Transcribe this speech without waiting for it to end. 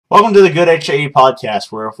Welcome to the Good HAE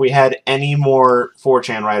podcast, where if we had any more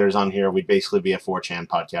 4chan writers on here, we'd basically be a 4chan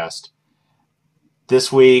podcast.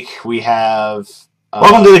 This week we have...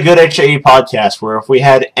 Welcome to the Good HAE podcast, where if we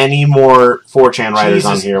had any more 4chan writers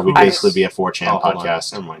on here, we'd basically be a 4chan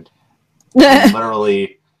podcast. Never mind.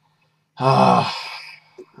 Literally...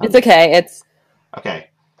 it's okay. It's... Okay.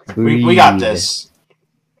 We got this.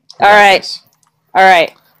 Alright.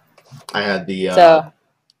 Alright. I had the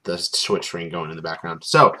Twitch screen going in the background.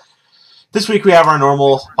 So, this week we have our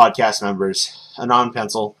normal podcast members. Anon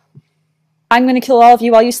Pencil. I'm going to kill all of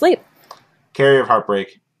you while you sleep. Carrier of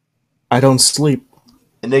Heartbreak. I don't sleep.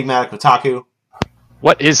 Enigmatic Otaku.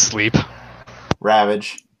 What is sleep?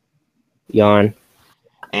 Ravage. Yawn.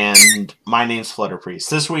 And my name's Flutter Priest.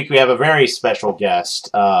 This week we have a very special guest.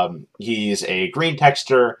 He's a green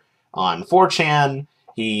texter on 4chan.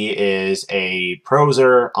 He is a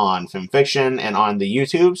proser on FimFiction, and on the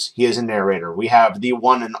YouTubes, he is a narrator. We have the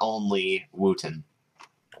one and only Wuten.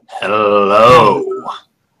 Hello.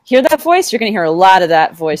 Hear that voice? You're going to hear a lot of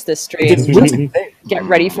that voice this stream. Get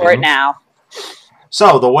ready for it now.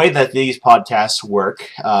 So, the way that these podcasts work,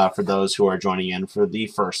 for those who are joining in for the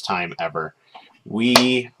first time ever,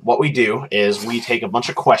 what we do is we take a bunch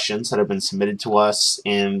of questions that have been submitted to us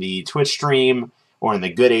in the Twitch stream or in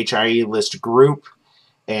the Good HIE list group,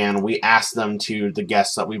 and we ask them to the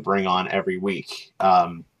guests that we bring on every week.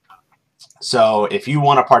 So if you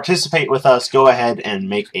want to participate with us, go ahead and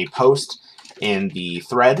make a post in the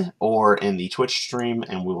thread or in the Twitch stream,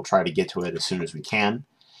 and we will try to get to it as soon as we can.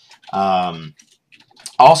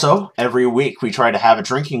 Also, every week we try to have a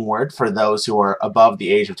drinking word for those who are above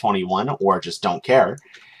the age of 21 or just don't care.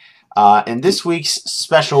 And this week's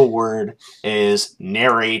special word is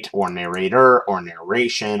narrate or narrator or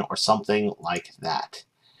narration or something like that.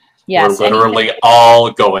 Yes, we're literally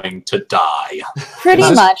all going to die. Pretty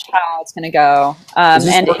much how it's going to go. Is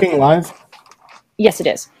this working live? Yes, it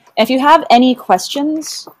is. If you have any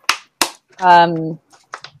questions, if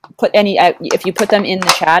you put them in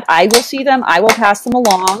the chat, I will see them. I will pass them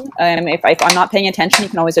along. If I'm not paying attention, you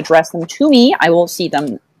can always address them to me. I will see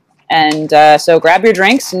them. And so grab your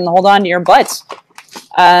drinks and hold on to your butts.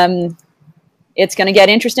 It's going to get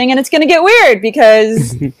interesting and it's going to get weird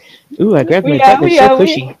because... Ooh, I grabbed my butt. It's so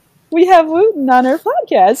cushy. We have Wuten on our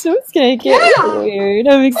podcast, so it's going to get weird.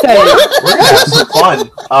 I'm excited. We're going to have some fun.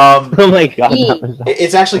 Oh my god.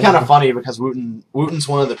 It's actually kind of funny because Wuten's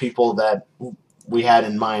one of the people that we had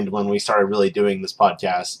in mind when we started really doing this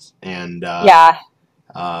podcast. And now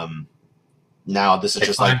this is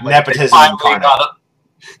just like nepotism incarnate.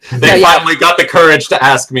 They finally got the courage to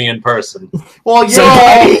ask me in person. Well,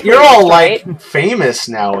 you're all like famous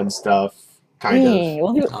now and stuff. Kind of.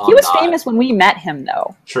 Well, he was famous when we met him,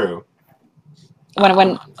 though. True. When I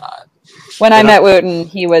met Wuten,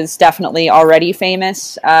 he was definitely already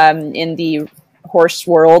famous in the horse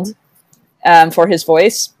world for his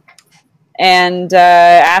voice. And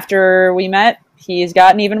after we met, he's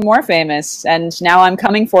gotten even more famous. And now I'm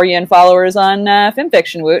coming for you and followers on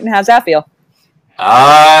FimFiction. Wuten, how's that feel?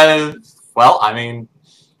 Well, I mean...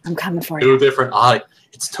 I'm coming for you.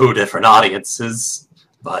 It's two different audiences,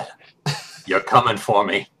 but... You're coming for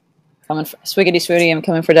me. Swiggity swooty, I'm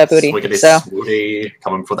coming for that booty. Swiggity swooty,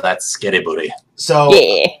 coming for that skitty booty. So,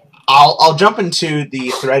 yeah. I'll jump into the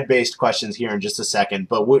thread-based questions here in just a second,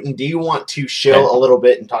 but Wuten, do you want to chill a little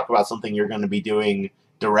bit and talk about something you're going to be doing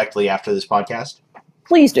directly after this podcast?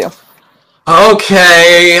 Please do.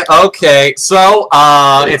 Okay. So,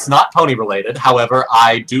 it's not pony-related. However,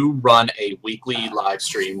 I do run a weekly live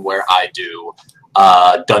stream where I do...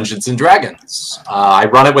 Dungeons and Dragons. I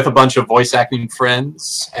run it with a bunch of voice acting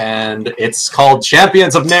friends, and it's called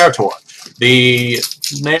Champions of Narrator. The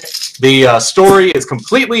story is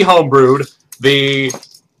completely homebrewed. The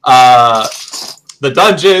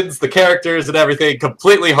dungeons, the characters, and everything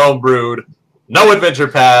completely homebrewed. No adventure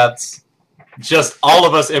paths, just all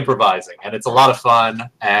of us improvising, and it's a lot of fun.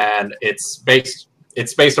 And it's based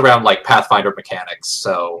around like Pathfinder mechanics,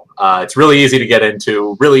 so it's really easy to get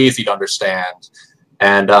into, really easy to understand,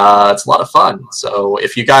 and it's a lot of fun. So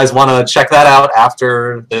if you guys want to check that out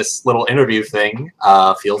after this little interview thing,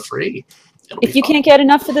 feel free. If you can't get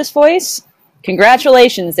enough of this voice,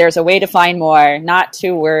 congratulations. There's a way to find more. Not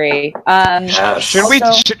to worry. Yes.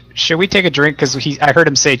 Should we take a drink? Because I heard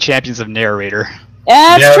him say Champions of Narrator.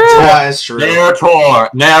 That's true. That's true. Narrator.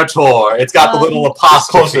 It's got the little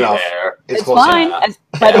apostrophe there. It's fine.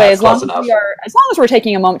 By the way, as long as we're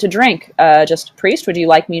taking a moment to drink, just Priest, would you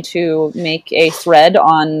like me to make a thread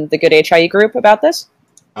on the Good HIE group about this?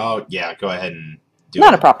 Oh yeah, go ahead and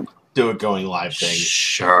Not a problem. Do a going live thing.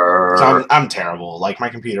 Sure. So I'm terrible. Like my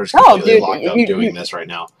computer's completely locked up doing this right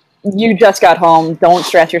now. You just got home. Don't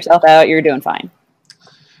stress yourself out. You're doing fine.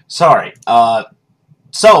 Sorry.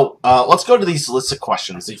 So let's go to these lists of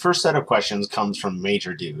questions. The first set of questions comes from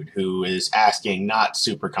Major Dude, who is asking not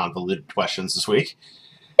super convoluted questions this week.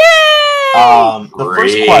 The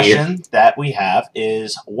first question that we have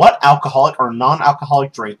is, what alcoholic or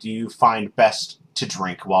non-alcoholic drink do you find best to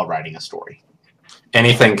drink while writing a story?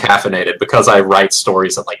 Anything caffeinated, because I write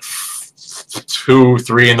stories at like 2,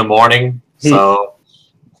 3 in the morning. So,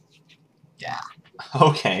 yeah.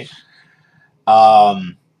 Okay.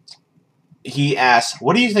 He asks,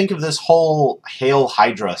 what do you think of this whole Hail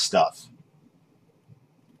Hydra stuff?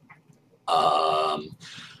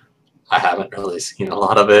 I haven't really seen a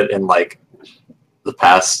lot of it in like the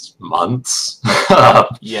past months.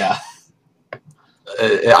 Yeah.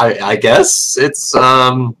 I guess it's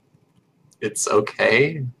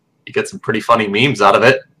okay. You get some pretty funny memes out of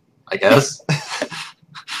it, I guess.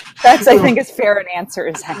 That's, I think, as fair an answer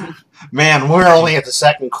as any. Man, we're only at the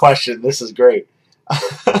second question. This is great.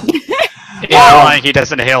 Yeah, like he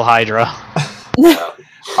doesn't hail Hydra.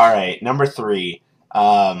 All right, number 3.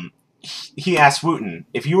 He asked Wuten,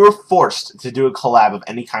 if you were forced to do a collab of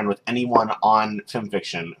any kind with anyone on film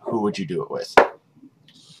fiction, who would you do it with?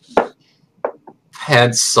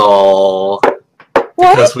 Pencil.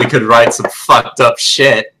 What? Because we could write some fucked up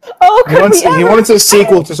shit. Oh, he wants a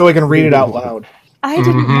sequel so he can read it out loud. I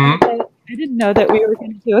didn't know that we were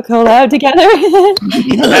going to do a collab together.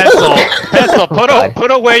 Pencil, put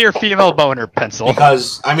away your female boner, Pencil.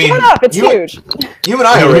 Because I mean, Shut up, it's huge. You and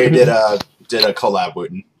I already did a collab,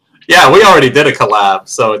 Wooten. Yeah, we already did a collab,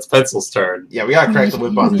 so it's Pencil's turn. Yeah, we gotta crack the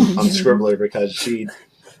whip on Scribbler because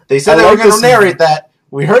they said they were going to narrate that.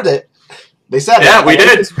 We heard it. They said it. Yeah, we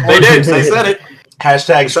did. They did. They said it.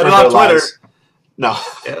 Hashtag said it on Twitter. Lies. No.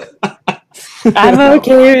 Yeah. I'm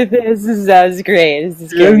okay with this. This sounds great. This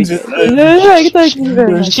is good.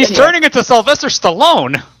 She's turning into Sylvester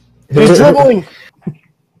Stallone. He's dribbling.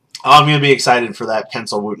 I'm going to be excited for that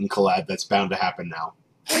Pencil Wooten collab that's bound to happen now.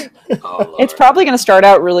 Oh, It's probably going to start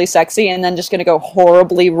out really sexy and then just going to go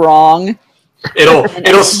horribly wrong.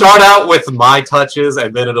 It'll start out with my touches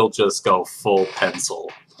and then it'll just go full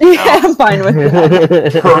Pencil. Yeah, I'm fine with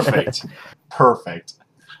that. Perfect.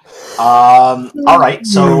 All right,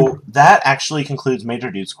 so that actually concludes Major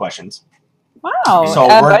Dude's questions. Wow. So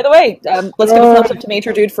by the way, let's give a thumbs up to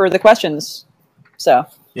Major Dude for the questions. So.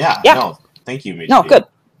 Yeah. No, thank you, Major No, Dude. good.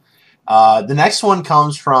 The next one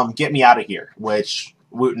comes from Get Me Out of Here, which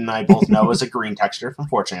Wooten and I both know is a green texture from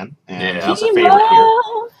 4chan, and he's a favorite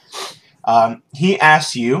here. He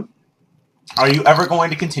asks you, are you ever going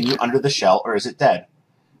to continue Under the Shell, or is it dead?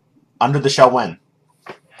 Under the Shell when?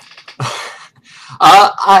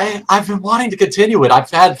 I've been wanting to continue it. I've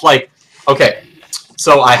had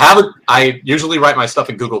so I usually write my stuff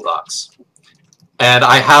in Google Docs. And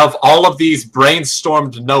I have all of these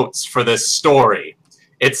brainstormed notes for this story.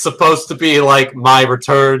 It's supposed to be like my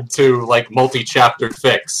return to like multi-chapter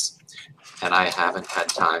fix. And I haven't had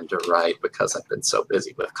time to write because I've been so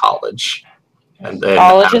busy with college. And then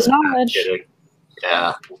college is knowledge.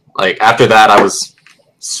 Yeah. Like after that I was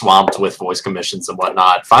swamped with voice commissions and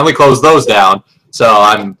whatnot. Finally closed those down. So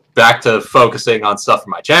I'm back to focusing on stuff for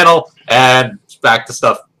my channel and back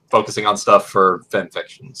to focusing on stuff for fan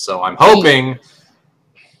fiction. So I'm hoping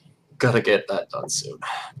gotta get that done soon.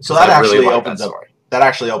 So that actually opens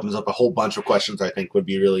up a whole bunch of questions I think would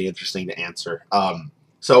be really interesting to answer.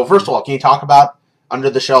 So first of all, can you talk about Under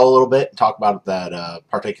the Shell a little bit? Talk about that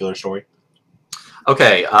particular story.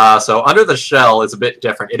 Okay, so Under the Shell is a bit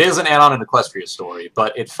different. It is an Anon and Equestria story,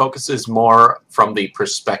 but it focuses more from the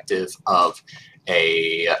perspective of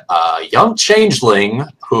a young changeling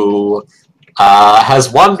who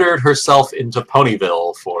has wandered herself into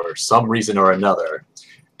Ponyville for some reason or another,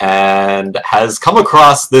 and has come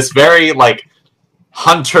across this very like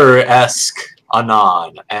hunter-esque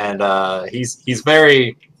Anon, and he's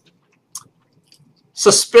very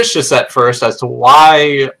suspicious at first as to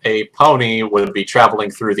why a pony would be traveling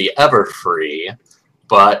through the Everfree,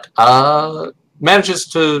 but manages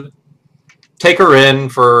to take her in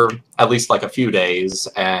for at least like a few days,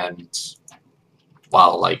 and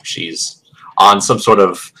while like she's on some sort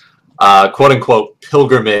of quote-unquote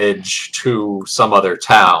pilgrimage to some other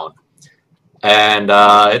town. And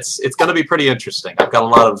it's going to be pretty interesting. I've got a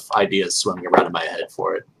lot of ideas swimming around in my head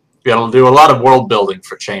for it. Be able to do a lot of world building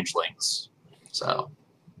for changelings. So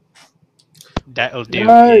that'll do.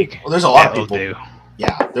 Well, there's a lot of people. Do.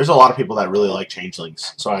 Yeah, there's a lot of people that really like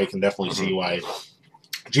changelings, so I can definitely see why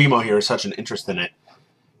Gmo here is such an interest in it.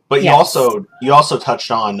 But you also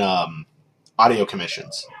touched on audio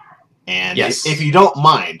commissions, and if you don't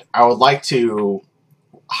mind, I would like to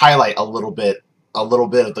highlight a little bit a little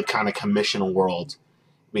bit of the kind of commission world,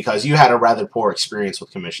 because you had a rather poor experience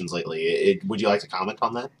with commissions lately. Would you like to comment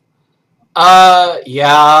on that?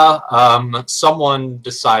 Yeah. Someone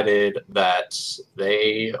decided that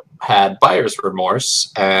they had buyer's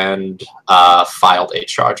remorse and filed a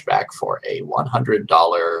chargeback for a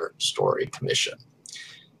 $100 story commission.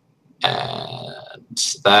 And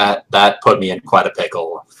that put me in quite a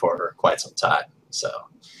pickle for quite some time. So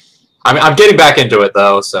I'm getting back into it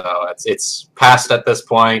though, so it's past at this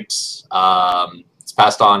point. It's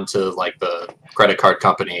passed on to like the credit card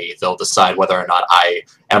company. They'll decide whether or not I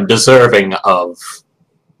am deserving of.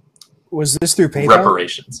 Was this through PayPal?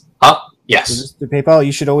 Reparations? Huh? Yes. Was this through PayPal?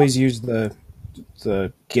 You should always use the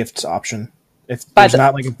gifts option if there's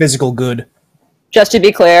not like a physical good. Just to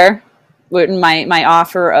be clear, Wuten, my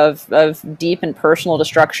offer of deep and personal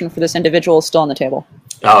destruction for this individual is still on the table.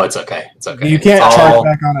 Oh, it's okay. It's okay. You can't charge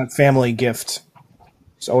back on a family gift.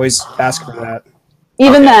 So always ask for that.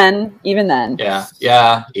 Even then.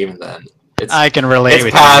 Yeah, even then. I can relate it's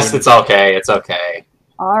with past, you. It's okay. It's okay.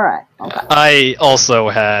 All right. Okay. I also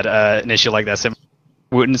had an issue like that,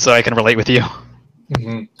 Wooten, so I can relate with you.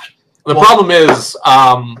 Mm-hmm. The problem is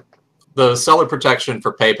the seller protection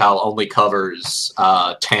for PayPal only covers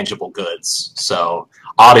tangible goods. So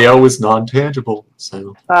audio is non-tangible.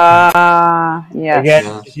 So yeah.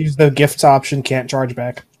 Again, use the gifts option. Can't charge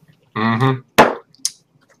back. Mm-hmm.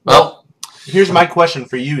 Well, here's my question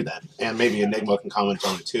for you then, and maybe Enigma can comment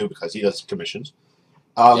on it too because he does commissions.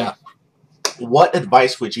 What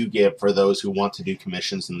advice would you give for those who want to do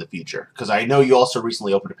commissions in the future? Because I know you also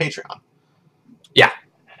recently opened a Patreon. Yeah.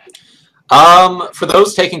 For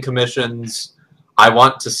those taking commissions, I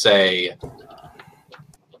want to say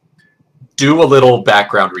do a little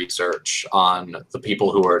background research on the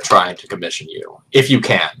people who are trying to commission you, if you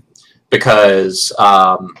can. Because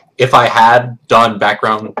if I had done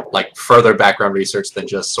further background research than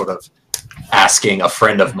just sort of asking a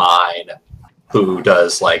friend of mine who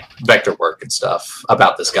does like vector work and stuff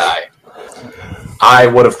about this guy, I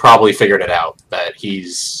would have probably figured it out that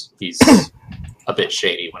he's a bit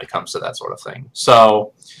shady when it comes to that sort of thing.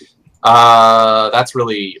 So that's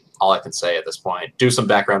really all I can say at this point. Do some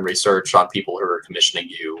background research on people who are commissioning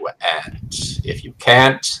you, and if you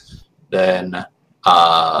can't, then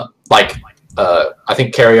I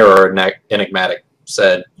think Carrier or Enigmatic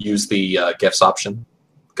said use the gifts option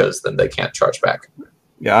because then they can't charge back.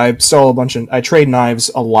 Yeah, I sell a bunch of. I trade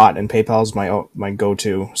knives a lot, and PayPal's my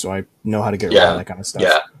go-to, so I know how to get around that kind of stuff.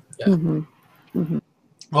 Yeah. Mm-hmm. Mm-hmm.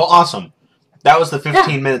 Well, awesome. That was the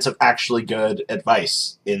 15 minutes of actually good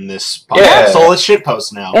advice in this podcast. Yeah. So let's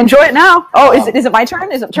shitpost now. Enjoy it now. Oh, is it my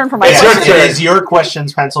turn? Is it turn for my question? It is your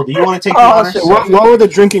questions, Pencil. Do you want to take the honors? What were the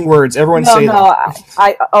drinking words? Everyone say them.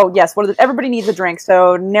 Yes. Everybody needs a drink.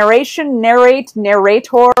 So narration, narrate,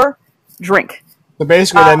 narrator, drink. So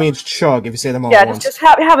basically that means chug if you say them all at once. Just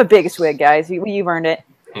have a big swig, guys. You've earned it.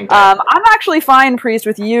 Okay. I'm actually fine, Priest,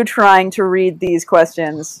 with you trying to read these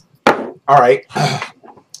questions. All right.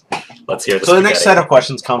 Let's hear this. So the next set of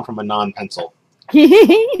questions come from a non-pencil. Please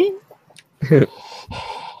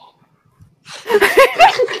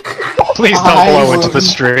don't blow into the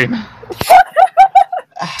stream.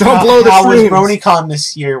 Don't blow the How was streams. BronyCon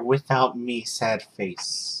this year without me, sad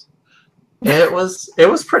face? It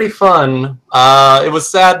was pretty fun. It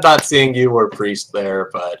was sad not seeing you or Priest there,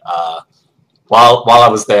 but while I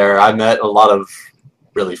was there, I met a lot of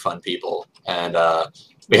really fun people, and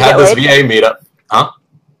we had this VA meetup. Huh?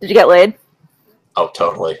 Did you get laid? Oh,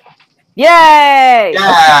 totally. Yay!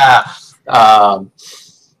 Yeah. But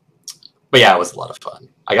yeah, it was a lot of fun.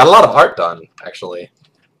 I got a lot of art done actually,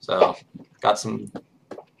 so got some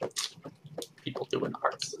people doing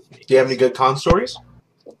art. Do you have any good con stories?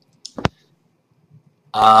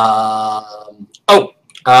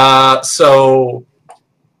 So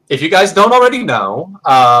if you guys don't already know,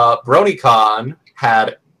 BronyCon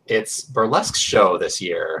had its burlesque show this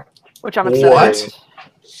year. Which I'm excited. What?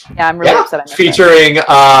 Yeah, I'm really upset. Featuring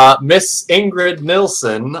Miss Ingrid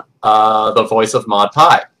Nilsson, the voice of Maud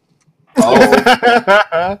Pie.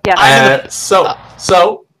 Oh. Yeah.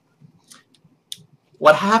 So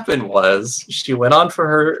what happened was she went on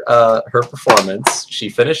for her performance. She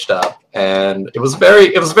finished up, and it was a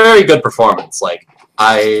very good performance. Like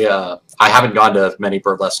I haven't gone to many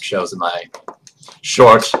burlesque shows in my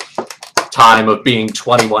short time of being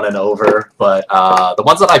 21 and over, but the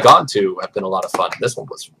ones that I've gone to have been a lot of fun. This one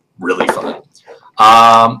was really fun.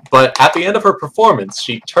 But at the end of her performance,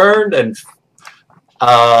 she turned and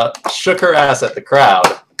shook her ass at the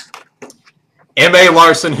crowd. M.A.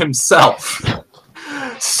 Larson himself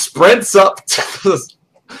sprints up to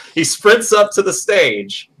the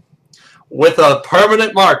stage, with a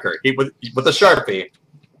permanent marker, with a Sharpie,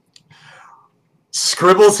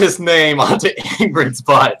 scribbles his name onto Ingrid's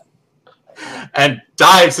butt and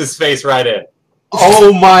dives his face right in.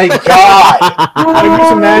 Oh my god! I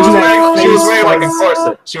just imagine that. She was wearing like a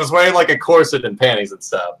corset. She was wearing like a corset and panties and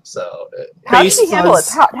stuff. So how did she handle it?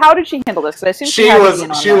 How did she handle this? Because I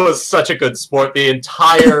assume she was such a good sport. The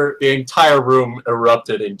entire room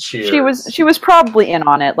erupted in cheers. She was probably in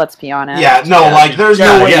on it. Let's be honest. Yeah, no, like there's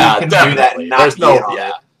no way you can do that. And not there's be no in on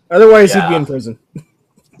it. Otherwise, he'd be in prison.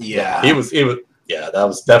 Yeah, he was. Yeah, that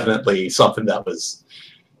was definitely something that was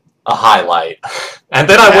a highlight. And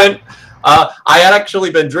then I went. I had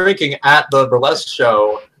actually been drinking at the burlesque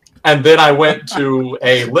show, and then I went to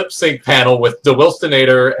a lip sync panel with The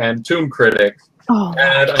Wilstonator and Tomb Critic,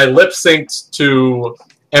 and I lip synced to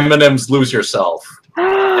Eminem's "Lose Yourself."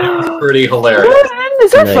 And it was pretty hilarious.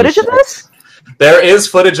 Is there footage of this? There is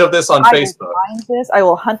footage of this on Facebook. I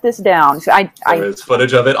will hunt this down. There is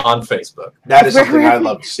footage of it on Facebook. That is something I'd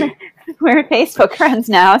love to see. We're Facebook friends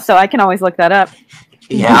now, so I can always look that up.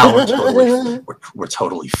 Yeah, we're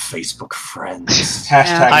totally Facebook friends.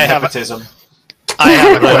 Hashtag nepotism. I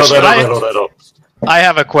have a question. I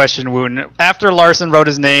have a question, Wuten. After Larson wrote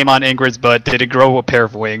his name on Ingrid's butt, did it grow a pair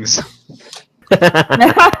of wings? No,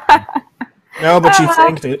 but she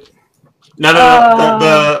thanked it.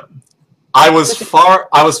 No. I was far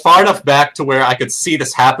enough back to where I could see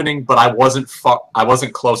this happening, but I wasn't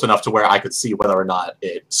close enough to where I could see whether or not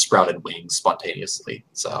it sprouted wings spontaneously.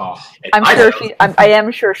 So I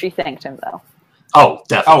am sure she thanked him though. Oh,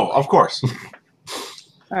 definitely. Oh, of course.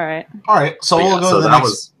 All right. So we'll go to the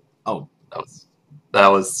next. That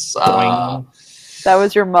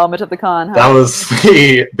was your moment of the con. Huh? That was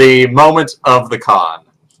the moment of the con.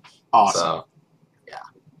 Awesome. So, yeah.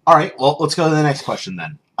 All right. Well, let's go to the next question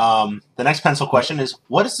then. The next pencil question is: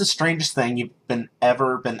 what is the strangest thing you've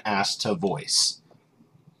ever been asked to voice?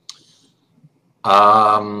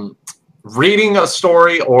 Reading a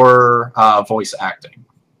story or voice acting,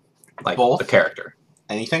 like both. The character.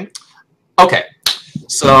 Anything? Okay,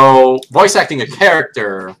 so voice acting a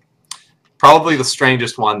character. Probably the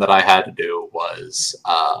strangest one that I had to do was.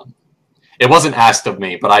 It wasn't asked of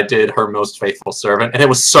me, but I did Her Most Faithful Servant, and it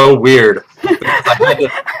was so weird.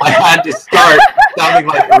 I had to start sounding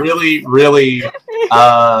like really, really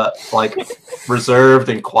like reserved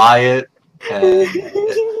and quiet, and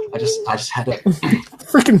I just had to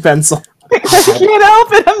freaking pencil. I can't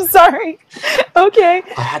help it. I'm sorry. Okay.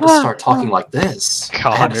 I had to start talking like this.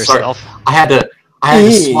 Calm yourself. I had to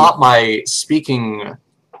swap my speaking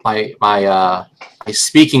my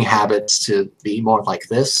speaking habits to be more like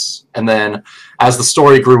this, and then as the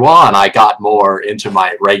story grew on, I got more into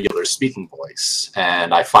my regular speaking voice,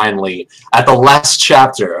 and I finally, at the last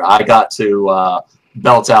chapter, I got to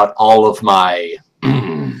belt out all of my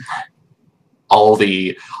all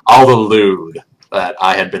the lewd that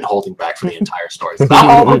I had been holding back for the entire story. So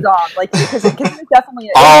all the dom, like because it's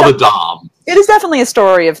definitely the dom. It is definitely a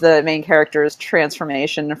story of the main character's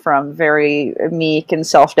transformation from very meek and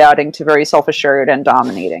self-doubting to very self-assured and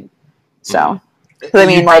dominating. So, I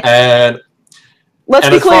mean, like, let's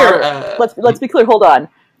be clear. Let's be clear. Hold on.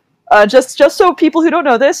 Just so people who don't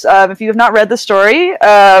know this, if you have not read the story,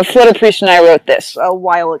 Florida Priest and I wrote this a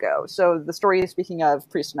while ago. So the story, speaking of,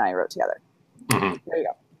 Priest and I wrote together. Mm-hmm. There you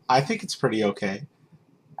go. I think it's pretty okay.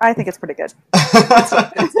 I think it's pretty good.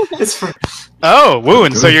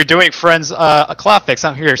 Wuten, so you're doing Friends a cloth fix.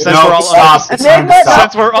 I'm here. Since we're all stop. It's time to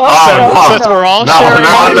stop. Since we're all sharing.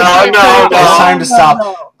 It's time to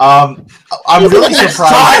stop. I'm really surprised. It's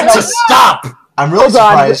time to stop. I'm really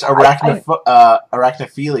surprised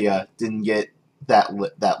arachnophilia didn't get that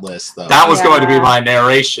list though. That was going to be my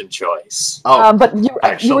narration choice. Oh, but you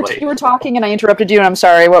were talking and I interrupted you, and I'm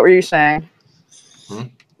sorry. What were you saying?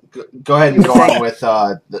 Go ahead and go on with.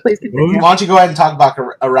 Please continue. Why don't you go ahead and talk about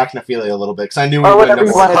arachnophilia a little bit? Because I knew we or were whatever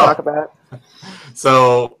you want to talk about.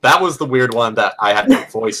 So that was the weird one that I had to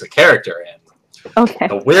voice a character in. Okay.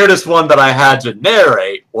 The weirdest one that I had to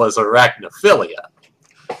narrate was arachnophilia,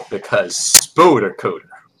 because Spooter Cooter.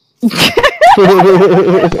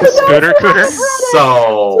 Scooter Cooter.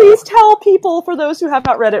 So please tell people, for those who have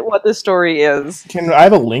not read it, what this story is. Can I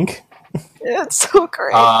have a link? It's so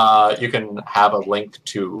great. You can have a link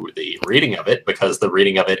to the reading of it, because the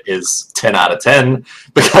reading of it is 10 out of 10.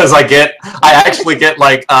 Because I actually get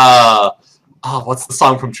like what's the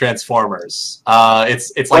song from Transformers?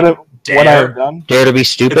 It's like Dare. What I have done? Dare to be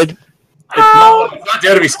stupid. It's not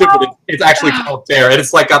Dare to be stupid. It's actually called Dare, and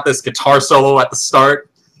it's like got this guitar solo at the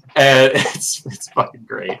start, and it's fucking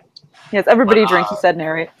great. Yes, everybody drink. He said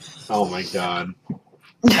narrate. Oh my god.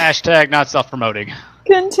 Hashtag not self-promoting.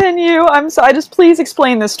 Continue. I'm sorry. Just please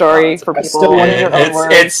explain the story for I people still in want your own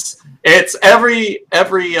words. It's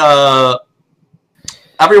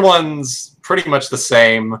everyone's pretty much the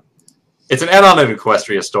same. It's an add-on to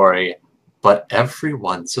Equestria story, but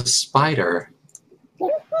everyone's a spider.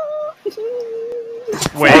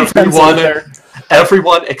 Wait,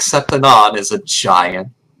 Everyone except Anon is a giant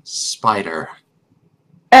spider.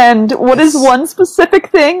 And what is one specific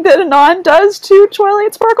thing that Anon does to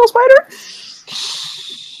Twilight Sparkle Spider?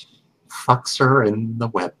 Fucks her in the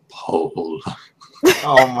web hole.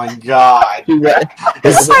 Oh my god.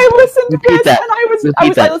 I listened to Repeat this that. and I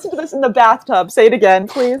Repeat that. listened to this in the bathtub. Say it again,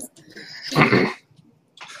 please.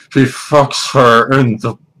 She fucks her in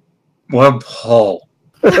the web hole.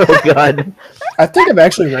 Oh god. I think I've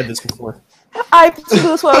actually read this before. I listened to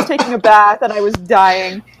this while I was taking a bath and I was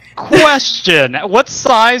dying. question. What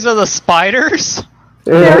size are the spiders?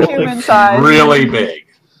 They're human size. Really big.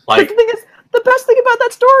 But Like, the thing is, the best thing about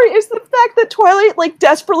that story is the fact that Twilight like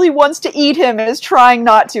desperately wants to eat him and is trying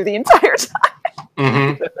not to the entire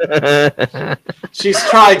time. she's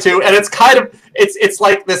trying to, and it's kind of it's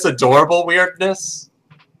like this adorable weirdness.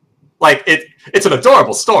 Like it's an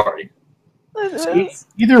adorable story.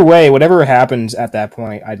 Either way, whatever happens at that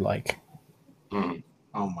point, I'd like. Mm.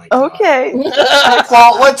 Oh my god. Okay.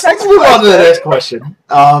 Well, let's move on to the next question.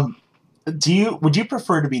 Would you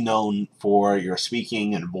prefer to be known for your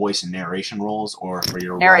speaking and voice and narration roles, or for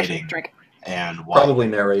your Narration. writing Drink. and what? Probably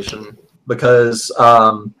narration, because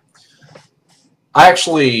I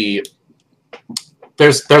actually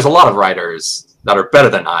there's a lot of writers that are better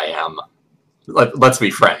than I am. Let's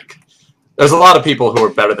be frank. There's a lot of people who are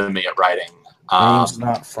better than me at writing. Name's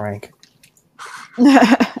not Frank.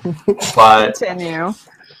 But Continue.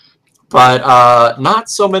 not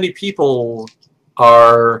so many people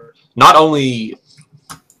are not only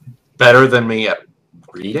better than me at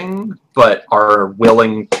reading, but are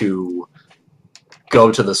willing to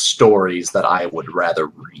go to the stories that I would rather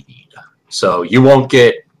read. So you won't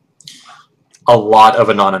get a lot of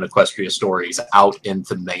Anon and Equestria stories out in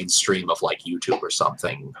the mainstream of like YouTube or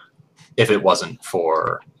something if it wasn't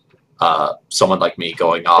for someone like me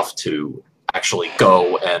going off to actually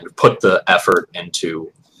go and put the effort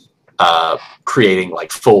into creating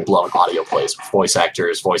like full-blown audio plays with voice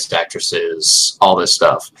actors, voice actresses, all this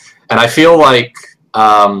stuff. And I feel like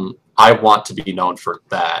I want to be known for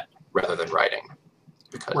that rather than writing,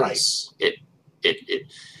 because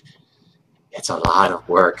it's a lot of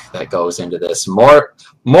work that goes into this, more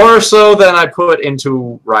so than I put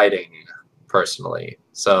into writing personally.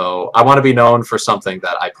 So I want to be known for something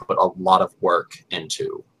that I put a lot of work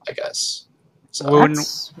into, I guess. So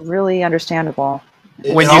That's really understandable.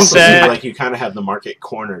 When it you also said- seems like you kind of have the market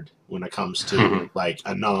cornered when it comes to like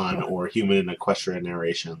Anon or human and Equestria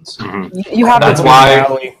narrations. You have That's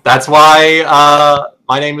to why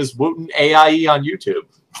my name is Wuten AIE on YouTube,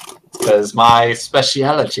 because my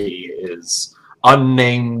speciality is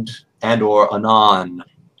unnamed and or Anon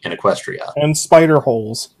in Equestria. And spider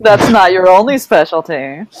holes. That's not your only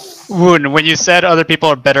specialty. Woon, when you said other people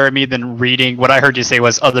are better at me than reading, what I heard you say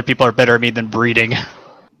was other people are better at me than breeding.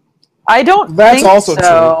 I don't That's think also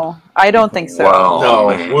so. I don't think so. Wow. No,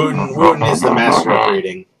 Wooten is the master of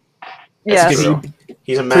breeding. Yes. True.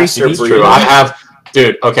 He's a master of It's breeding. true. I have,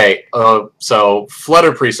 dude. Okay, so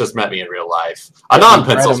Flutter Priestess met me in real life. Anon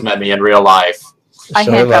Pencils met me in real life. I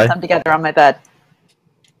So have handcuffed I. them together on my bed.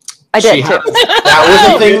 I did She too. has- That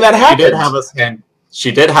was the thing that She did happened. have us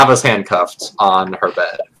She did have us handcuffed on her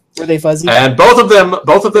bed, Were they fuzzy? and both of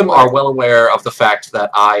them are well aware of the fact that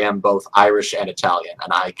I am both Irish and Italian,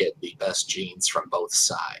 and I get the best genes from both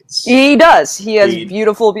sides. He does. He has Indeed.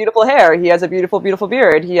 beautiful, beautiful hair. He has a beautiful, beautiful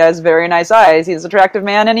beard. He has very nice eyes. He's an attractive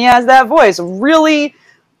man, and he has that voice. Really,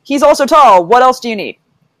 he's also tall. What else do you need?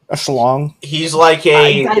 A schlong? He's like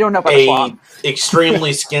a I don't know about a schlong.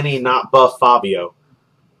 extremely skinny, not buff Fabio.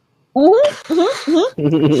 So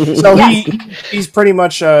he's pretty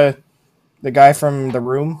much the guy from The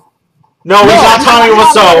Room. No, he's not Tommy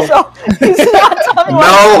Wiseau. He's not Tommy Wiseau.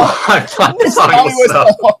 No, I'm not talking so.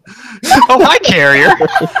 Oh, hi, Carrier.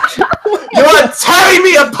 You are tearing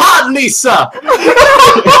me apart, Lisa!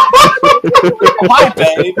 Hi,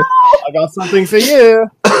 babe. I got something for you.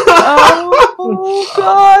 Oh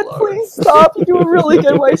God! Please stop. You do a really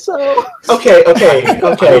good Wiseau. Okay. You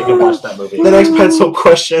can watch that movie. The next pencil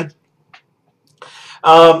question.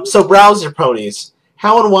 So browser ponies.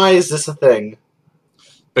 How and why is this a thing?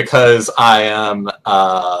 Because I am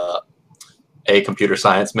a computer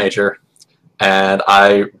science major, and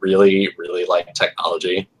I really, really like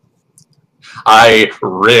technology. I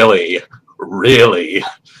really, really,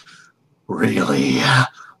 really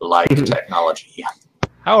like technology.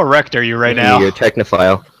 How erect are you right Maybe now? you're a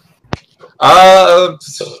technophile.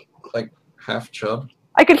 Like half chub.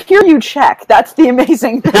 I could hear you check. That's the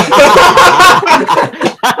amazing thing.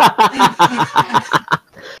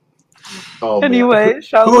 Oh, man. Anyway,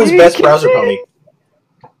 shall Who is we best browser continue?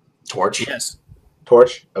 pony? Torch. Yes.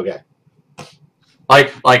 Torch? Okay.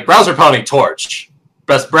 Like browser pony Torch.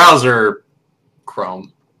 Best browser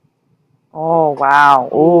Chrome. Oh wow!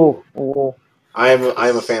 Oh, I'm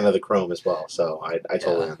a fan of the Chrome as well, so I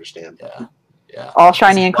totally understand. Yeah. all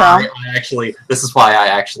shiny and chrome. This is why I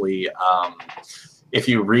actually, if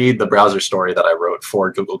you read the browser story that I wrote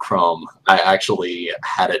for Google Chrome, I actually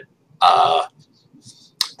had it.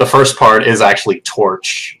 The first part is actually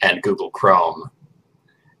Torch and Google Chrome,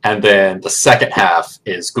 and then the second half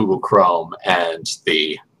is Google Chrome and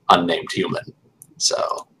the unnamed human.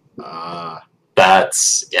 So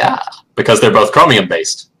that's because they're both Chromium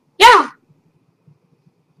based. Yeah.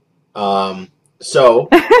 So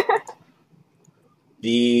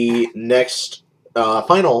the next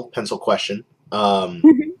final pencil question. Do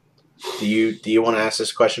you want to ask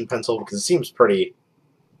this question, Pencil? Because it seems pretty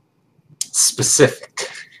specific.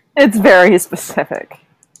 It's very specific.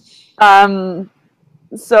 First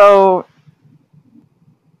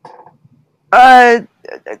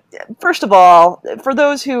of all, for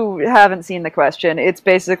those who haven't seen the question, it's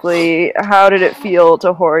basically, how did it feel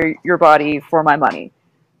to whore your body for my money?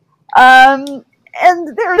 And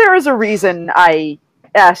there is a reason I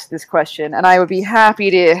asked this question, and I would be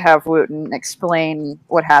happy to have Wuten explain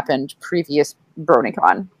what happened previous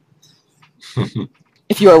BronyCon,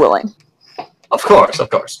 if you are willing. Of course.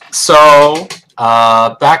 So,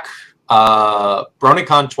 back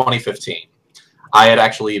BronyCon 2015, I had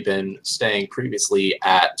actually been staying previously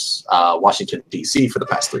at Washington, D.C. for the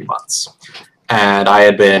past 3 months. And I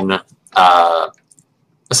had been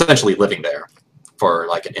essentially living there for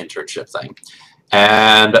like an internship thing.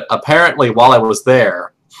 And apparently while I was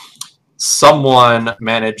there, someone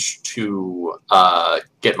managed to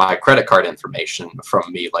get my credit card information from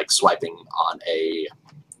me, like swiping on a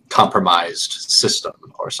compromised system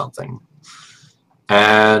or something,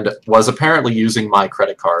 and was apparently using my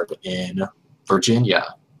credit card in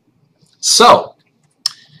Virginia. So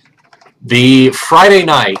the Friday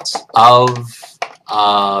night of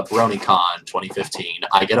BronyCon 2015,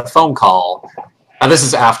 I get a phone call, and this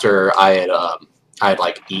is after I had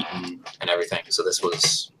like eaten and everything, so this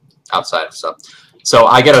was outside of stuff. So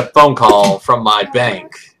I get a phone call from my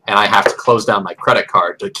bank, and I have to close down my credit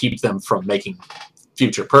card to keep them from making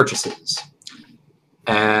future purchases.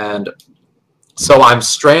 And so I'm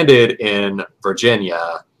stranded in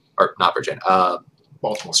Virginia, or not Virginia,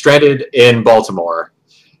 Baltimore. Stranded in Baltimore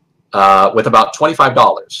with about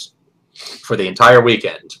 $25 for the entire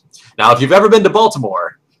weekend. Now, if you've ever been to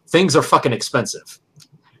Baltimore, things are fucking expensive.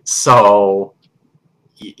 So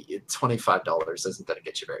 $25 isn't going to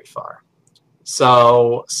get you very far.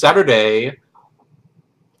 So Saturday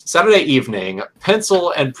evening,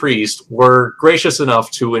 Pencil and Priest were gracious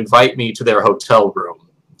enough to invite me to their hotel room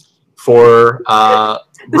for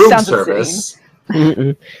room service.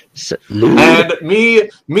 And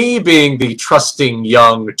me being the trusting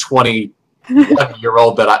young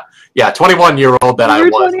 21-year-old that I You're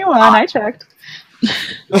was. 21, I checked.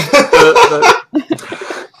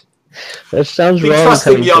 That sounds The wrong.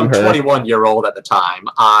 trusting coming young from her. 21-year-old at the time,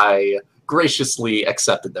 I graciously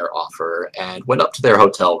accepted their offer and went up to their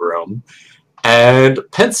hotel room, and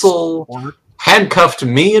Pencil handcuffed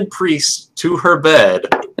me and Priest to her bed,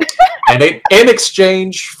 and in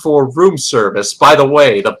exchange for room service, by the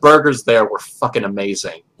way, the burgers there were fucking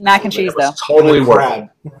amazing. Mac and cheese, It was though. totally worth it.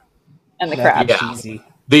 And the crab. Yeah. Cheesy.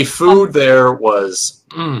 The food there was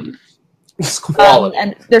quality.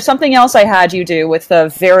 And there's something else I had you do with the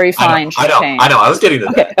very fine champagne. I know. I was getting to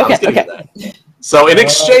that. I was getting to that. So in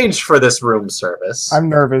exchange for this room service, I'm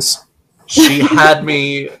nervous. she had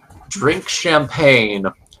me drink champagne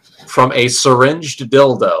from a syringed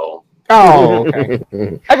dildo. Oh,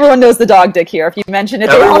 okay. Everyone knows the dog dick here. If you mention it,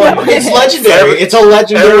 they all know It's it. legendary. It's a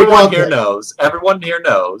legendary Everyone dog here dick. knows. Everyone here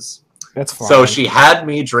knows. That's fine. So she had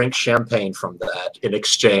me drink champagne from that in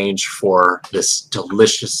exchange for this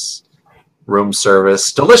delicious room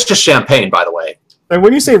service. Delicious champagne, by the way. And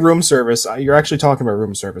when you say room service, you're actually talking about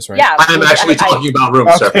room service, right? Yeah. I'm actually talking about room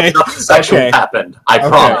service. Nothing sexual happened. I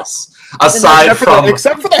promise. Aside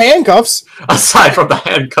except for the handcuffs. Aside from the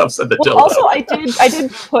handcuffs and the dildo. Also, I did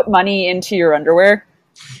put money into your underwear.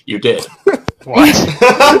 You did. What?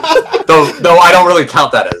 though I don't really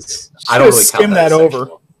count that as. I don't really skim count that as over.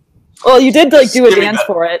 sexual. Well, you did do a Skimming dance that.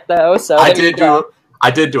 for it, though. So I there you did go.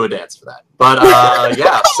 do a dance for that. But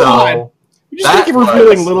yeah, so You just keep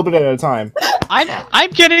revealing a little bit at a time. I'm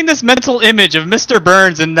getting this mental image of Mr.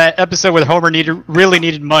 Burns in that episode where Homer really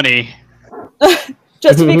needed money.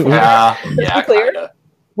 Just to be clear, Yeah, kinda.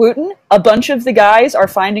 Wooten, a bunch of the guys are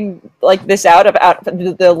finding like this out about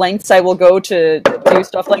the lengths I will go to do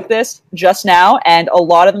stuff like this just now, and a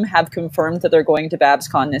lot of them have confirmed that they're going to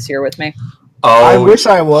BabsCon this year with me. Oh, I wish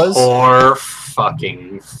I was. Poor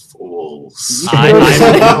fucking fools. I've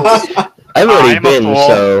already I'm a been, fool.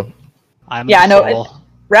 so I'm Yeah, I know. full.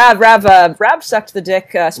 Rav sucked the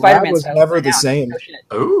dick. Spider-Man was style never right the now. same. Oh, shit.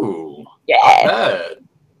 Ooh. Yeah. Bad.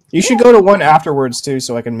 You should go to one afterwards too,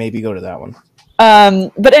 so I can maybe go to that one.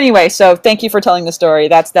 But anyway, so thank you for telling the story.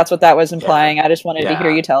 That's what that was implying. I just wanted to hear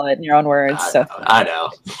you tell it in your own words. So I know.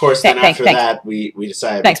 Of course, then Thanks. after that, we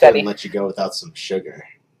decided Thanks, we couldn't baby. let you go without some sugar.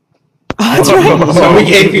 that's right. So we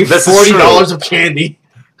gave you This is $40 of candy.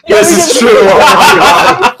 This is true.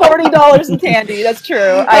 $40 in candy. That's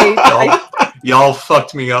true. Y'all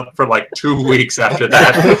fucked me up for like 2 weeks after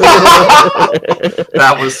that.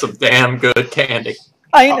 That was some damn good candy.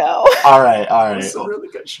 I know. All right. That was some really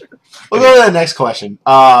good sugar. We'll go to the next question.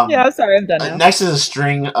 Yeah, sorry, I'm done now. Next is a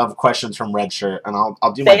string of questions from Red Shirt, and I'll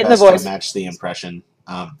do my Say it in the best to voice. match the impression.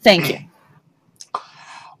 Thank you.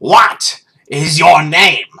 What is your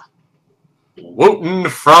name? Wooten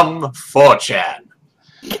from 4chan.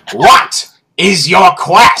 What is your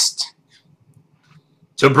quest?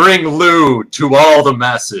 To bring Lou to all the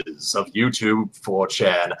masses of YouTube,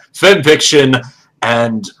 4chan, fanfiction,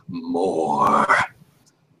 and more.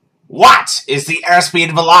 What is the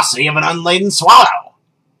airspeed velocity of an unladen swallow?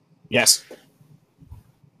 Yes.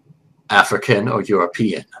 African or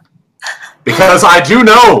European? Because I do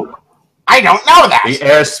know I don't know that.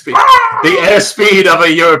 the airspeed of a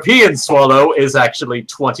European swallow is actually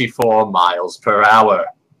 24 miles per hour.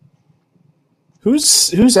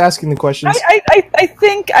 Who's asking the questions?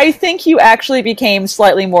 I think you actually became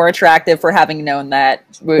slightly more attractive for having known that.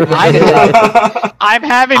 I'm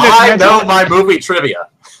having this. I know my movie trivia.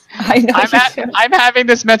 I know. I'm having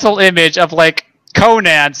this mental image of like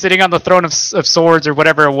Conan sitting on the throne of swords or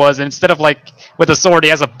whatever it was, and instead of like with a sword, he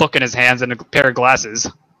has a book in his hands and a pair of glasses.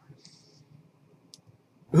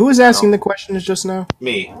 Who was asking the questions just now?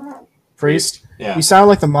 Me. Priest? Yeah. You sound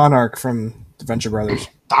like the Monarch from the Venture Brothers.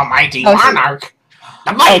 The mighty Oh, monarch.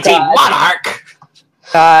 The mighty God. monarch.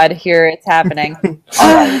 God, here it's happening.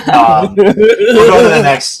 All right. We'll go to the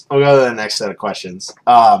next. We'll go to the next set of questions.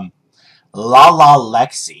 Lala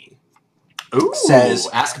Lexi Ooh, says,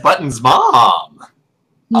 Ask Button's mom.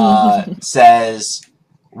 says,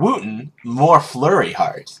 Wooten, more flurry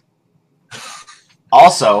heart.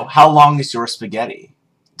 Also, how long is your spaghetti?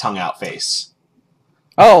 Tongue out face.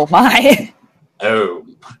 Oh my! Oh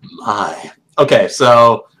my. Okay,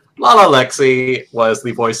 so Lala Lexi was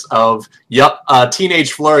the voice of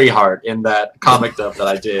Teenage Flurry Heart in that comic dub that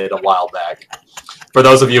I did a while back. For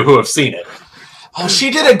those of you who have seen it. Oh, she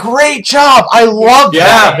did a great job. I love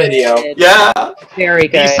that video. Yeah. Very Be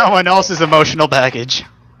good. someone else's emotional baggage.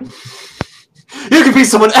 You could be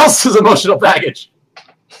someone else's emotional baggage.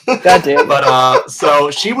 God damn. But so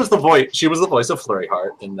she was the voice of Flurry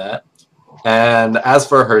Heart in that. And as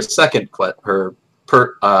for her second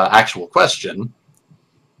actual question,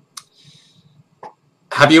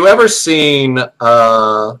 have you ever seen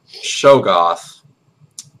Shogoth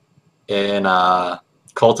in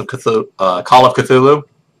Call of Cthulhu?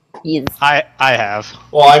 Yes. I have.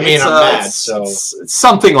 Well, I mean, It's, I'm mad, it's- so it's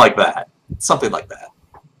something like that. Something like that.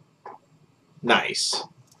 nice.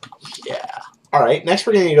 Yeah. All right, next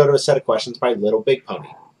we're going to go to a set of questions by Little Big Pony.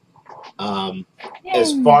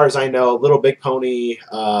 As far as I know, Little Big Pony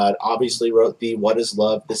obviously wrote the What is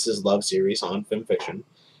Love, This is Love series on FimFiction.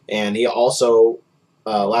 And he also,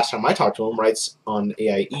 last time I talked to him, writes on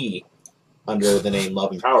AIE under the name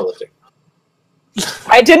Love and Powerlifting.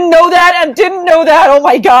 I didn't know that and didn't know that. Oh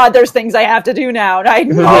my god, there's things I have to do now.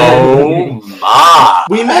 Oh my!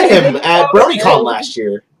 We met him at BronyCon last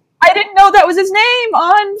year. I didn't know that was his name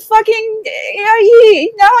on fucking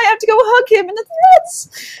AIE. Now I have to go hug him in the nuts.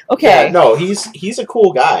 Okay. Yeah, no, he's a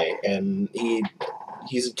cool guy, and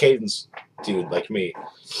he's a cadence dude like me.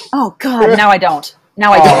 Oh god, now I don't.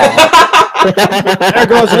 Now I don't. There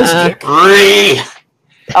goes his dick.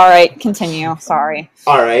 All right, continue. Sorry.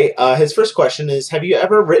 All right, his first question is, have you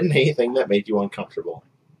ever written anything that made you uncomfortable?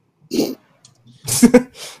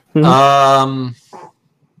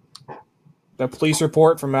 The police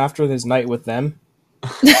report from after his night with them.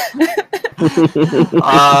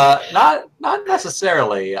 Not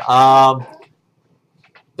necessarily.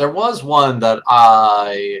 There was one that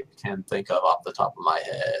I can think of off the top of my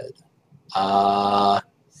head.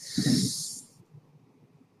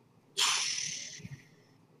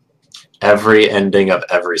 every ending of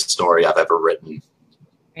every story I've ever written.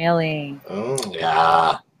 Really? Oh.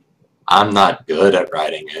 Yeah. I'm not good at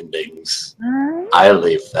writing endings. I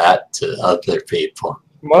leave that to other people.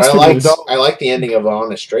 Most people don't. I like the ending of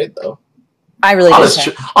Honest Trade, though. I really Honest,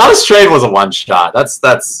 do. Honest Trade was a one-shot.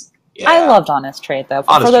 That's yeah. I loved Honest Trade, though.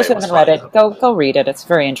 For Honest those who Trade haven't read was it, fine, go read it. It's a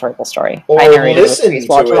very enjoyable story. Or I narrated listen it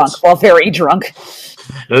while to drunk, it. while very drunk.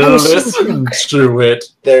 Listen to it.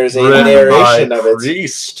 There's a Read narration by of it.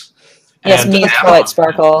 Priest. Yes, And me as Alan. Twilight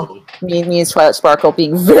Sparkle. Me as Twilight Sparkle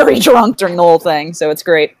being very drunk during the whole thing, so it's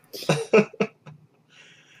great.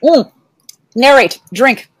 Narrate.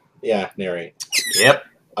 Drink. Yeah, narrate. Yep.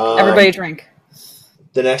 Everybody drink.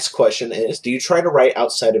 The next question is, do you try to write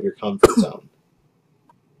outside of your comfort zone?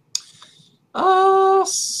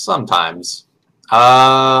 Sometimes.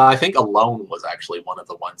 I think Alone was actually one of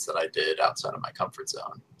the ones that I did outside of my comfort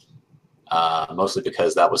zone. Mostly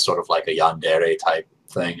because that was sort of like a yandere type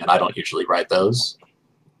thing, and I don't usually write those.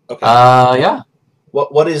 Okay. Yeah.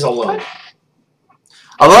 What is Alone?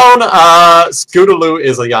 Alone, Scootaloo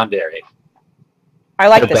is a yandere. I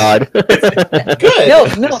like this. God.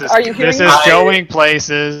 Good. Milk, are you hearing This is this? going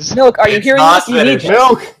places. Milk, are you It's hearing not this? You need finished. this.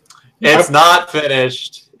 Milk. It's not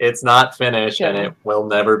finished. It's not finished, and Okay. it will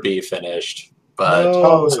never be finished. But No.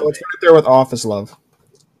 Oh, so it's right there with Office Love.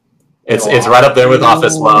 it's right up there with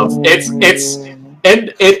Office Love. It's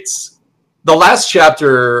the last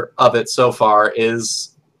chapter of it so far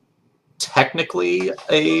is technically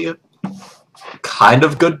a kind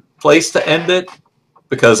of good place to end it,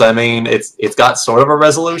 because I mean it's got sort of a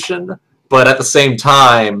resolution, but at the same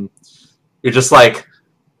time you're just like,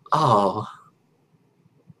 oh.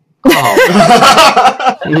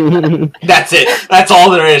 That's it. That's all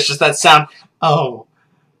there is. Just that sound. Oh.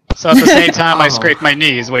 So at the same time, I Oh. scrape my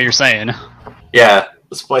knee, is what you're saying. Yeah.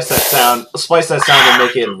 Let's splice that sound. Let's splice that sound and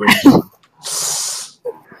make it ring.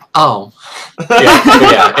 Oh.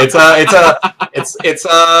 Yeah. It's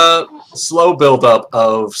a slow build-up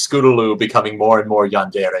of Scootaloo becoming more and more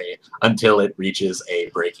yandere until it reaches a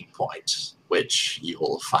breaking point, which you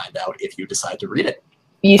will find out if you decide to read it.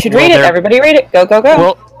 You should Well, read it. there- Everybody read it. Go, go,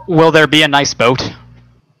 go. Will there be a nice boat?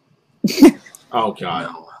 Oh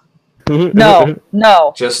god.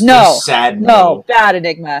 No. Just No. a sad No. Bad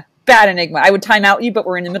Enigma. Bad Enigma. I would time out you, but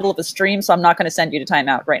we're in the middle of a stream, so I'm not going to send you to time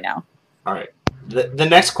out right now. All right. The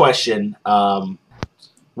next question,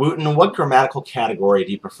 Wooten, what grammatical category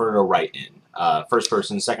do you prefer to write in? First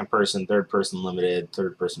person, second person, third person limited,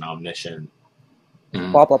 third person omniscient.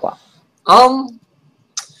 Blah, blah, blah.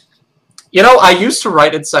 You know, I used to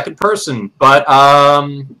write in second person, but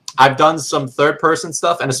I've done some third person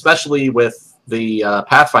stuff, and especially with the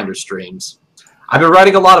Pathfinder streams, I've been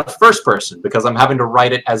writing a lot of first person because I'm having to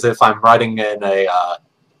write it as if I'm writing in a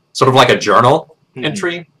sort of like a journal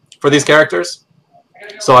entry for these characters.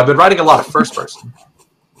 So I've been writing a lot of first person.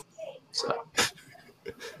 So.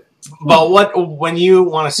 But when you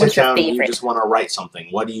want to sit What's your down and you favorite? just want to write something,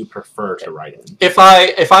 what do you prefer to write in? If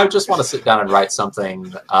I just want to sit down and write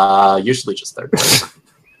something, usually just third person.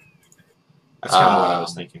 That's kind of what I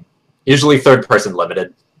was thinking. Usually third person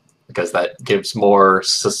limited, because that gives more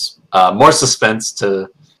suspense to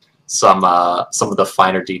some of the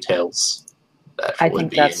finer details that I would think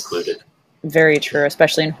be that's included. very true,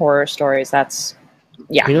 especially in horror stories. That's,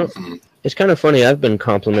 yeah. You know, it's kind of funny. I've been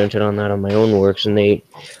complimented on that on my own works, and a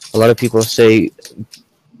lot of people say,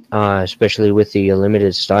 especially with the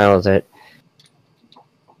limited style, that.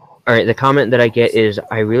 All right, the comment that I get is,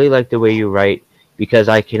 I really like the way you write because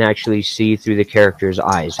I can actually see through the character's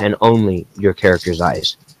eyes and only your character's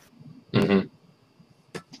eyes. Mm-hmm.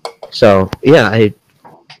 So yeah, I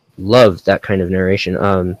love that kind of narration.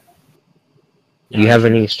 Do you have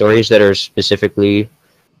any stories that are specifically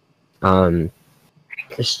third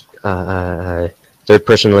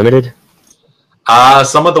person limited?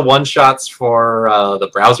 Some of the one shots for the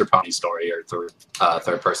Browser Pony story are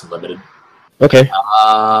third person limited. Okay.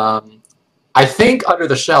 I think Under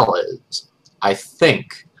the Shell is. I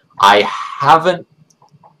think. I haven't.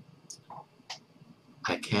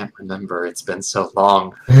 I can't remember. It's been so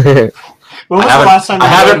long. When was the last time you I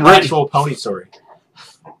haven't wrote an written- actual pony story?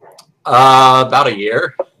 About a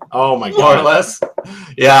year, Oh my more or god. less.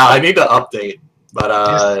 Yeah, I need to update.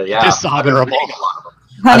 But yeah, I've been reading a lot of them.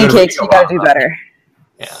 Honey I've been cakes, reading you a gotta lot do of better.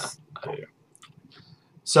 Yeah, I do.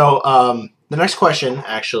 So, the next question,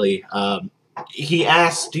 actually, he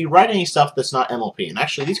asked, do you write any stuff that's not MLP? And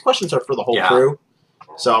actually, these questions are for the whole Yeah. crew.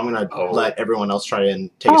 So I'm going to Oh. let everyone else try and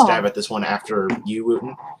take a Oh. stab at this one after you,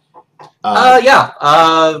 Wooten. Yeah.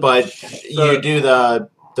 But you do the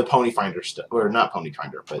Pony Finder stuff, or not Pony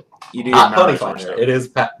Finder, but you do your Not Pony Mount Rushmore Finder. stuff. It is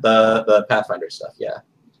the Pathfinder stuff. Yeah.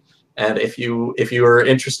 And if you are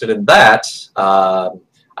interested in that, I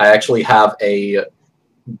actually have a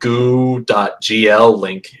goo.gl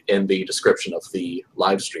link in the description of the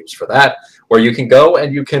live streams for that, where you can go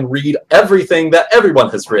and you can read everything that everyone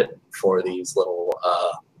has written for these little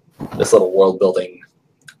this little world building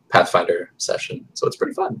Pathfinder session. So it's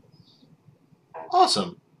pretty fun.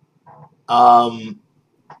 Awesome. Now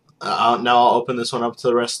I'll open this one up to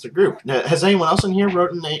the rest of the group. Now, has anyone else in here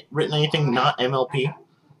written anything not MLP?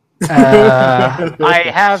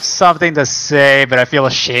 I have something to say, but I feel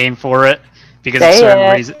ashamed for it because of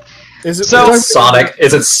certain reasons. Is it Sonic?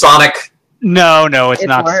 Is it Sonic? No, it's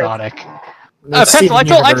not worse. Sonic. Let's see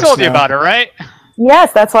Pencil, I told you about it, right?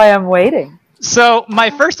 Yes, that's why I'm waiting. So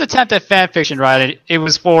my first attempt at fanfiction writing, it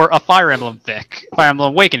was for a Fire Emblem fic, Fire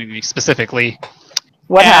Emblem Awakening specifically.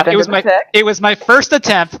 What happened? It was my first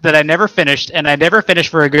attempt that I never finished, and I never finished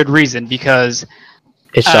for a good reason because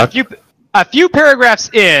It sucked. a few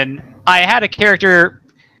paragraphs in, I had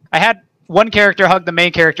one character hug the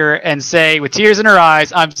main character and say, with tears in her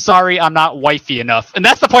eyes, "I'm sorry, I'm not wifey enough." And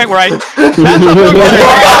that's the point where I. That's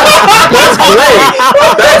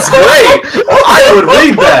great. I would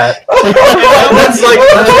read that.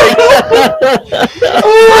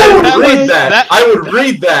 I would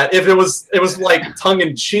read that if it was like tongue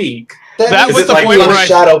in cheek. That was the point where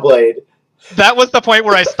Shadowblade. That was the point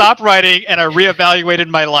where I stopped writing and I reevaluated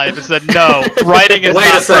my life and said, "No, writing is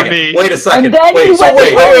not for me." Wait a second. And then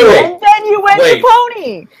you went to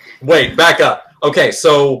Pony. Wait, back up. Okay,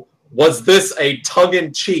 so was this a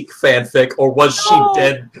tongue-in-cheek fanfic, or was she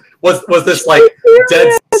dead? Was this like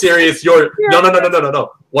dead serious? No.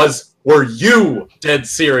 Were you dead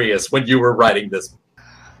serious when you were writing this?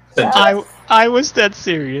 I was dead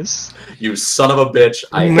serious. You son of a bitch!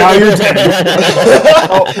 Now you're dead.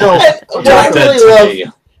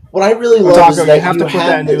 What I really love is that you have to put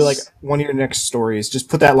that into like one of your next stories. Just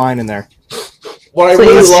put that line in there. What I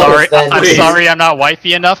really love is that I'm sorry, I'm not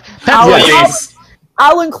wifey enough.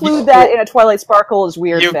 I'll include that in a Twilight Sparkle as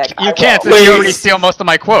weird fic. You can't. You already steal most of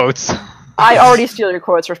my quotes. I already steal your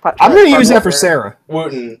quotes for. I'm going to use that for Sarah.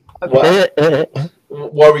 Wuten, what are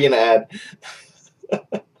we going to add?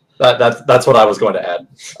 That's what I was going to add.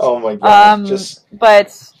 Oh my god!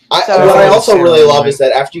 What I also really love is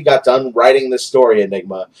that after you got done writing the story,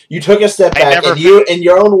 Enigma, you took a step back and you, in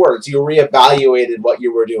your own words, you reevaluated what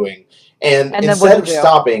you were doing, and instead of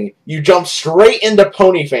stopping, you jumped straight into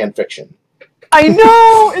pony fan fiction. I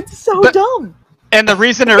know, it's so dumb. And the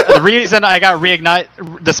reason I got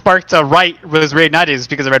the spark to write was reignited is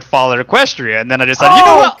because I read Fallout Equestria, and then I decided, you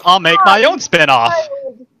know what, I'll make my own spin-off.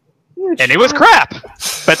 And it was crap.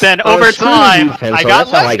 But then over time, I got less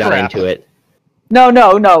crap. I got into it. No.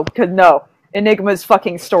 Enigma's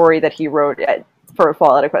fucking story that he wrote for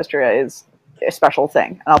Fallout Equestria is a special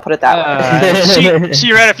thing, and I'll put it that way.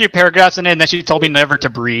 She read a few paragraphs in it, and then she told me never to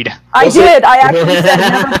breed. I actually said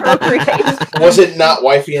never procreate. Was it not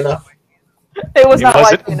wifey enough? It was not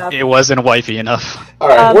wifey enough. It wasn't wifey enough. All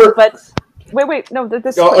right, but wait, no.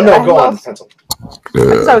 This. Go on, Pencil.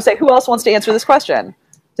 So say, who else wants to answer this question?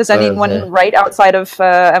 Does anyone write outside of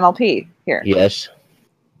MLP here? Yes.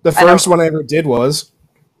 The first one I ever did was...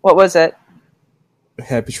 What was it?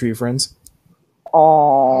 Happy Tree Friends.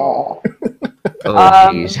 Oh,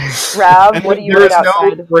 jeez. Rav, what do you write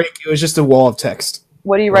outside? No break. It was just a wall of text.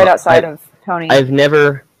 What do you write outside of Pony? I've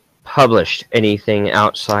never published anything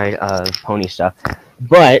outside of Pony stuff,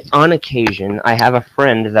 but on occasion, I have a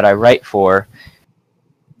friend that I write for,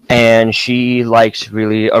 and she likes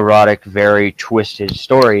really erotic, very twisted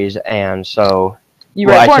stories, and so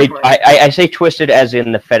I say twisted as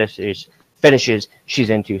in the fetishes she's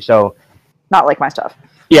into. So not like my stuff.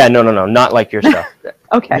 Yeah, no, not like your stuff.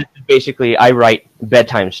 Okay. Basically, I write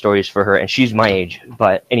bedtime stories for her, and she's my age.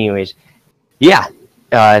 But anyways, yeah,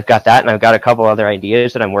 I've got that, and I've got a couple other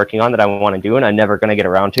ideas that I'm working on that I want to do, and I'm never going to get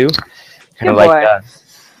around to.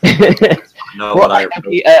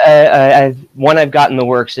 One I've got in the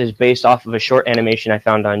works is based off of a short animation I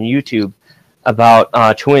found on YouTube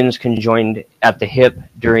about twins conjoined at the hip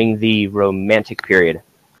during the Romantic period.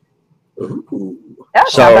 Ooh. That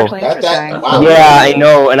sounds actually interesting. Wow. Yeah, I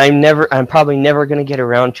know, and I'm probably never going to get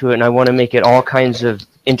around to it, and I want to make it all kinds of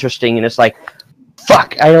interesting, and it's like,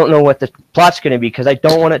 fuck, I don't know what the plot's going to be, because I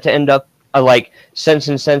don't want it to end up like Sense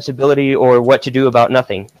and Sensibility or What to Do About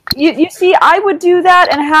Nothing. You see, I would do that,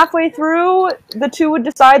 and halfway through, the two would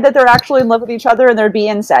decide that they're actually in love with each other, and there'd be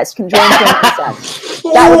incest, conjoined incest.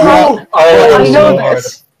 That would happen. I know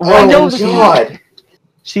this. I know this. God.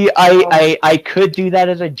 See, I could do that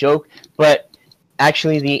as a joke, but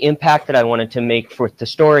actually the impact that I wanted to make for the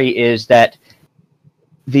story is that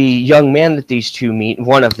the young man that these two meet,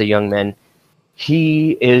 one of the young men,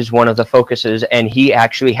 he is one of the focuses, and he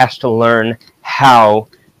actually has to learn how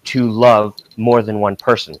to love more than one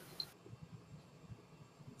person.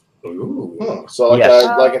 Ooh. So like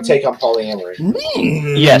Yes. like a take on polyamory.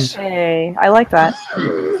 Yes. Hey, I like that.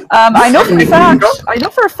 I know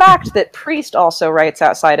for a fact that Priest also writes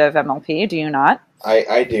outside of MLP. Do you not?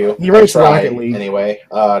 I do. He writes I try, Rocket League. anyway.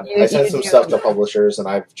 I sent some stuff to publishers, and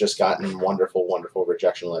I've just gotten wonderful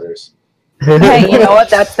rejection letters. Hey, you know what?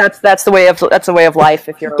 That's the way of life.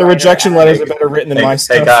 If you're The rejection letters are better written than my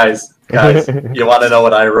stuff. Hey guys, you want to know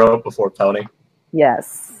what I wrote before Pony?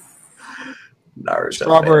 Yes. Naruto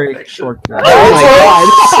Strawberry fanfiction. shortcut. Oh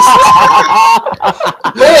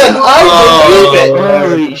Man, I believe it.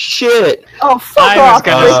 Holy shit! Oh, fuck off!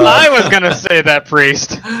 I was gonna say that,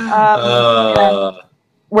 Priest.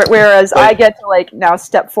 Whereas I get to like now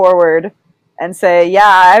step forward and say, yeah,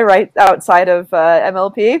 I write outside of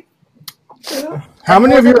MLP. How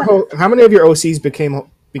many of your OCs became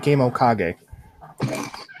Hokage?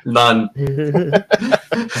 None.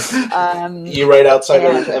 You write outside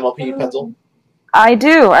of MLP, Pencil? I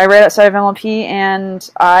do. I write outside of MLP, and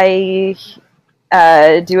I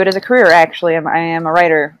do it as a career, actually. I am a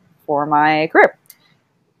writer for my career.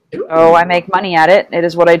 So I make money at it. It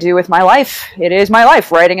is what I do with my life. It is my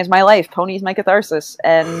life. Writing is my life. Pony's my catharsis.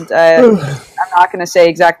 And I'm not going to say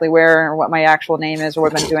exactly where or what my actual name is or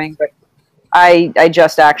what I'm doing, but I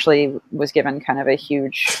just actually was given kind of a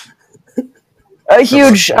huge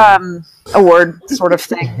award sort of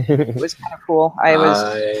thing. It was kind of cool. I was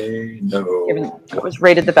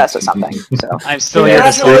rated the best at something. So I'm still your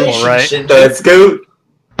disciple, right? That's good.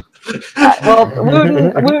 well,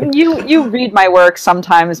 Wuten, you read my work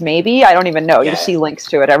sometimes, maybe. I don't even know. You see links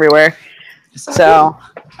to it everywhere. So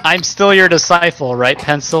I'm still your disciple, right,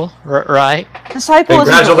 Pencil? Right? Disciple.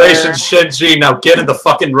 Congratulations, Shinji. Now get in the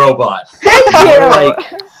fucking robot. Thank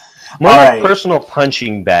you. More like personal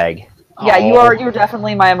punching bag. Yeah, you're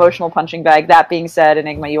definitely my emotional punching bag. That being said,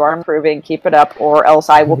 Enigma, you are improving. Keep it up, or else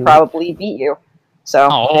I will probably beat you. So.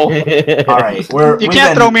 All right, you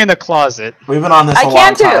can't throw me in the closet. We've been on this a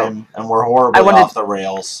long time, and we're horribly off the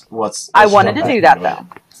rails. I wanted to do that though,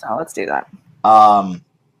 so let's do that.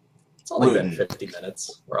 It's only been 50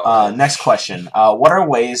 minutes. Next question: what are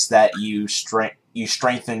ways that you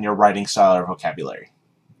strengthen your writing style or vocabulary?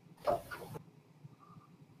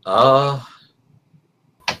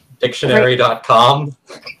 Dictionary.com.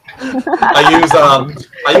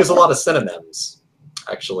 I use a lot of synonyms.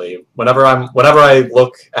 Actually, whenever I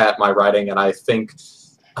look at my writing and I think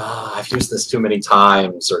I've used this too many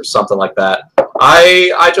times or something like that,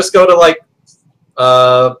 I just go to like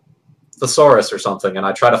thesaurus or something and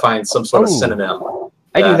I try to find some sort of synonym.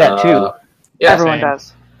 I do that too. Yeah, everyone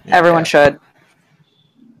does. Yeah, everyone should.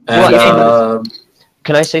 And,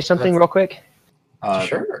 can I say something real quick?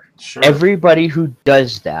 Sure. Everybody who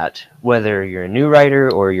does that, whether you're a new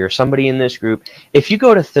writer or you're somebody in this group, if you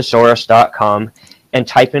go to thesaurus.com and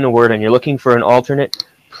type in a word and you're looking for an alternate,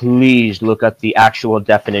 please look up the actual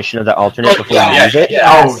definition of the alternate before you use it.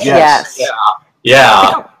 Yes.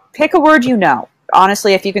 Yeah. Pick a word you know.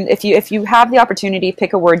 Honestly, if you have the opportunity,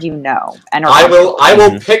 pick a word you know. And I will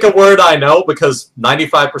pick a word I know because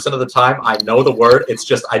 95% of the time I know the word. It's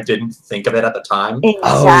just I didn't think of it at the time. Exactly.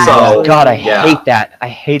 Oh God, I hate that. I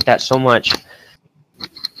hate that so much.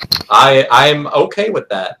 I'm okay with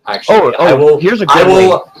that. Actually, I will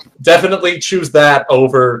definitely choose that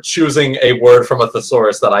over choosing a word from a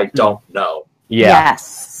thesaurus that I don't know. Yeah.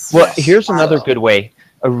 Yes. Well, here's another good way,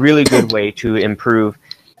 a really good way to improve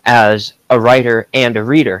as a writer and a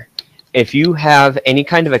reader. If you have any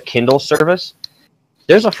kind of a Kindle service,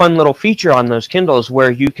 there's a fun little feature on those Kindles where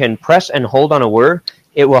you can press and hold on a word,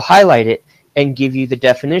 it will highlight it and give you the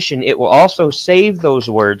definition. It will also save those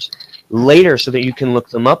words later so that you can look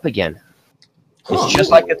them up again. It's just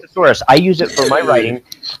like a thesaurus. I use it for my writing.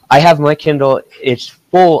 I have my Kindle, it's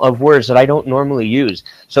full of words that I don't normally use.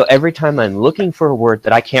 So every time I'm looking for a word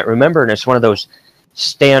that I can't remember, and it's one of those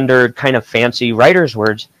standard kind of fancy writer's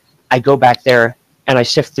words, I go back there and I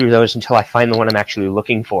sift through those until I find the one I'm actually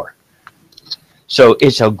looking for. So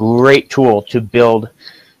it's a great tool to build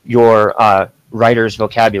your writer's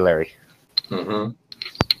vocabulary. Mm-hmm.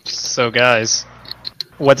 So guys,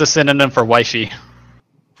 what's a synonym for wifey?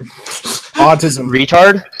 Autism.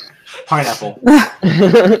 Retard? Pineapple. Oh,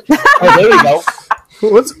 there we go.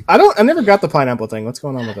 I never got the pineapple thing. What's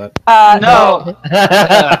going on with that? No.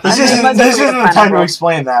 This isn't the time to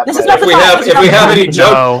explain that. If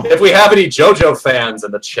we have any JoJo fans in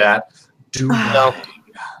the chat, do know.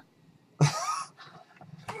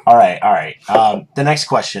 All right. The next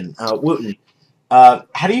question, Wooten.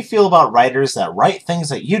 How do you feel about writers that write things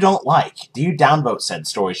that you don't like? Do you downvote said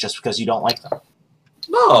stories just because you don't like them?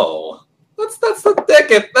 No. That's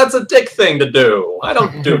a dick thing to do. I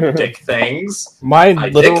don't do dick things. My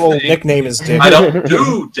literal nickname is Dick. I don't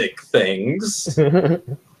do dick things.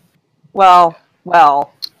 Well.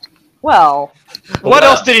 What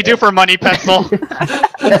else did he do for money, Pencil?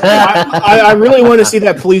 I really want to see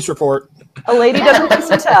that police report. A lady doesn't kiss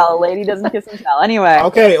and tell. A lady doesn't kiss and tell. Anyway.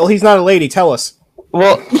 Okay, well, he's not a lady. Tell us.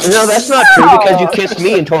 Well, no, that's not true because you kissed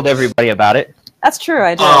me and told everybody about it. That's true,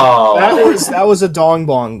 I did. Oh. That was a dong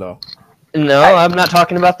bong, though. No, I'm not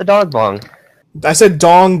talking about the dog bong. I said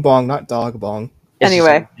dong bong, not dog bong.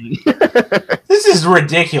 Anyway. This is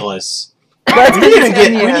ridiculous. Let's We need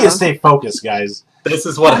continue. to stay focused, guys. This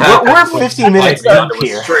is what happens. We're 15 minutes deep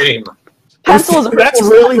here. Stream. Pencil is a That's hurtful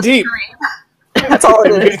really slut deep. stream. That's all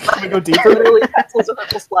it is. Can we go deeper? Literally, Pencil's a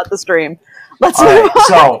hurtful slut the stream. Let's All move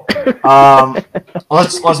right, on.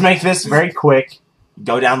 so let's make this very quick.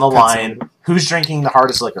 Go down the line. Who's drinking the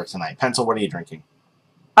hardest liquor tonight? Pencil, what are you drinking?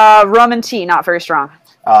 Rum and tea, not very strong.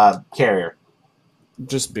 Carrier.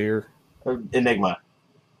 Just beer. Enigma.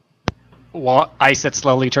 Ice that's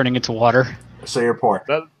slowly turning into water. So you're poor.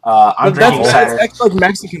 That- I'm drinking cider. That's like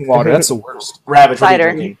Mexican water. That's the worst. Rabbit, what are you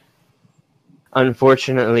Cider. drinking?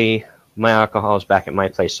 Unfortunately, my alcohol is back at my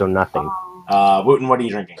place, so nothing. Wooten, what are you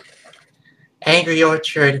drinking? Angry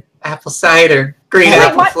Orchard, apple cider, green Hey,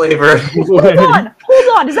 apple what? flavor. Hold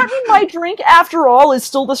on. Does that mean my drink, after all, is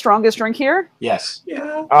still the strongest drink here? Yes.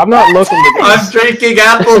 Yeah. I'm not looking to I'm drinking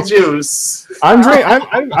apple juice.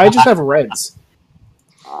 I just have Reds,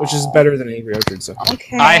 which is better than Angry Orchard. So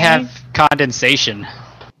Okay. I have condensation.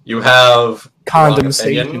 You have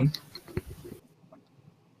condensation. opinion?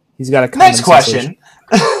 He's got a Next condensation. question.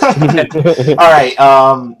 All right.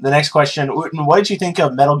 The next question. Wooten, what did you think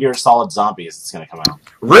of Metal Gear Solid Zombies that's going to come out?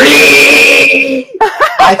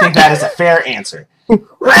 I think that is a fair answer.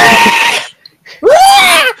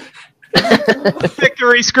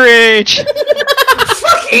 Victory screech!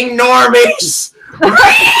 Fucking normies!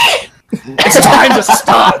 It's time to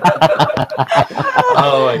stop.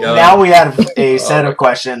 Oh my god. Now we have a set of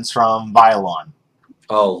questions from Violon.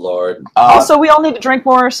 Oh lord. Also, we all need to drink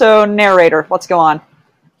more, so narrator, let's go on.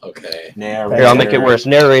 Okay. Narrator. Here, I'll make it worse.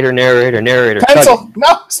 Narrator. Pencil.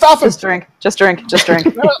 No, stop him. Just drink.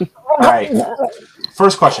 All right.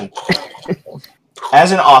 First question.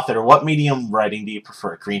 As an author, what medium writing do you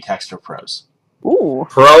prefer, green text or prose? Ooh.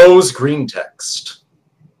 Prose, green text.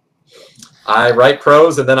 I write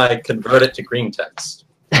prose and then I convert it to green text.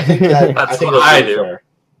 That's what I do.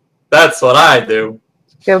 That's what I do.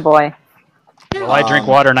 Good boy. Well, I drink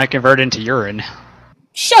water and I convert it into urine.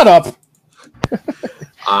 Shut up.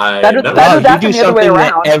 Better Wow, that you than do the other way something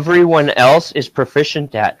that around. everyone else is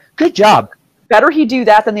proficient at. Good job. Better he do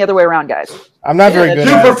that than the other way around, guys. I'm not very good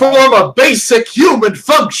To at it. perform a basic human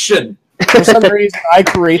function. For some reason, I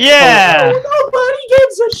create. Yeah! Nobody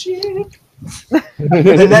gives a shit.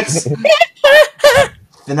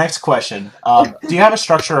 The next question. Do you have a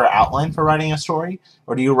structure or outline for writing a story?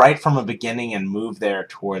 Or do you write from a beginning and move there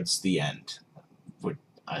towards the end?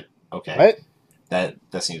 Okay. What? That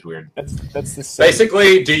seems weird. That's the same.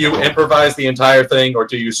 Basically, do you improvise the entire thing or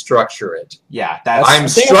do you structure it? Yeah, that's... I'm I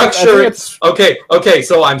think structuring. it's- Okay.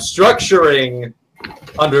 So I'm structuring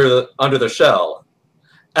under the shell.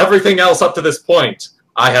 Everything else up to this point,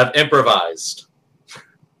 I have improvised.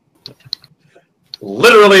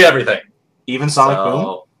 Literally everything. Even Sonic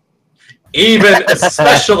Boom? Even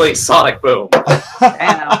especially Sonic Boom. Damn.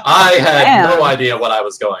 I had Damn. no idea what I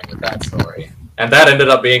was going with that story. And that ended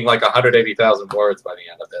up being like 180,000 words by the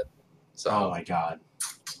end of it. So, Oh my god.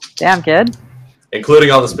 Damn, kid. including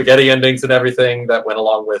all the spaghetti endings and everything that went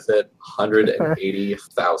along with it,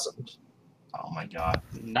 180,000. Oh my god.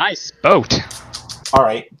 Nice boat.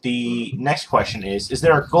 Alright, the next question is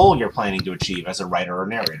there a goal you're planning to achieve as a writer or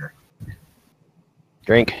narrator?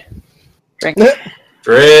 Drink.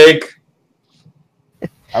 Drake.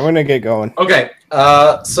 I'm gonna get going. Okay,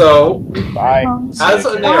 so Bye. as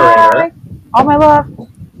a narrator, All my love.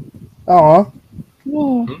 Aw.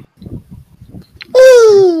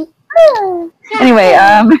 Anyway,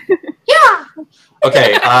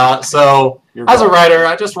 okay, so You're as a wrong. writer,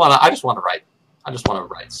 I just want to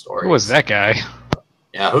write stories. Who was that guy?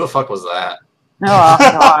 Yeah, who the fuck was that? oh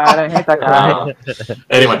god, I hate that guy.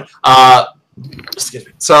 Anyway, excuse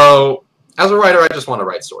me. So, as a writer, I just want to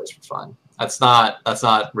write stories for fun. That's not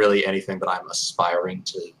really anything that I'm aspiring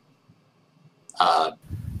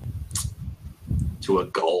to a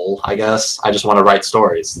goal, I guess. I just want to write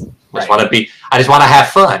stories. I just want to have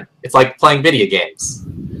fun. It's like playing video games.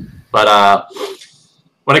 But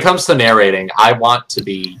when it comes to narrating, I want to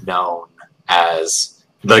be known as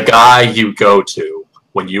the guy you go to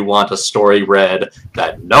when you want a story read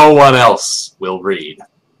that no one else will read.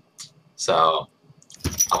 So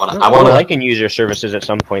I can use your services at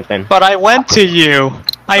some point then. But I went to you.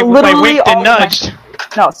 I winked and nudged.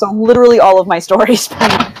 So literally all of my stories.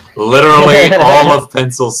 Literally all of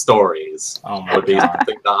Pencil's stories would be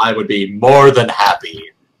something that I would be more than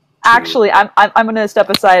happy. Actually, I'm going to step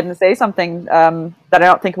aside and say something that I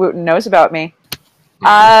don't think Wuten knows about me.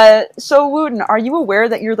 So Wuten, are you aware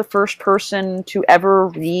that you're the first person to ever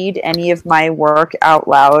read any of my work out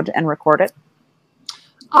loud and record it?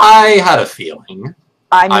 I had a feeling.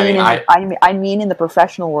 I mean in the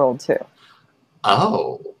professional world too.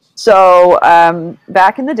 Oh. So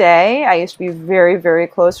back in the day, I used to be very, very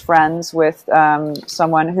close friends with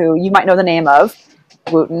someone who you might know the name of,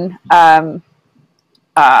 Wuten.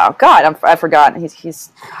 I forgot.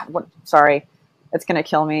 He's sorry. It's going to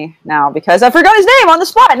kill me now because I forgot his name on the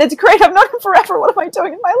spot, and it's great. I've known him forever. What am I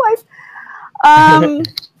doing in my life?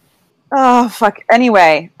 Oh, fuck.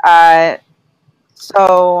 Anyway,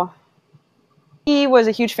 so he was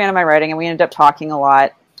a huge fan of my writing, and we ended up talking a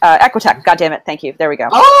lot. Equitech, goddammit, thank you. There we go.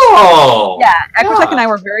 Oh! Yeah, Equitech and I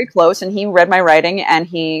were very close, and he read my writing, and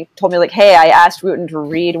he told me, like, hey, I asked Wuten to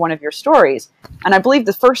read one of your stories. And I believe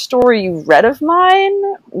the first story you read of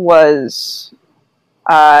mine was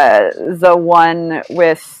the one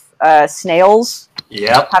with snails.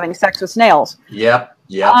 Yep. Having sex with snails. Yep.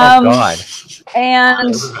 Oh, God.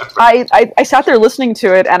 And I sat there listening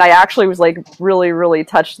to it, and I actually was, like, really, really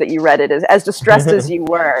touched that you read it. As distressed as you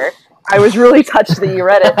were, I was really touched that you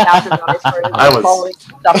read it. And after that, I started following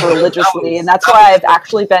stuff religiously, and that's why I've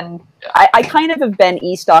actually been... I kind of have been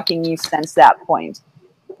e-stalking you since that point.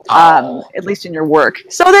 At least in your work.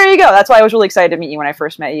 So there you go. That's why I was really excited to meet you when I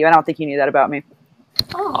first met you. I don't think you knew that about me.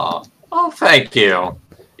 Oh, thank you.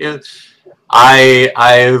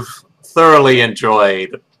 I've thoroughly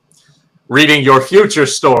enjoyed reading your future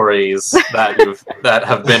stories that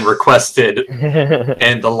have been requested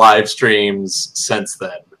in the live streams since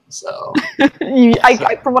then. So,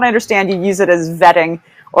 from what I understand, you use it as vetting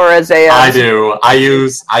or as a. I do. I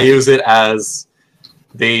use it as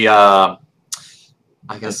the. I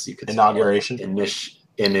guess you could inauguration.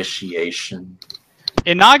 Initiation.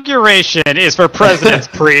 Inauguration is for President's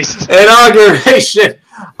Priest. Inauguration.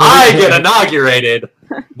 I get inaugurated.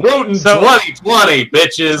 Wuten 2020,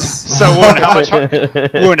 bitches. So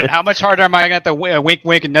Wuten, how much harder am I going to have to wink,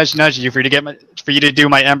 wink, and nudge, nudge you for you to do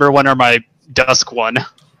my Ember one or my Dusk one?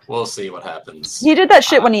 We'll see what happens. He did that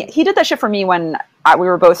shit he did that shit for me when we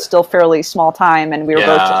were both still fairly small time, and we were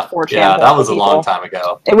both just 4chan. Yeah, that was a long time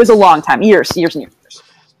ago. It was a long time, years and years.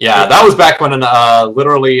 Yeah, that was back when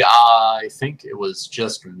literally I think it was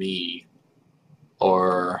just me,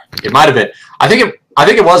 or it might have been. I think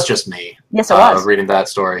it was just me. Yes, it was. Reading that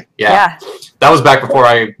story. Yeah, that was back before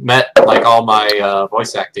I met like all my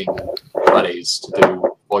voice acting buddies to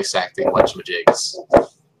do voice acting whatchamajigs.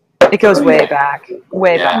 It goes way back.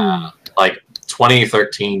 Way back. Like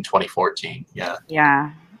 2013, 2014. Yeah.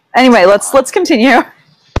 Yeah. Anyway, let's continue.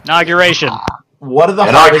 Inauguration. What are the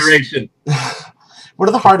inauguration? What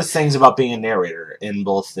are the hardest things about being a narrator in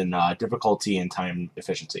both difficulty and time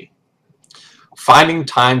efficiency? Finding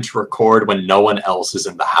time to record when no one else is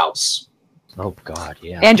in the house. Oh God,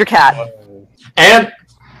 yeah. And your cat. And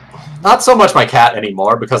not so much my cat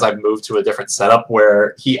anymore because I've moved to a different setup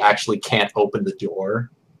where he actually can't open the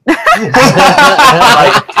door.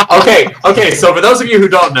 Okay, so for those of you who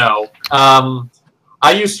don't know,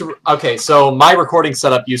 so my recording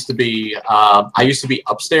setup used to be, I used to be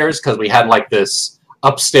upstairs because we had like this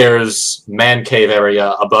upstairs man cave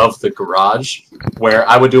area above the garage where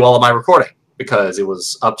I would do all of my recording because it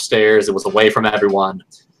was upstairs, it was away from everyone,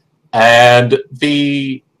 and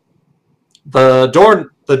the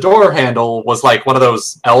door handle was like one of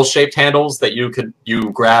those L-shaped handles that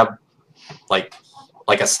you grab like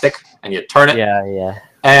a stick and you turn it. Yeah.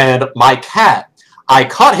 And my cat, I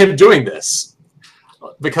caught him doing this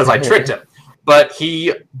because I tricked him, but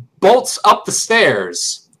he bolts up the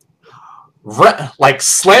stairs, like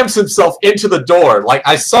slams himself into the door. Like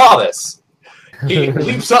I saw this. He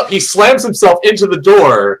leaps up, he slams himself into the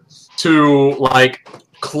door to like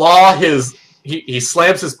claw he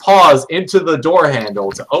slams his paws into the door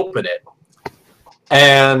handle to open it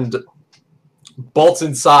and bolts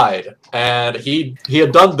inside. And he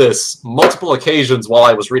had done this multiple occasions while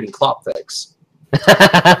I was reading Clopfix.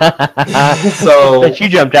 So but you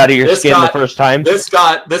jumped out of your skin the first time. This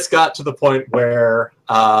got to the point where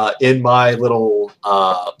in my little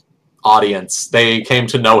audience, they came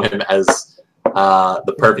to know him as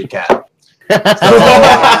the pervy cat. So,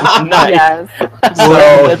 nice. Yes.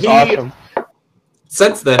 So that's awesome.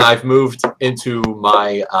 since then, I've moved into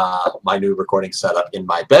my my new recording setup in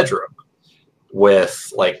my bedroom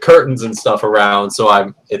with like curtains and stuff around.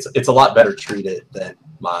 So it's a lot better treated than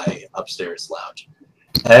my upstairs lounge.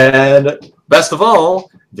 And best of all,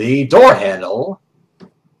 the door handle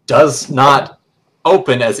does not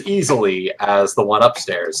open as easily as the one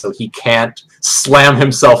upstairs, so he can't slam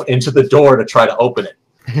himself into the door to try to open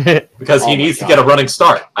it because he needs to get a running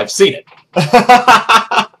start. I've seen it.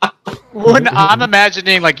 I'm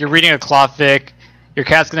imagining like you're reading a clothic, your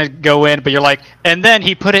cat's gonna go in, but you're like, and then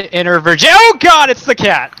he put it in her virgin. Oh God, it's the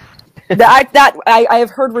cat. I have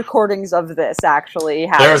heard recordings of this actually.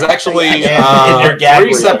 There's actually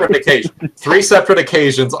three separate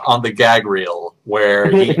occasions on the gag reel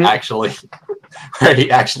where he actually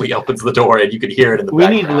opens the door and you can hear it in the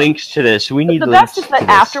background. We need links to this. The best is that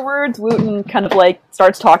afterwards, Wuten kind of like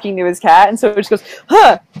starts talking to his cat, and so it just goes,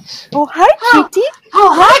 "Huh? Oh hi, kitty.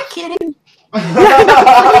 Oh hi, kitty."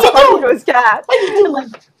 To his cat.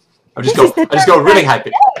 I just go really high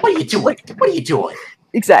pitch. What are you doing? What are you doing?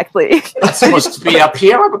 Exactly. I'm supposed to be up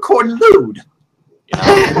here. I'm recording lewd. You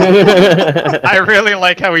know? I really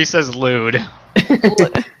like how he says lewd.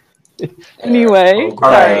 Anyway.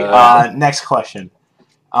 All right. Next question.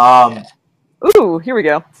 Ooh, here we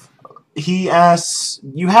go. He asks,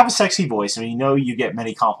 you have a sexy voice, and we know you get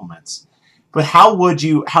many compliments. But how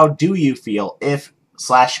do you feel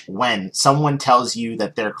if/when someone tells you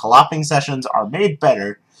that their collaping sessions are made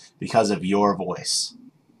better because of your voice?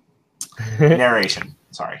 Narration.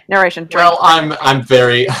 Sorry. Narration. Well, I'm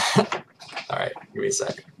very... All right, give me a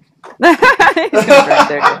sec.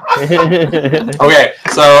 Okay,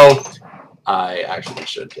 so I actually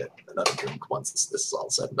should get another drink once this is all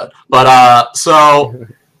said and done. But, so,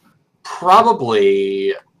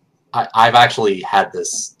 probably, I've actually had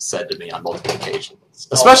this said to me on multiple occasions.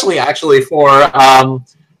 Especially, actually, for her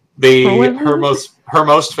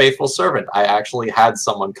most faithful servant. I actually had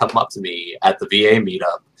someone come up to me at the VA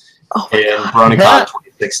meetup in BronyCon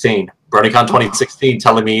 2016. BronyCon 2016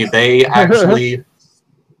 telling me they actually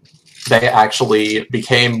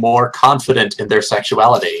became more confident in their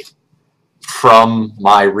sexuality from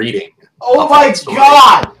my reading. Oh my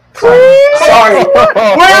God! Sorry.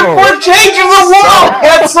 We're changing the world,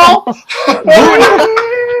 Pencil!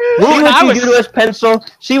 See what you do to us, Pencil.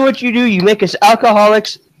 See what you do. You make us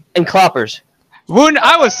alcoholics and cloppers. Woon,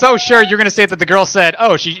 I was so sure you were going to say that the girl said,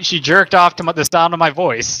 oh, she jerked off to the sound of my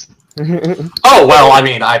voice. Oh, well, I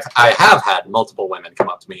mean, I have had multiple women come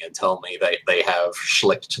up to me and tell me they have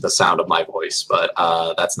schlicked to the sound of my voice, but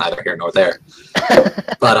that's neither here nor there.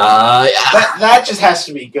 But, yeah. That just has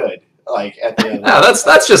to be good. Like, at the end of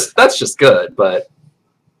that's just good, but,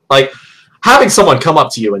 like, having someone come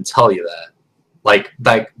up to you and tell you that, like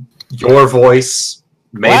your voice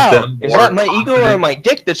made them more is that my ego or my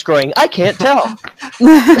dick that's growing? I can't tell.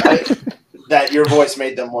 That your voice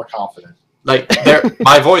made them more confident. Like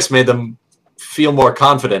my voice made them feel more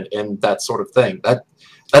confident in that sort of thing.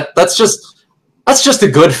 That's just a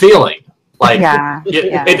good feeling. Like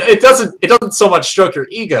it doesn't so much stroke your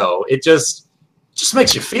ego. It just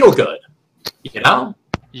makes you feel good. You know?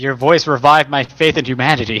 Your voice revived my faith in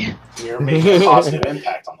humanity. You're making a positive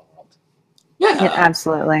impact on the world. Yeah,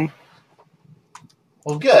 absolutely.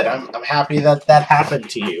 Well, good. I'm happy that happened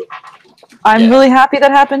to you. I'm really happy that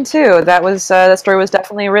happened too. That story was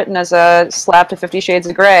definitely written as a slap to 50 Shades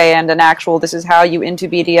of Grey and an actual this is how you into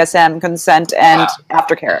BDSM, consent, and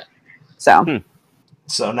aftercare. So.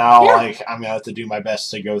 So now, like, I'm gonna have to do my best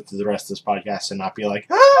to go through the rest of this podcast and not be like,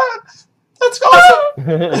 that's awesome.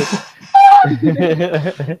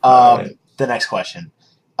 The next question: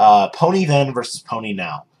 Pony then versus Pony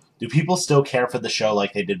now. Do people still care for the show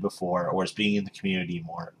like they did before, or is being in the community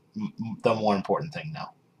the more important thing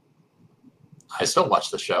now? I still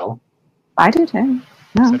watch the show. I do too.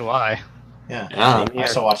 No. So do I. Yeah. I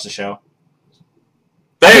still watch the show.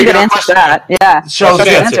 There you go. Answer that. Yeah. Show's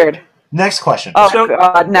answered. Next question. Oh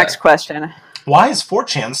God. Next question. Why is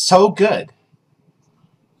 4chan so good?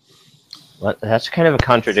 What? That's kind of a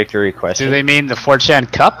contradictory question. Do they mean the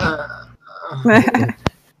 4chan Cup?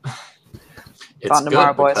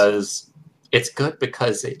 It's good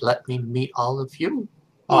because it let me meet all of you.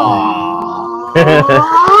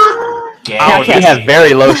 We have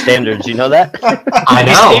very low standards, you know that? I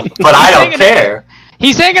know, but I don't care.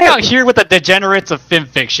 He's hanging out here with the degenerates of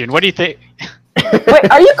FimFiction. What do you think?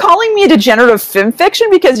 Wait, are you calling me a degenerate of FimFiction?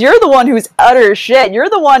 Because you're the one who's utter shit. You're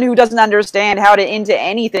the one who doesn't understand how to into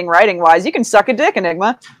anything writing-wise. You can suck a dick,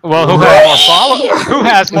 Enigma. Well, who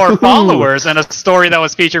has more followers and a story that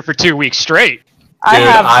was featured for 2 weeks straight? I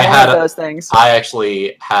have one of those things. I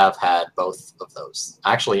actually have had both of those.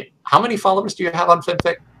 Actually, how many followers do you have on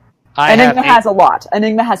FimFic? Enigma has a lot.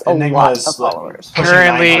 Enigma has a lot Enigma's of followers.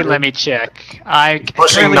 Currently, 900. let me check. I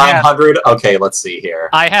Pushing currently have, 900. Okay, let's see here.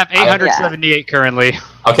 I have 878 currently.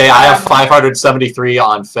 Okay, I have 573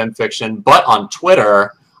 on FanFiction, but on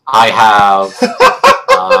Twitter, I have.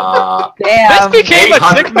 Damn. This became a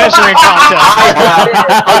 800 dick measuring contest.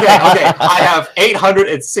 I have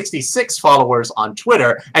 866 followers on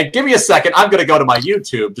Twitter, and give me a second. I'm gonna go to my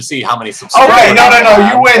YouTube to see how many subscribers. Okay, no,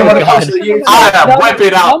 you win when it comes to the YouTube.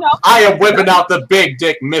 I am whipping out the big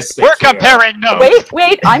dick mystic. We're comparing notes.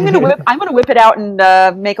 Wait! I'm gonna whip it out and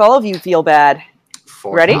make all of you feel bad.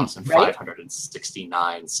 Ready?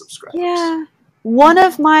 4,569 subscribers. Yeah. One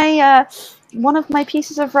of my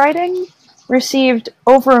pieces of writing received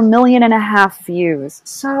over 1.5 million views.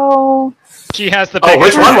 So She has the Oh,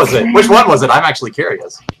 biggest. which one was it? Which one was it? I'm actually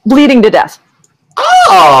curious. bleeding to death.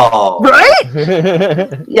 Oh, Right?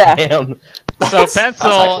 Yeah, Damn. So That's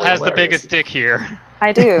Pencil actually has the hilarious. biggest dick here.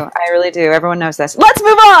 I do. I really do. Everyone knows this. Let's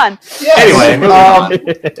move on. Anyway, moving on.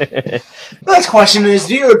 The next question is,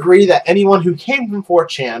 do you agree that anyone who came from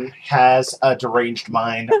 4chan has a deranged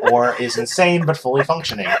mind or is insane but fully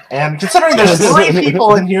functioning? And considering there's 3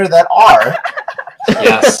 people in here that are,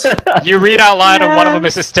 Yes. You read out loud and one of them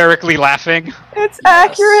is hysterically laughing. It's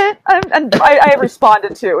accurate. And I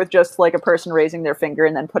responded to it with just like a person raising their finger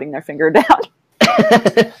and then putting their finger down.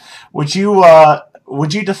 would you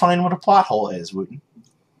define what a plot hole is, Wuten?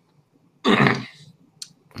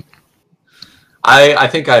 I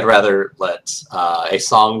think I'd rather let a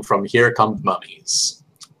song from Here Come the Mummies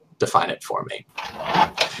define it for me.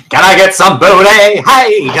 Can I get some booty?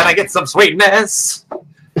 Hey, can I get some sweetness?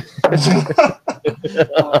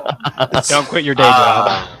 Don't quit your day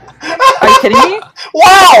job. Are you kidding me?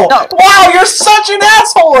 Wow! No. Wow, you're such an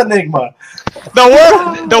asshole, Enigma!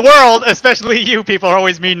 The world, especially you people, are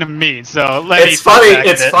always mean to me. So let me It's funny. fact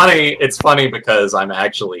It's it. funny. It's funny because I'm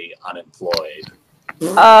actually unemployed.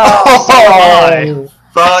 Oh.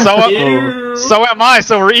 Fuck So- you. So am I.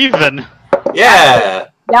 So we're even. Yeah.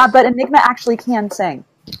 Yeah, but Enigma actually can sing.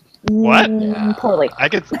 What? Yeah. Poorly. I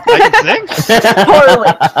can sing. Poorly.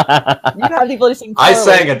 You have the ability to sing poorly. I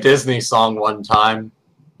sang a Disney song one time.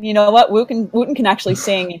 You know what? Wooten can actually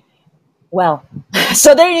sing well.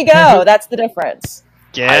 So there you go. That's the difference.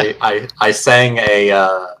 Yeah. I sang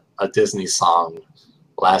a Disney song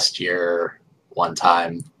last year one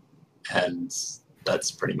time, and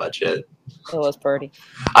that's pretty much it. It was pretty.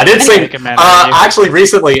 I did sing. Recommend you. Actually,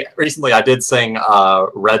 recently I did sing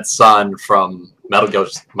 "Red Sun" from Metal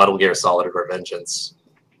Gear Solid: Revengeance.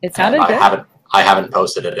 It sounded And good. I haven't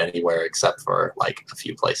posted it anywhere except for like a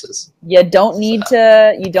few places. You don't need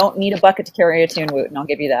a bucket to carry a tune, Wooten. I'll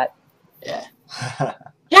give you that. Yeah.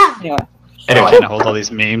 Anyway. I Anyway, can't hold all these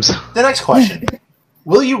memes. The next question.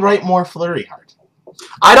 Will you write more Flurry Heart?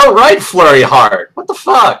 I don't write Flurry Heart. What the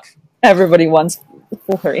fuck? Everybody wants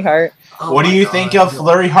Flurry Heart. Oh What do my you God. think of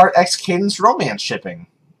Flurry Heart X Cadence romance shipping?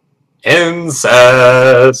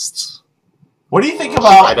 Incest. What do you think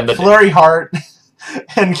Right in about the Flurry Heart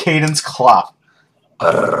and Cadence Clop?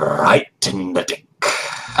 Right in the dick.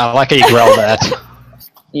 I like how you growl that.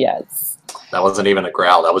 Yes. That wasn't even a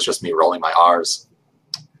growl. That was just me rolling my R's.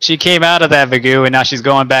 She came out of that Vagoo and now she's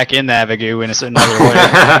going back in that Vagoo in another way.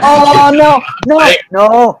 Oh no! Hey.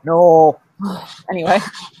 No! Anyway,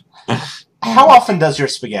 How often does your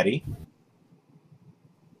spaghetti?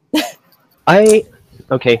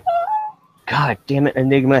 Okay. God damn it,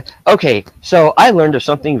 Enigma. Okay, so I learned of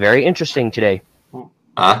something very interesting today.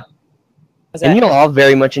 Huh? was And that? you'll all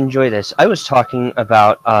very much enjoy this. I was talking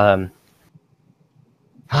about,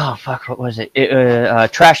 what was it?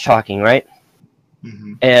 Trash talking, right?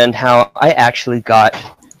 Mm-hmm. And how I actually got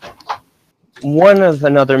one of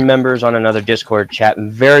another members on another Discord chat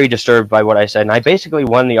very disturbed by what I said. And I basically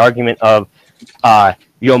won the argument of,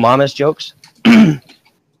 yo mama's jokes.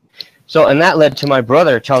 So, and that led to my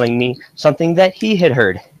brother telling me something that he had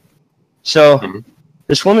heard. So, Mhm.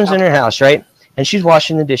 this woman's in her house, right? And she's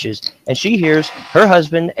washing the dishes. And she hears her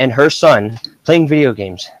husband and her son playing video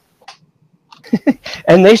games.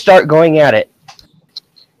 And they start going at it.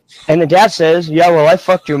 And the dad says, yeah, well, I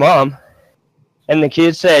fucked your mom. And the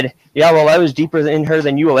kid said, yeah, well, I was deeper in her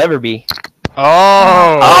than you will ever be.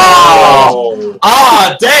 Oh!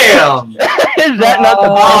 Ah, damn! Is that not the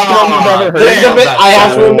best one you've ever The heard? Damn, minute, I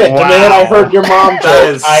have to admit, the minute I Wow. heard your mom That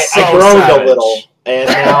joke, is I so groaned savage. a little, and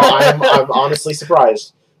now I'm honestly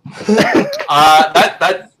surprised.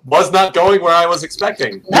 That was not going where I was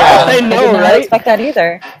expecting. I did know, not right? expect that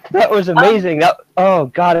either. That was amazing. Oh,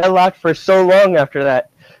 God, I laughed for so long after that.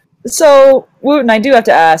 So, Wooten, I do have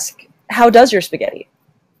to ask, how does your spaghetti?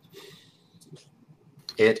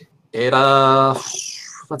 It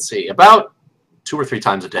let's see, about 2 or 3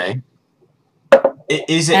 times a day.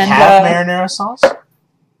 Is it have marinara sauce?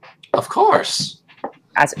 Of course.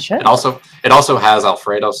 As it should. It also has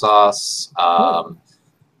Alfredo sauce.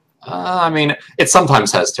 I mean, it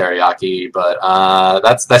sometimes has teriyaki, but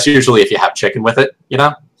that's usually if you have chicken with it, you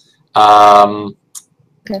know.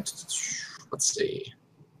 Okay. Let's see.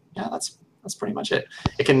 Yeah, that's pretty much it.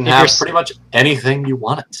 It can have pretty much anything you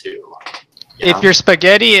want it to. If your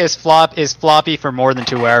spaghetti is floppy for more than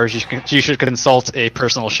 2 hours, you should consult a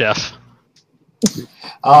personal chef. We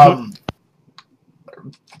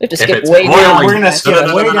have to skip way down. We're gonna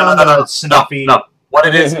skip way down the snuffy. No. What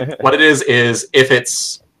it is if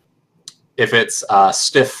it's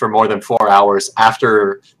stiff for more than 4 hours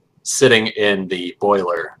after sitting in the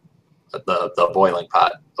boiler, the boiling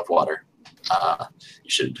pot of water, you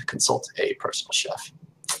should consult a personal chef.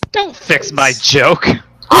 Don't fix my joke.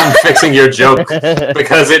 I'm fixing your joke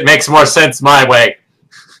because it makes more sense my way.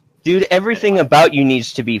 Dude, everything about you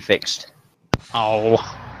needs to be fixed. Oh.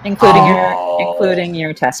 Including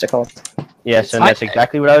your testicles. Yes, and that's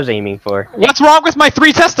exactly what I was aiming for. What's wrong with my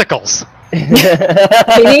 3 testicles? They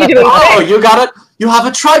need to be Oh, you got it. You have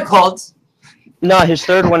a tripod. No, his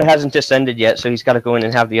third one hasn't descended yet, so he's got to go in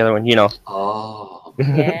and have the other one, you know. Oh.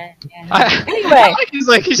 Yeah. Anyway.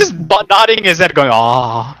 He's just nodding his head going,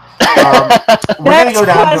 "Aw." We're gonna go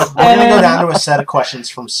down to a set of questions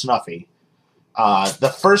from Snuffy.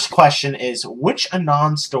 The first question is, which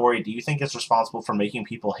Anon story do you think is responsible for making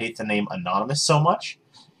people hate the name Anonymous so much?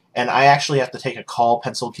 And I actually have to take a call.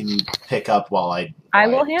 Pencil, can you pick up while I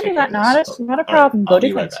will handle that. Not a problem. Go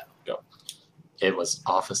to right back. Go. It was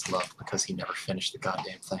Office Love because he never finished the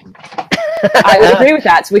goddamn thing. I would agree with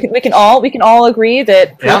that. So we can all agree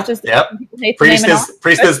that Priest is yep. hate the name Anonymous.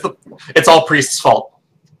 It's all Priest's fault.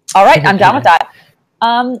 All right, I'm down with that.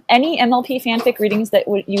 Any MLP fanfic readings that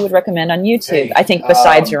you would recommend on YouTube? Hey, I think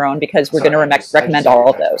besides your own, because we're going to recommend all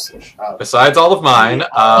of those. Besides all of mine,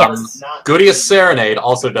 Yes. Goodiest Serenade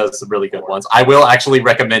also does some really good ones. I will actually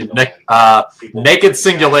recommend Naked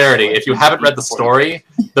Singularity. If you haven't read the story,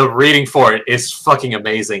 the reading for it is fucking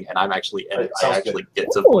amazing, and I'm actually in it. I actually get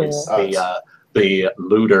to voice the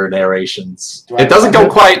looter narrations. It doesn't go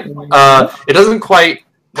quite. It doesn't quite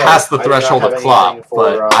past the threshold of clock,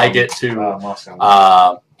 but I get to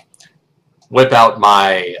whip out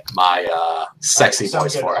my sexy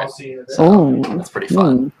voice for it. Oh, that's pretty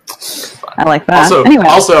fun. I like that. Also, anyway.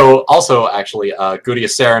 also, actually,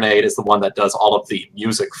 Goodiest Serenade is the one that does all of the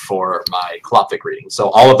music for my Klopvik reading. So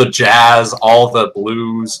all of the jazz, all the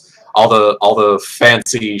blues, all the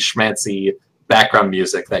fancy schmancy background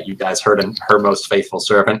music that you guys heard in Her Most Faithful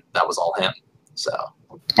Servant, that was all him. So.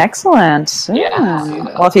 Excellent. Yeah.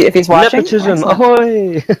 Well, if he's watching, nepotism,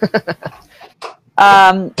 ahoy!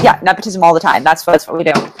 Yeah, nepotism all the time. That's what we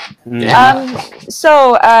do. Yeah.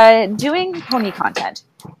 So, doing pony content,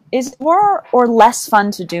 is it more or less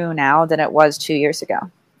fun to do now than it was 2 years ago?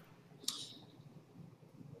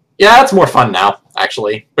 Yeah, it's more fun now,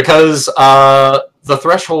 actually, because the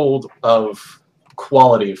threshold of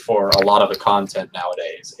quality for a lot of the content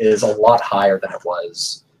nowadays is a lot higher than it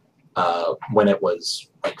was when it was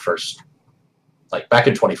back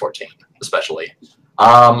in 2014, especially.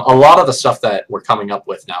 A lot of the stuff that we're coming up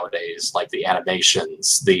with nowadays, like the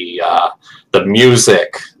animations, the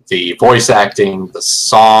music, the voice acting, the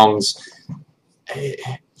songs,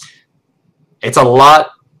 it's a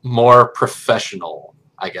lot more professional,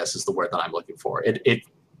 I guess is the word that I'm looking for. It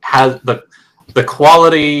has the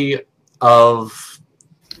quality of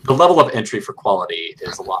the level of entry for quality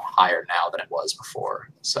is a lot higher now than it was before.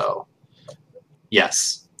 So,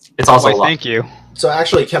 yes, it's also a lot. Thank you. So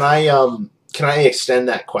actually, can I extend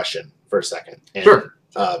that question for a second? And, Sure.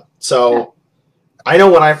 So I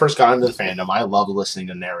know when I first got into the fandom, I loved listening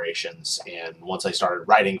to narrations, and once I started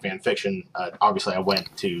writing fan fiction, obviously I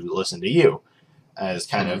went to listen to you as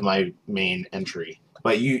kind of my main entry.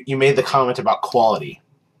 But you made the comment about quality.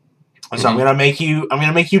 So I'm gonna make you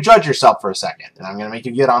judge yourself for a second, and I'm gonna make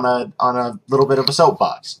you get on a little bit of a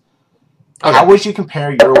soapbox. Okay. How would you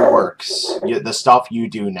compare your works, the stuff you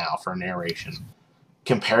do now for narration,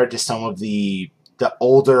 compared to some of the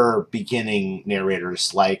older beginning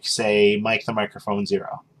narrators, like say Mike the Microphone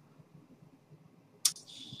Zero?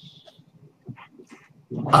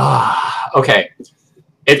 Okay,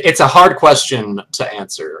 it's a hard question to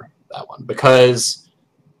answer, that one, because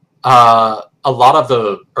a lot of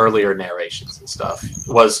the earlier narrations and stuff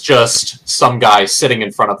was just some guy sitting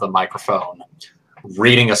in front of the microphone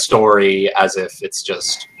reading a story as if it's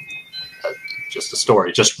just a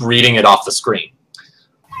story, just reading it off the screen.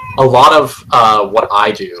 A lot of what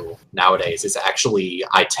I do nowadays is actually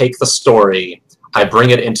I take the story, I bring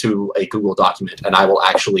it into a Google document, and I will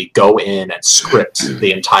actually go in and script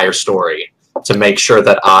the entire story to make sure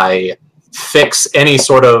that I fix any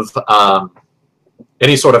sort of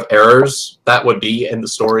errors that would be in the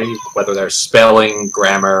story, whether they're spelling,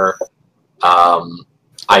 grammar.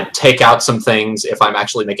 I take out some things if I'm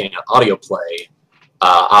actually making an audio play.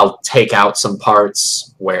 I'll take out some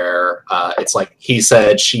parts where it's like he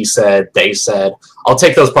said, she said, they said. I'll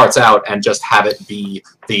take those parts out and just have it be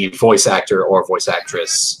the voice actor or voice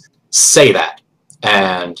actress say that.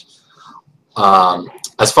 And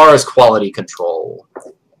as far as quality control,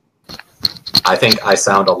 I think I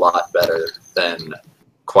sound a lot better than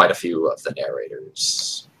quite a few of the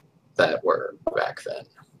narrators that were back then.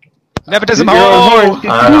 Nepotism. I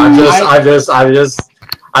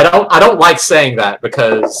don't like saying that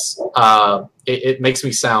because it makes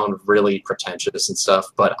me sound really pretentious and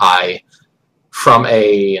stuff. But from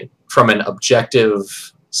an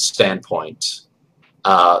objective standpoint,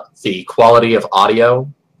 the quality of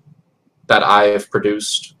audio that I've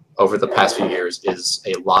produced over the past few years is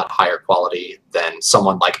a lot higher quality than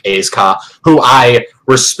someone like Aizka, who I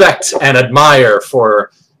respect and admire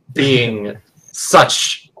for being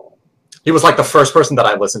such. He was like the first person that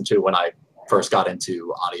I listened to when I first got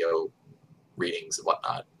into audio readings and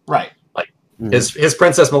whatnot. Right. Like his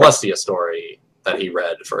Princess Molestia story that he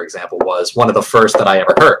read, for example, was one of the first that I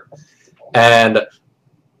ever heard. And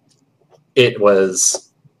it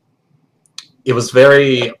was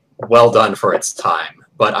very well done for its time.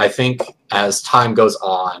 But I think as time goes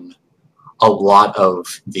on, a lot of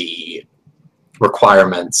the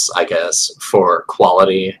requirements, I guess, for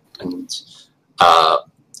quality and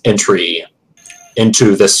entry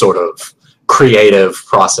into this sort of creative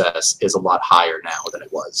process is a lot higher now than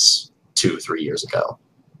it was 2-3 years ago.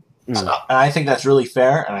 So. And I think that's really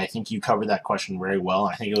fair, and I think you covered that question very well.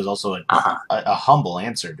 I think it was also a humble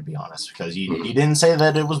answer, to be honest, because you didn't say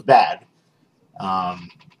that it was bad. I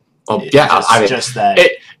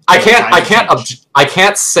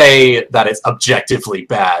can't say that it's objectively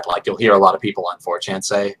bad. Like you'll hear a lot of people on 4chan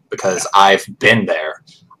say, because I've been there.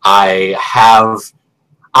 I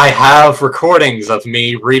have recordings of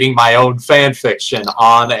me reading my own fan fiction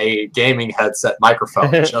on a gaming headset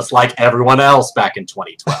microphone, just like everyone else back in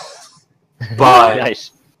 2012. But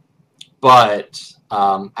nice. But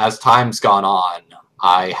as time's gone on,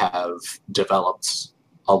 I have developed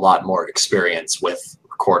a lot more experience with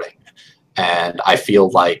recording. And I feel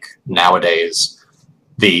like nowadays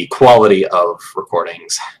the quality of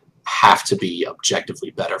recordings have to be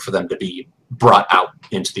objectively better for them to be brought out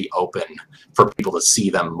into the open for people to see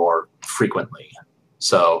them more frequently.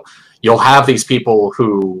 So you'll have these people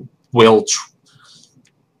who will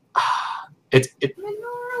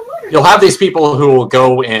you'll have these people who will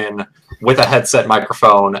go in with a headset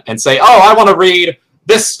microphone and say, oh, I want to read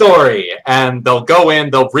this story. And they'll go in,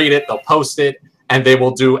 they'll read it, they'll post it, and they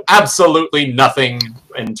will do absolutely nothing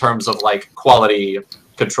in terms of like quality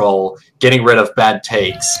control, getting rid of bad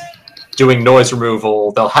takes, doing noise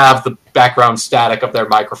removal. They'll have the background static of their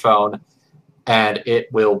microphone, and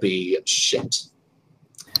it will be shit.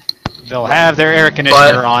 They'll have their air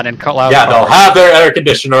conditioner on and cut loud. Yeah, they'll have their air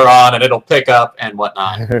conditioner on, and it'll pick up and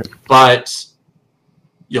whatnot. But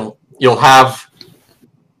you'll have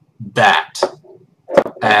that,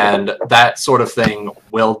 and that sort of thing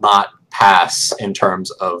will not pass in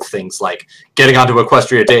terms of things like getting onto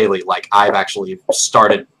Equestria Daily. Like I've actually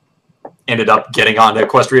ended up getting onto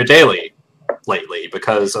Equestria Daily lately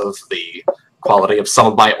because of the quality of some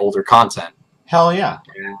of my older content. Hell yeah.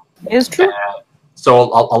 It's true.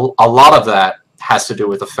 So a lot of that has to do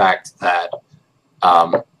with the fact that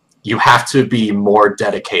you have to be more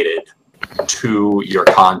dedicated to your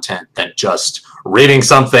content than just reading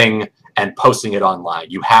something and posting it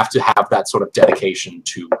online. You have to have that sort of dedication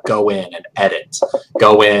to go in and edit,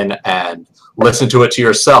 go in and listen to it to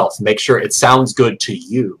yourself, make sure it sounds good to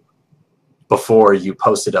you before you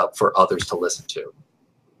post it up for others to listen to.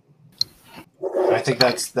 I think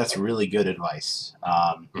that's really good advice.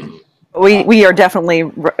 We are definitely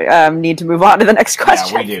need to move on to the next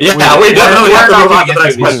question. Yeah, we do. Yeah, we definitely have to move on to the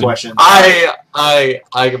next question. question. I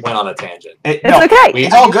went on a tangent. It's okay.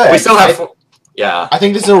 It's all good. We still have... Yeah. I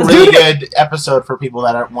think this is a really good episode for people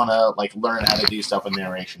that want to like learn how to do stuff with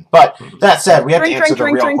narration. But that said, we have to answer the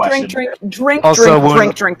real question. Drink.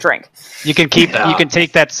 You can keep. You can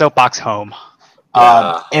take that soapbox home.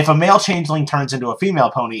 If a male changeling turns into a female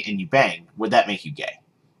pony and you bang, would that make you gay?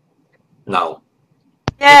 No.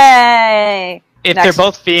 Yay! If they're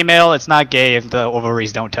both female, it's not gay if the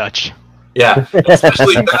ovaries don't touch. Yeah.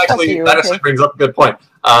 Especially, that actually brings up a good point.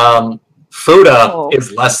 Fuda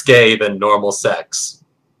is less gay than normal sex.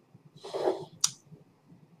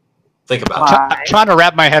 Think about it. Why? Trying to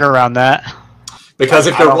wrap my head around that. Because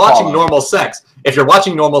if I you're don't watching follow. normal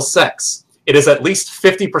sex, it is at least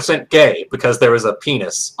 50% gay because there is a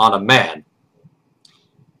penis on a man.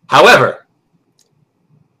 However,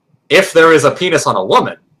 if there is a penis on a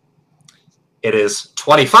woman, it is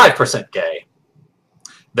 25% gay.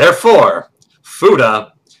 Therefore,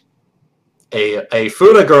 Fuda, a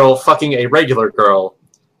Fuda girl fucking a regular girl,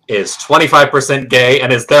 is 25% gay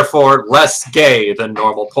and is therefore less gay than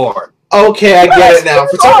normal porn. Okay, I get it now.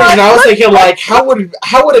 For some reason, I was thinking like, how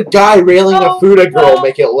would a guy railing a Fuda girl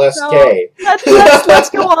make it less gay? Let's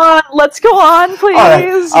go on. Let's go on,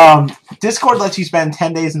 please. All right. Discord lets you spend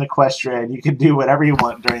 10 days in Equestria, and you can do whatever you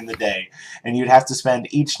want during the day. And you'd have to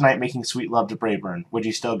spend each night making sweet love to Brayburn. Would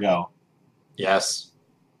you still go? Yes.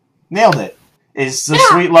 Nailed it. Is the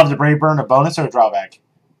sweet love to Brayburn a bonus or a drawback?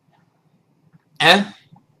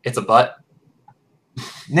 It's a butt.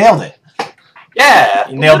 Nailed it. Yeah.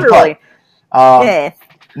 You nailed Literally. the butt. Yeah.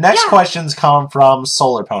 Next questions come from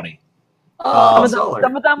Solar Pony.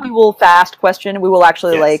 Some of them we will fast question. We will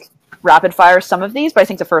actually Yes. rapid fire some of these, but I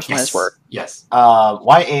think the first one is work. Yes.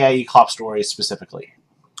 Why AIE Cop Stories specifically?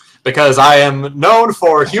 Because I am known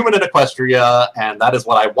for human in Equestria, and that is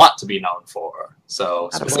what I want to be known for. So,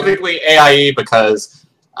 specifically AIE, because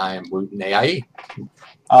I am Wuten AIE.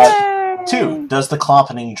 2. Does the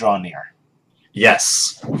Cloppening draw near?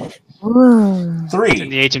 Yes. In 3.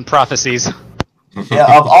 the ancient prophecies.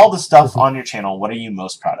 Yeah, of all the stuff on your channel, what are you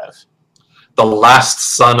most proud of? The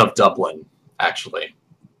Last Son of Dublin, actually.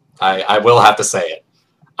 I will have to say it.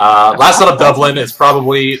 Last Son of Dublin is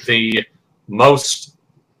probably the most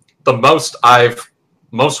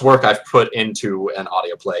work I've put into an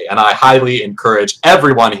audio play, and I highly encourage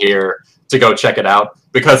everyone here to go check it out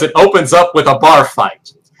because it opens up with a bar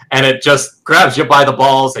fight, and it just grabs you by the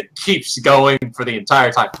balls and keeps going for the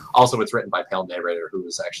entire time. Also, it's written by Pale Narrator, who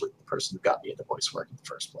is actually the person who got me into voice work in the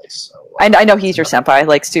first place. So I know he's your senpai,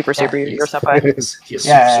 like super your senpai. He is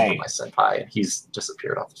super my senpai, and he's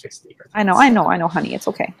disappeared off the face of the earth. I know, honey. It's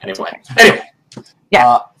okay. It's Anyway, okay.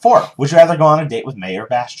 Yeah. 4. Would you rather go on a date with May or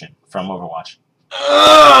Bastion from Overwatch?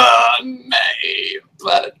 May,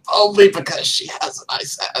 but only because she has a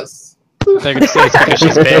nice ass. They're going to say it's because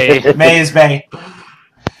she's Bay. May is May.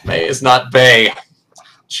 May is not Bay.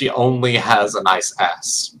 She only has a nice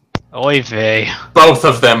ass. Oy vey. Both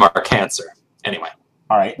of them are cancer. Anyway.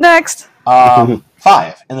 All right. Next. 5.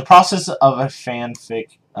 In the process of a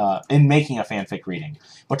fanfic, in making a fanfic reading,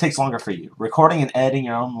 what takes longer for you? Recording and editing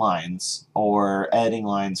your own lines, or editing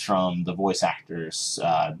lines from the voice actors,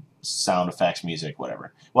 sound effects, music,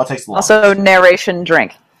 whatever? What takes the longest? Also, narration,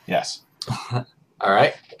 drink. Yes. All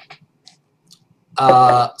right.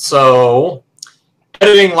 So,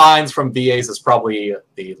 editing lines from VAs is probably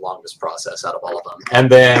the longest process out of all of them. And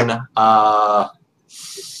then, I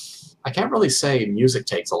can't really say music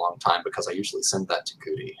takes a long time because I usually send that to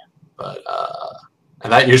Cootie. But,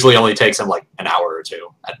 and that usually only takes him like an hour or two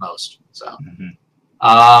at most. So,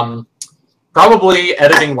 probably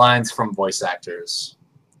editing lines from voice actors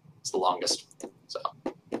is the longest. So,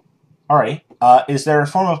 All right. Is there a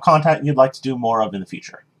form of content you'd like to do more of in the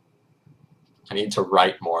future? I need to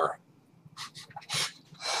write more.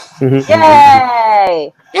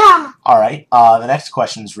 Yay! Yeah. All right. The next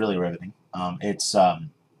question is really riveting. It's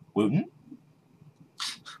Wooten.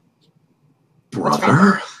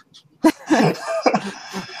 Brother.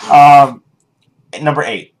 Number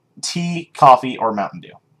 8. Tea, coffee, or Mountain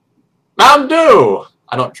Dew? Mountain Dew!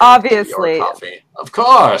 I don't drink Obviously. tea or coffee. Of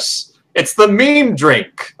course. It's the meme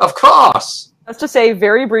drink. Of course. Let's just say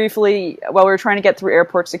very briefly, while we were trying to get through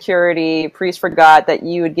airport security, Priest forgot that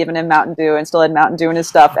you had given him Mountain Dew and still had Mountain Dew in his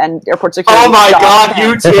stuff, and airport security. Oh my stopped god, him.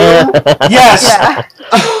 you too? Yes! Yeah.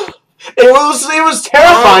 It was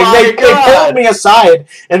terrifying. Oh my they God. pulled me aside,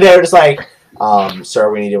 and they were just like,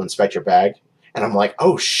 sir, we need to inspect your bag. And I'm like,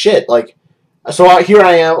 oh shit. Like, so here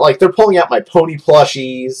I am, like, they're pulling out my pony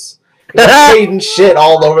plushies, shading shit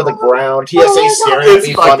all over the ground. TSA staring at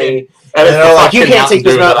me funny. And they're like, you can't take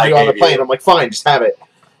this Mountain Dew on the plane. I'm like, fine, just have it.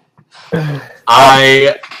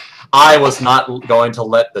 I was not going to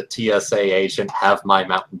let the TSA agent have my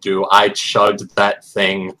Mountain Dew. I chugged that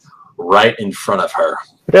thing right in front of her.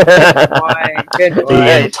 Good boy. Good The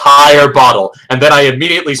boy. entire bottle. And then I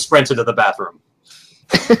immediately sprinted to the bathroom.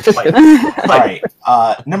 All right.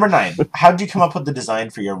 Number 9. How did you come up with the design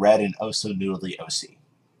for your red and oh so noodly OC?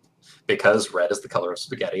 Because red is the color of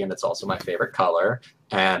spaghetti, and it's also my favorite color.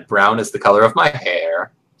 And brown is the color of my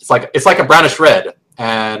hair. It's like a brownish red.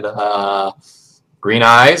 And green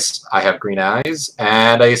eyes. I have green eyes.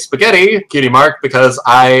 And a spaghetti cutie mark because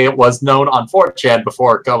I was known on 4chan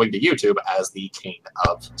before going to YouTube as the king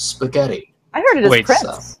of spaghetti. I heard it as Wait,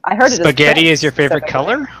 Prince. I heard it as Spaghetti Prince, is your favorite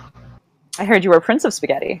specifically. color? I heard you were Prince of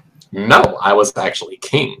Spaghetti. No, I was actually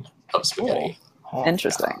king of spaghetti. Oh,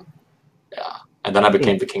 Interesting. Yeah. And then I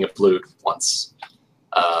became the king of flute once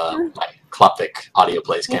my Klopvik audio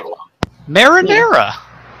plays came along. Marinara.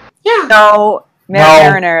 Yeah. No, No.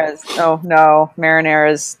 Marinara's. Oh no,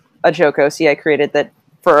 Marinara's a joke OC I created that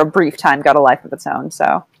for a brief time got a life of its own.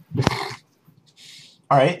 So.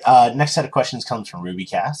 All right. Next set of questions comes from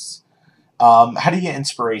RubyCast. How do you get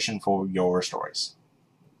inspiration for your stories?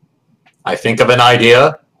 I think of an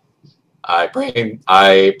idea. I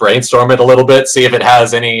brainstorm it a little bit, see if it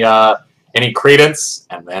has any credence,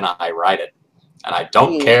 and then I write it. And I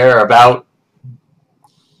don't care about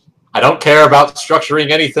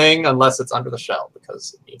structuring anything unless it's under the shell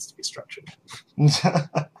because it needs to be structured.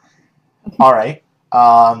 All right.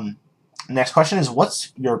 Next question is,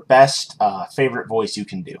 what's your best favorite voice you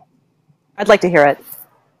can do? I'd like to hear it.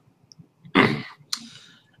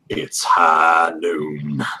 It's high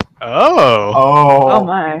noon. Oh. Oh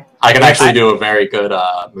my. I can actually do a very good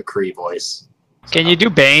McCree voice. Can you do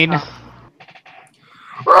Bane?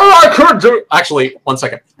 I could do. Actually, one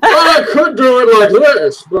second. I could do it like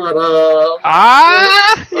this, but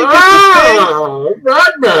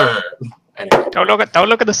Batman. Anyway, Don't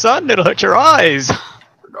look at the sun. It'll hurt your eyes.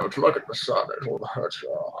 don't look at the sun; it will hurt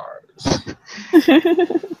your eyes.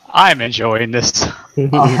 I'm enjoying this.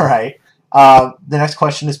 All right. The next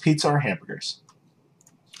question is pizza or hamburgers?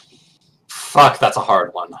 Fuck, that's a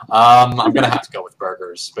hard one. I'm gonna have to go with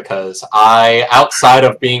burgers because outside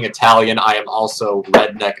of being Italian, I am also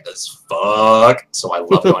redneck as fuck. So I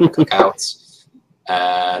love going to cookouts.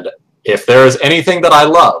 And if there is anything that I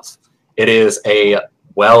love, it is a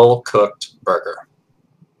well-cooked burger.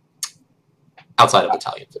 Outside of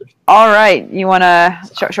Italian food. All right. You wanna?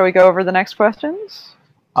 Shall we go over the next questions?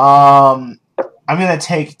 I'm gonna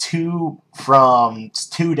take two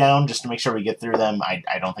down just to make sure we get through them.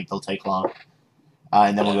 I don't think they'll take long.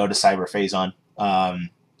 And then we'll go to Cyber Phazon.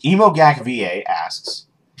 EmoGak VA asks,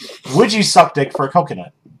 would you suck dick for a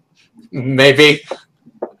coconut? Maybe.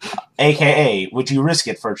 AKA, would you risk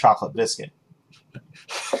it for a chocolate biscuit?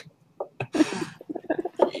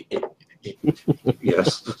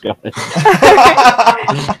 Yes.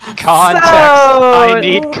 Context. I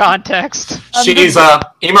need context. She's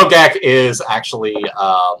EmoGak is actually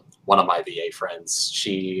one of my VA friends.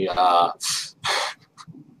 She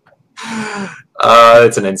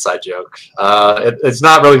it's an inside joke. It's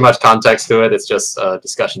not really much context to it. It's just a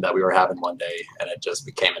discussion that we were having one day, and it just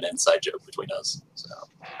became an inside joke between us. So.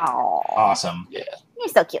 Awesome. Yeah. You're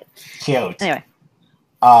so cute. Cute. Anyway.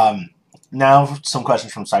 Now some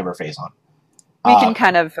questions from Cyber Phazon. We can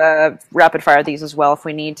kind of rapid fire these as well if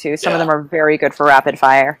we need to. Some of Yeah. them are very good for rapid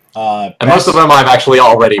fire. And most of them I've actually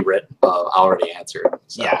already answered.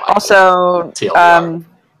 So Yeah. Also, TLDR.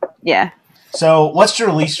 yeah. So, what's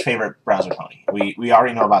your least favorite browser pony? We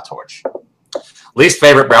already know about Torch. Least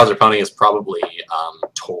favorite browser pony is probably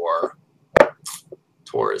Tor.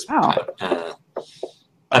 Tor is kind of,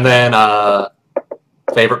 and then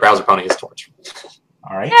favorite browser pony is Torch.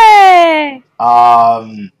 All right. Yay!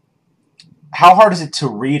 How hard is it to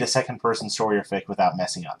read a second-person story or fic without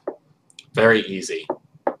messing up? Very easy.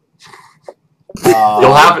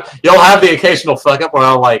 You'll have the occasional fuck up where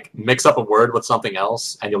I'll like mix up a word with something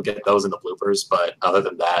else, and you'll get those in the bloopers. But other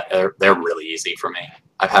than that, they're really easy for me.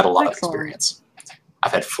 I've had a lot of experience.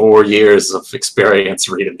 I've had 4 years of experience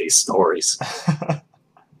reading these stories.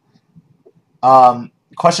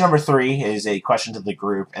 Question number 3 is a question to the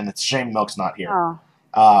group, and it's a shame Milk's not here.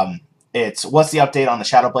 Oh. It's what's the update on the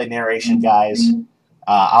Shadowblade narration, guys?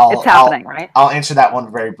 It's happening, right? I'll answer that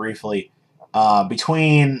one very briefly.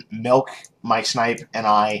 Between Milk, Mike Snipe, and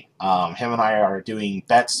I, him and I are doing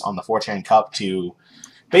bets on the 4chan Cup to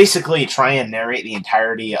basically try and narrate the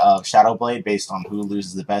entirety of Shadowblade based on who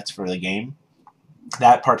loses the bets for the game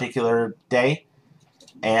that particular day.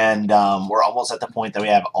 And we're almost at the point that we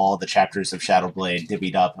have all the chapters of Shadowblade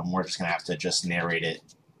divvied up, and we're just going to have to just narrate it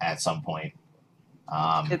at some point.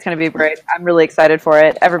 It's going to be great. I'm really excited for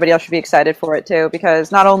it. Everybody else should be excited for it, too, because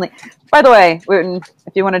not only... By the way, Wuten,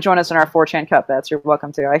 if you want to join us in our 4chan Cup bets, you're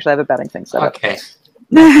welcome to. I actually have a betting thing set up. Okay.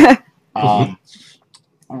 I'm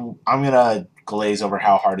going to glaze over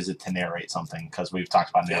how hard is it to narrate something, because we've talked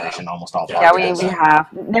about narration almost all Yeah, we have.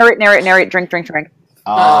 Narrate, drink.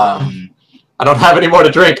 I don't have any more to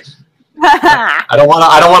drink. I don't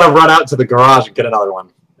want to run out to the garage and get another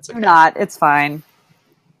one. It's okay. Not. It's fine.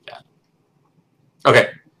 Okay.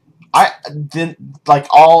 I'm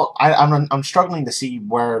struggling to see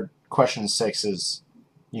where question 6 is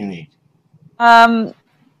unique. It's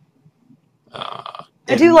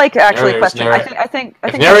I do like actually narrators question. I think If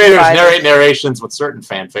question narrators 5 narrate is narrations with certain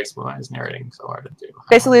fanfics, why is narrating so hard to do?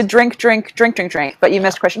 basically drink. But you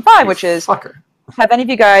missed question 5, which is: Fucker. have any of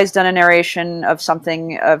you guys done a narration of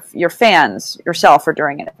something of your fans, yourself, or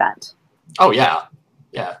during an event? Oh yeah,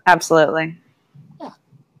 yeah. Absolutely.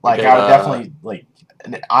 Like, did, I would definitely, like,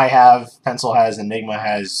 I have, Pencil has, Enigma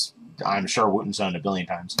has, I'm sure Wuten's done it a billion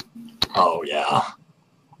times. Oh yeah.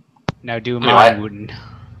 Now do Anyway. mine, Wooten.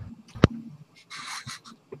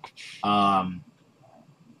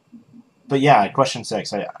 But yeah, question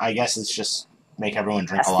 6, I guess it's just make everyone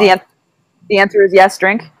drink a lot. The answer is yes,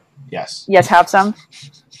 drink. Yes. Yes, have some.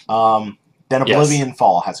 Then Oblivion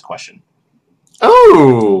Fall has a question.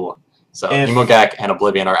 Oh! So If- Emogak and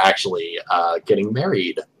Oblivion are actually getting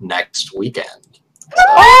married next weekend.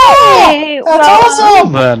 Hey, that's well,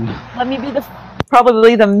 awesome! Then let me be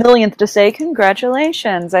probably the millionth to say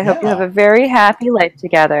congratulations. I hope you Yeah. have a very happy life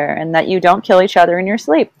together and that you don't kill each other in your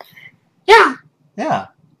sleep. Yeah. Yeah.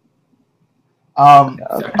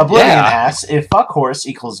 Okay. Oblivion Yeah. asks, if fuck horse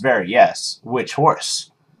equals very yes, which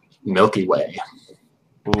horse? Milky Way.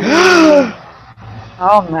 Ooh.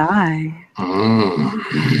 Oh my. You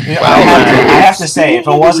know, I have to say, if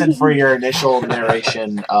it wasn't for your initial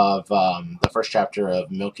narration of the first chapter of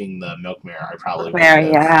Milking the Milkmare, I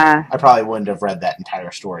probably wouldn't have read that entire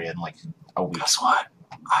story in like a week. Guess what?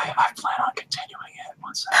 I plan on continuing it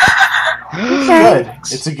once.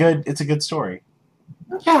 Good. It's a good story.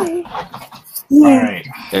 Yeah. All right.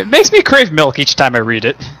 it makes me crave milk each time I read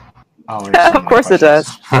it. Oh, there's so Of many course it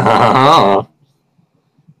questions. does.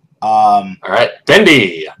 All right,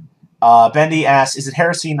 Bendy. Bendy asks, is it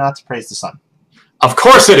heresy not to praise the sun? Of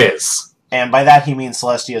course it is. And by that he means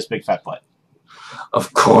Celestia's big fat butt.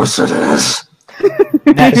 Of course it is.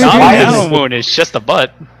 Next, why Dominant is, Wound is just a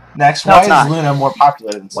butt. No, why it's is not. Luna more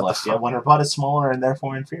popular than What the Celestia fuck? when her butt is smaller and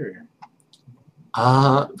therefore inferior?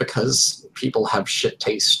 Because people have shit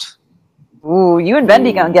taste. Ooh, you and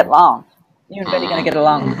Bendy gonna get along. You and Bendy gonna get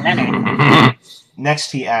along.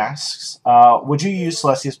 Next he asks, would you use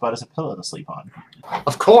Celestia's butt as a pillow to sleep on?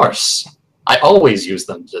 Of course. I always use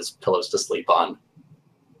them as pillows to sleep on.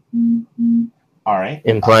 All right.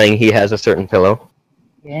 Implying he has a certain pillow.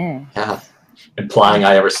 Yeah. Yeah. Implying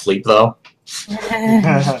I ever sleep, though.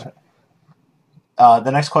 The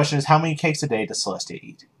next question is, how many cakes a day does Celestia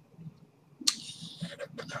eat?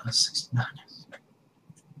 69.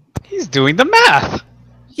 He's doing the math.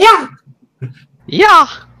 Yeah. Yeah.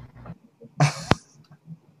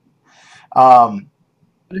 What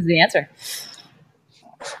is the answer?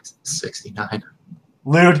 69.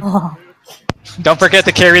 Lude. Oh, Don't forget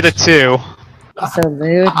to carry the 2. so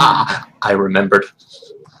lewd. I remembered.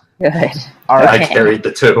 Good. All I right. carried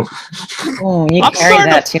the 2. Oh, you I'm carry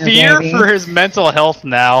starting that to too, fear baby. for his mental health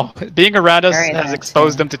now. Being around us Carry has that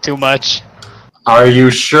exposed too. him to too much. Are you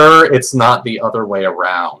sure it's not the other way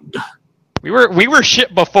around? We were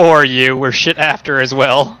shit before you. We're shit after as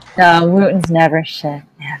well. No, Wuten's never shit.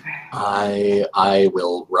 Never. I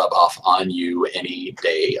will rub off on you any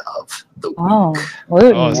day of the week. Oh,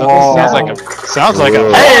 Wuten. Oh, Whoa. sounds like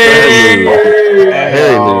a Hey!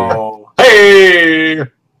 Hey-o. Hey!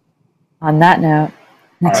 On that note,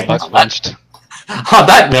 next All right. question. punched. On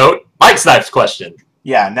that note, Mike Snipes' question.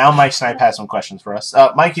 Yeah, now Mike Snipe has some questions for us.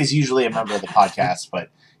 Mike is usually a member of the podcast, but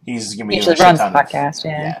he's going to be Usually doing a runs the shit ton of- podcast,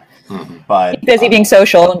 yeah. But He's busy being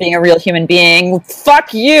social and being a real human being.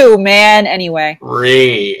 Fuck you, man. Anyway.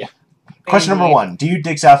 question number 1: do you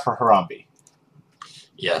dig out for Harambe?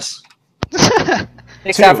 Yes.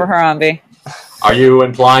 Dicks 2. out for Harambe. Are you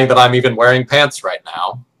implying that I'm even wearing pants right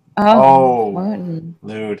now? Oh. Wuten.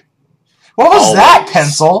 Lude. What was that, Always.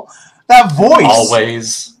 Pencil? That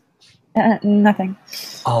voice. Nothing.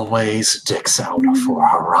 Always dicks out for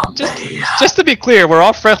Harambe. Just to be clear, we're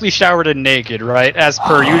all freshly showered and naked, right? As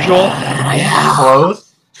per usual. Yeah. Clothed?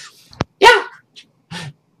 Yeah.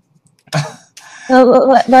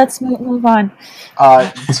 Let's move on.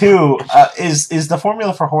 2. Is the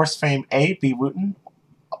formula for horse fame A, be Wuten,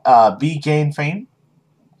 B, gain fame?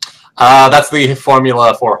 That's the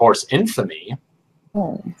formula for horse infamy.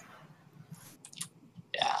 Oh.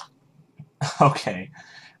 Yeah. Okay.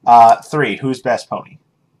 3. Who's best pony?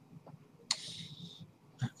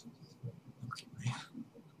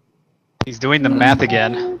 He's doing the math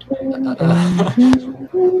again.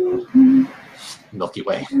 Milky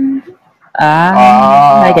Way.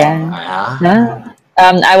 Again. Yeah.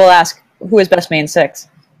 I will ask, who is best main 6?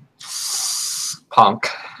 Punk.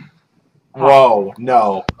 Whoa,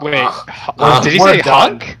 no. Wait, did he we're say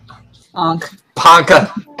done. hunk? Onk. Ponka.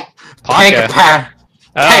 Ponka. Panka.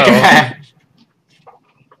 Oh. Panka.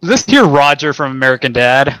 Is this your Roger from American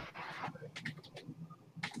Dad?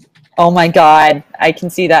 Oh my god, I can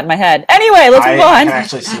see that in my head. Anyway, let's move I on. can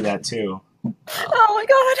actually see that too. Oh my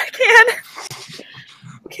god, I can.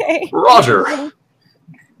 Okay. Roger.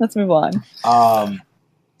 Let's move on.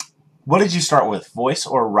 What did you start with, voice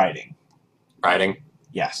or writing? Writing.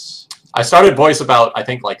 Yes. I started voice about, I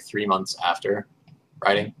think, like 3 months after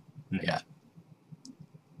writing. Yeah.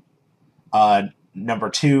 Number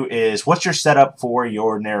 2 is, what's your setup for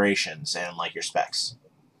your narrations and like your specs?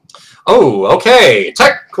 Oh, okay.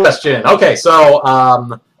 Tech question. Okay, so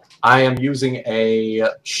I am using a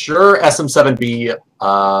Shure SM7B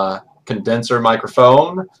condenser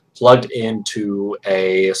microphone plugged into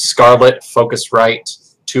a Scarlett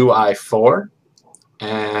Focusrite 2i4,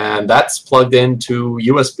 and that's plugged into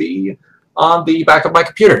USB on the back of my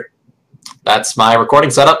computer. That's my recording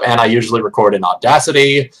setup, and I usually record in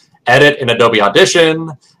Audacity, edit in Adobe Audition,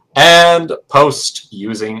 and post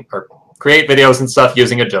using, or create videos and stuff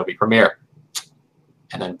using Adobe Premiere,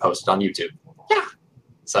 and then post it on YouTube. Yeah.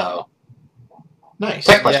 So, Nice.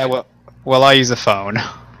 Yeah, well, I use a phone.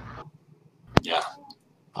 yeah.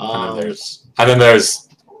 And then there's,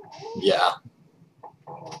 yeah,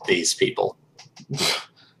 these people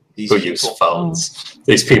who use phones.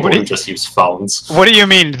 These people who just use phones. What do you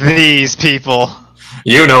mean, these people?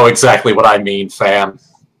 You know exactly what I mean, fam.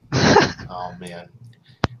 Oh, man.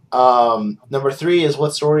 Number 3 is,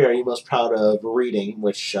 what story are you most proud of reading,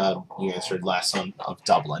 which you answered last on of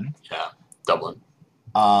Dublin. Yeah, Dublin.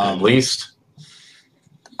 And least,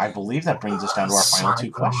 I believe that brings us down to our final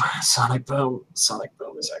 2 questions. Sonic Boom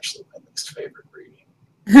is actually my least favorite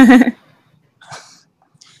reading.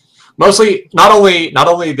 Mostly, not only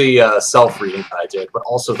the self-reading that I did, but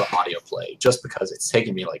also the audio play, just because it's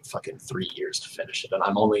taken me like fucking 3 years to finish it, and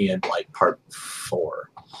I'm only in like part 4.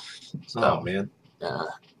 So, Oh, man.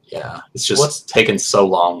 Yeah, it's just taken so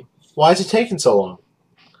long. Why is it taking so long?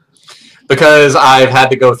 Because I've had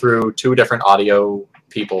to go through 2 different audio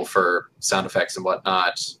people for sound effects and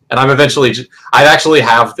whatnot, and I actually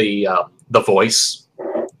have the voice,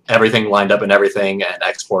 everything lined up and everything, and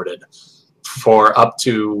exported for up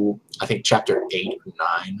to, I think, chapter 8 or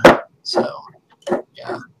 9. So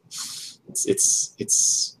yeah,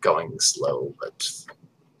 it's going slow, but.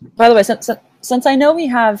 By the way, since I know we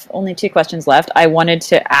have only 2 questions left, I wanted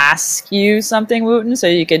to ask you something, Wuten, so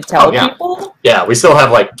you could tell people. Yeah, we still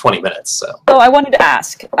have like 20 minutes, so. So I wanted to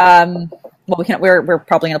ask. Well, we're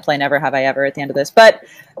probably going to play Never Have I Ever at the end of this, but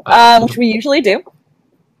which we usually do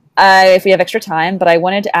if we have extra time. But I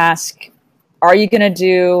wanted to ask, are you going to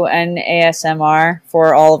do an ASMR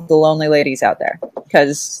for all of the lonely ladies out there?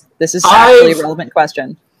 Because this is actually a relevant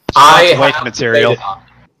question. I have material.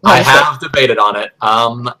 I have debated on it.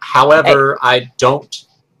 However, I don't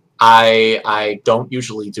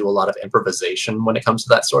usually do a lot of improvisation when it comes to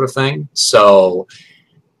that sort of thing. So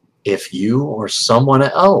if you or someone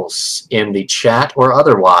else in the chat or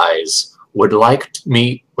otherwise would like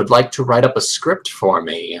to write up a script for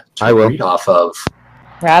me to read off of,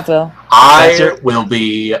 bravo. I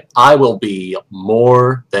will be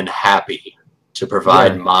more than happy to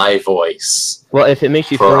provide my voice. Well, if it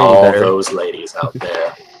makes you for feel all any better, those ladies out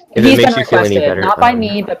there. If He's it makes been you feel any requested, better, not by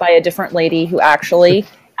me, but by a different lady who actually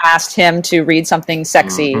asked him to read something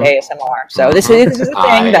sexy ASMR. So this is a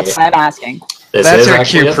thing. That's why I'm asking. That's your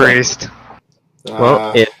cue priest.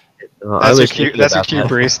 Well, I was thinking that's your about cue that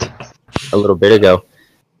priest. a little bit ago.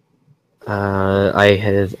 I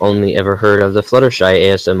have only ever heard of the Fluttershy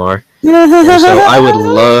ASMR, and so I would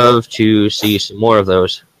love to see some more of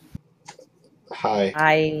those.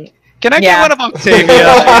 Hi. Can I get one of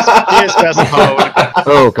Octavia? His best mode.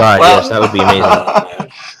 Oh god, yes, that would be amazing.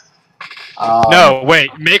 No,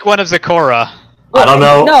 wait, make one of Zecora. I don't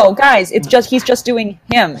know. No, guys, he's just doing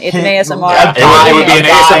him. It's an ASMR. Yeah, it would be an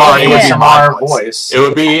ASMR voice. It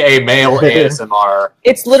would be a male ASMR.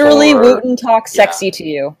 It's literally Wuten talks sexy to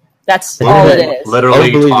you. That's all it is.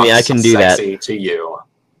 Literally, believe me, I can do that. Sexy to you.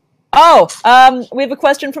 Oh, we have a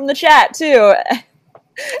question from the chat too.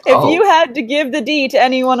 If you had to give the D to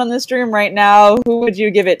anyone on the stream right now, who would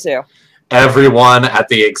you give it to? Everyone at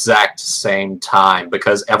the exact same time,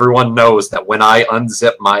 because everyone knows that when I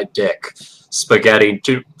unzip my dick, spaghetti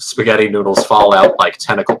noodles fall out like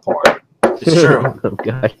tentacle porn. It's true. Oh,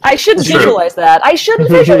 God. I shouldn't visualize that. I shouldn't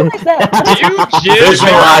visualize that.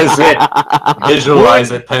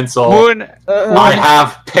 Visualize it, pencil. Woon, I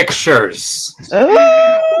have pictures.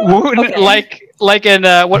 Like in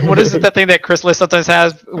what is it, that thing that Chrysalis sometimes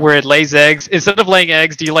has where it lays eggs? Instead of laying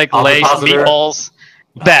eggs, do you lay meatballs?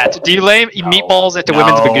 That. Do you lay meatballs into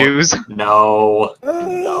women's bagoos? No.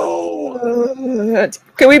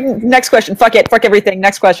 Can we next question? Fuck it. Fuck everything.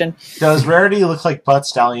 Next question. Does Rarity look like Butt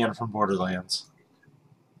Stallion from Borderlands?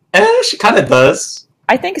 She kind of does.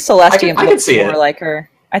 I think Celestium I can looks see more it. like her.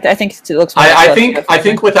 I think it looks more I like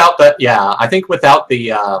think without the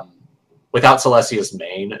without Celestia's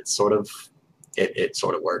mane, it sort of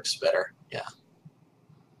works better. Yeah.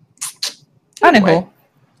 Anyway.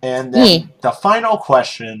 And then the final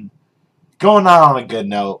question, going on a good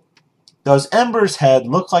note. Does Ember's head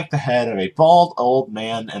look like the head of a bald old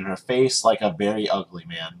man and her face like a very ugly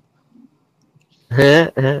man?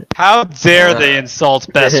 How dare they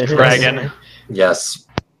insult Best Dragon? Yes.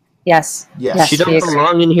 Yes. She don't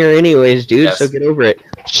belong in here anyways, dude, so get over it.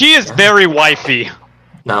 She is very wifey.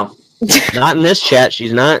 No. Not in this chat,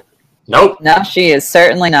 she's not. Nope. No, she is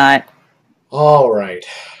certainly not. All right.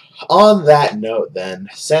 On that note, then,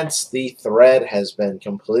 since the thread has been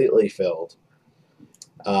completely filled,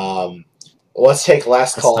 let's take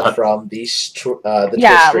last call from the Twitch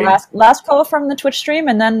stream. last call from the Twitch stream,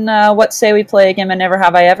 and then what say we play a game of Never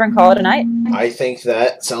Have I Ever and call it a night? I think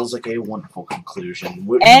that sounds like a wonderful conclusion.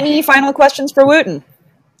 Any final questions for Wuten?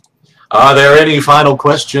 Are there any final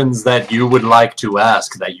questions that you would like to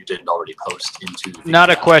ask that you didn't already post into the Not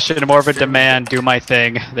a question, more of a demand. Do my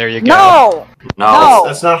thing. There you go. No! No.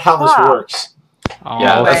 That's not how this works. Oh,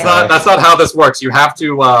 Yeah, that's not how this works. You have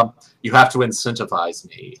to incentivize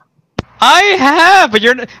me. I have, but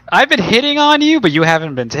I've been hitting on you, but you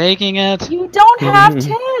haven't been taking it. You don't have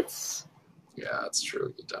tits! Yeah, it's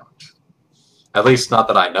true. You don't. At least not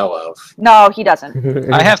that I know of. No, he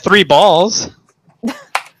doesn't. I have 3 balls.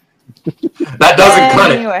 That doesn't cut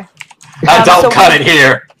it. Anyway. That don't cut it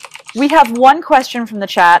here. We have one question from the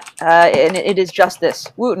chat, and it is just this.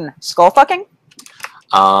 Wuten, skull fucking?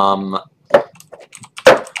 I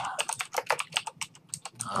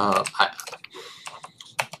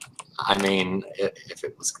mean, if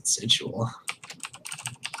it was consensual.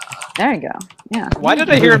 There you go. Yeah. Why did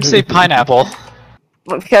I hear him say pineapple?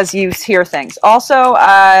 Because you hear things. Also,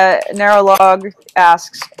 Narrowlog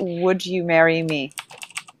asks, would you marry me?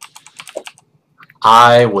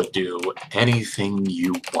 I would do anything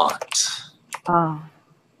you want. Oh.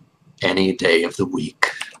 Any day of the week.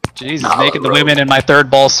 Jesus, making the women in my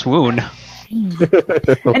third ball swoon.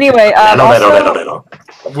 Anyway,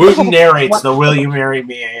 Wuten narrates the "Will you marry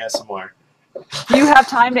me?" ASMR. Do you have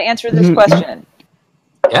time to answer this question?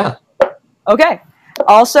 Yeah. Okay.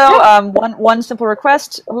 Also, one simple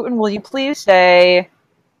request. Wuten, will you please say,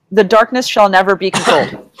 "The darkness shall never be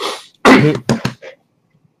controlled."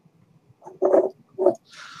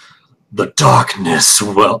 The darkness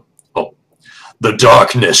the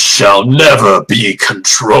darkness shall never be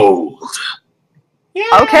controlled.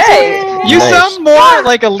 Okay. You sound more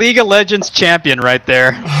like a League of Legends champion right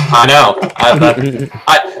there. I know.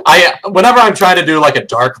 I whenever I'm trying to do like a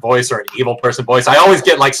dark voice or an evil person voice, I always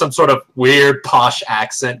get like some sort of weird posh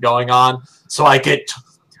accent going on. So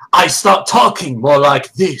I start talking more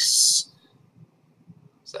like this.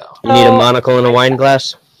 So You need a monocle and a wine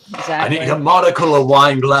glass? Exactly. I need a monocle, a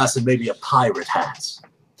wine glass, and maybe a pirate hat.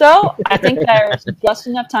 So, I think there's just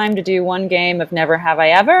enough time to do one game of Never Have I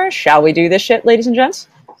Ever. Shall we do this shit, ladies and gents?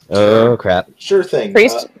 Oh, crap. Sure thing.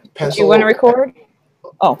 Priest, do you want to record?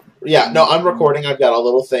 Oh. Yeah, no, I'm recording. I've got a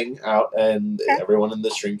little thing out, and everyone in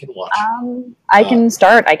the stream can watch. I can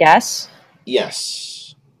start, I guess.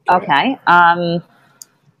 Yes. Okay.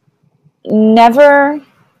 Never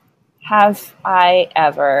have I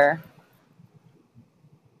ever...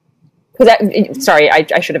 Sorry,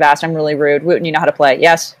 I should have asked. I'm really rude. Wouldn't you know how to play?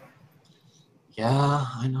 Yes? Yeah,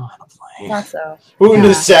 I know how to play. Thought so. Wouldn't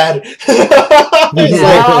is sad. He's like,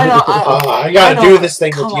 I gotta do this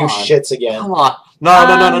thing with you shits again. Come on.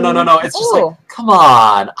 No. It's just like, come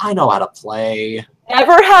on. I know how to play.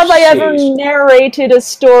 Never have I ever narrated a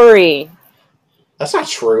story. That's not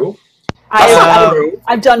true.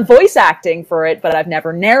 I've done voice acting for it, but I've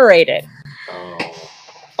never narrated. Oh.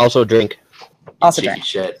 Also drink. Also drink.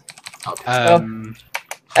 Shit. Okay.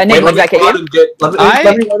 Enigma, let me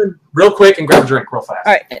run in real quick and grab a drink real fast.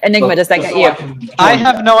 All right, Enigma, does that get you? I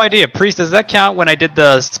have no idea. Priest, does that count when I did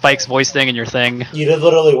the Spike's voice thing in your thing? You did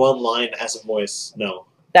literally one line as a voice. No.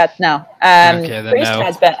 No. Okay,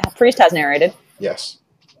 then Priest has narrated. Yes.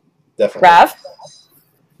 Definitely. Rav?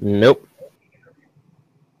 Nope.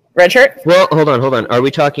 Red shirt? Well, hold on. Are we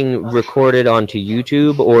talking recorded onto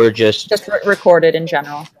YouTube or just... Just recorded in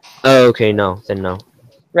general. Oh, okay, no. Then no.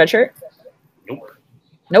 Red shirt?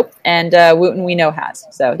 Nope. And Wooten we know has.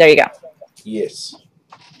 So there you go. Yes.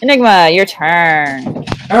 Enigma, your turn.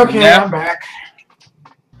 Okay, I'm back.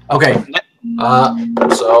 Okay.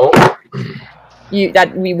 So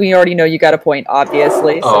we already know you got a point,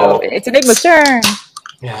 obviously. So it's Enigma's turn.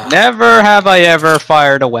 Yeah. Never have I ever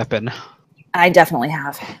fired a weapon. I definitely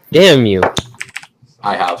have. Damn you.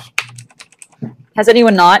 I have. Has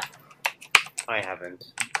anyone not? I haven't.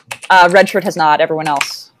 Red Shirt has not. Everyone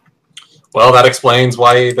else. Well, that explains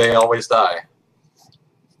why they always die.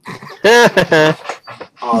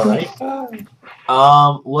 All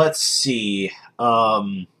right. Let's see.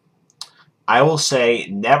 I will say,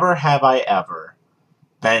 never have I ever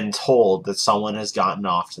been told that someone has gotten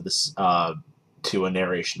off to this to a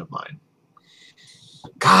narration of mine.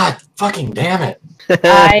 God fucking damn it!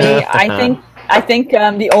 I think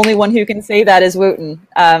the only one who can say that is Wuten.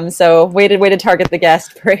 So way to target the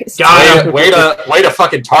guest, Praise. Got him. Way to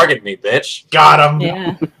fucking target me, bitch! Got him.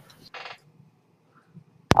 Yeah.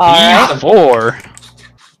 All right. E4.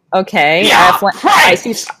 Okay. Yeah, I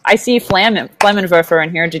see Flammenwerfer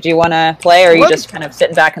in here. Did you want to play, or are you What? just kind of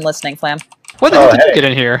sitting back and listening, Flam? What the Oh, hell did you hey. get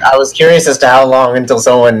in here? I was curious as to how long until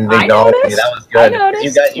someone I acknowledged me. noticed. That was I good.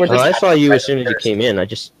 noticed. You Well, I saw you as soon as you came in. I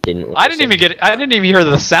just didn't. I didn't even hear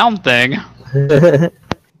the sound thing.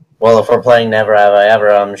 Well, if we're playing Never Have I Ever,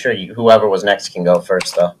 I'm sure whoever was next can go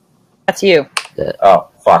first, though. That's you. Oh,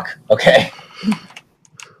 fuck. Okay.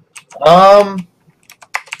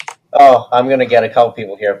 Oh, I'm gonna get a couple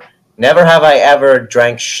people here. Never have I ever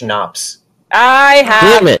drank schnapps. I have.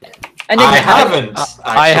 Damn it! Enigma, I have you? haven't.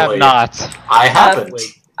 I have actually. not. I haven't.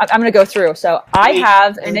 I'm going to go through. So I Wait,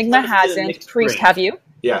 have. and Enigma tell us the hasn't. mixed Priest, drink. have you?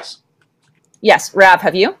 Yes. Yes. Rav,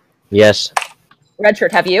 have you? Yes. Red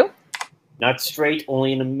Shirt, have you? Not straight,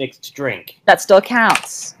 only in a mixed drink. That still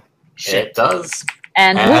counts. It does.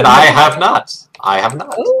 And And Wuten. I have not. I have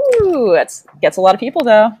not. Ooh, that gets a lot of people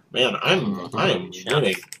though. Man, I'm winning.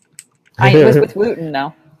 I was with Wuten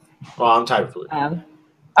though. Well, I'm tired of food.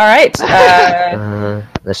 All right.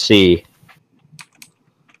 Let's see.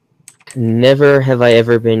 Never have I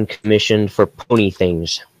ever been commissioned for pony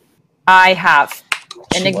things. I have.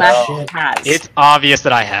 Enigma Wow. has. It's obvious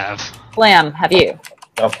that I have. Flam, have you?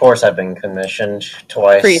 Of course, I've been commissioned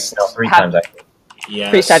twice. Priest, No, three have- times, actually. Yes.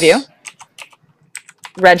 Priest, have you?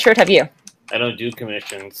 Red Shirt, have you? I don't do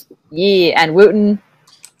commissions. Yee, and Wooten.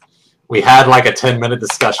 We had like a 10-minute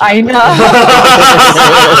discussion. I know.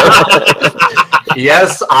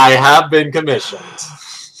 Yes, I have been commissioned.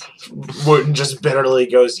 Wooten just bitterly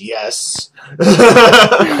goes, yes.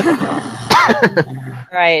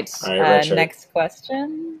 Right. All right, Red Shirt. Next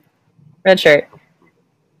question. Red Shirt.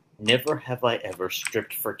 Never have I ever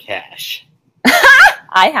stripped for cash.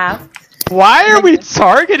 I have. Why are we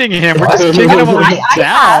targeting him? We're just kicking him I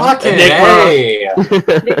down. Fucking Enigma. hey.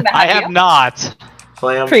 Enigma, I have have you? not.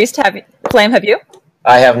 Flam. Priest, have you? Flame, have you?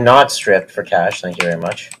 I have not stripped for cash, thank you very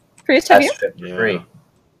much. Priest, have I've you? stripped for Yeah. free.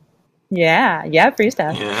 Yeah, Priest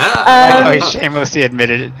has. Yeah. Oh, he shamelessly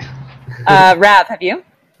admitted it. Rav, have you?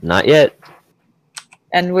 Not yet.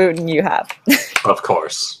 And Wooten, you have. Of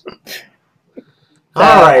course.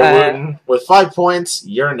 All right, Wooten. With 5 points,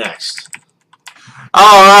 you're next.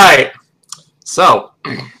 All right. So,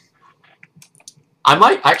 I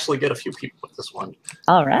might actually get a few people with this one.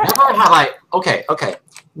 All right. Never have I. Okay.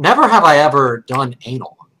 Never have I ever done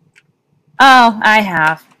anal. Oh, I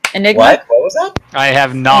have. Enigma, What? What was that? I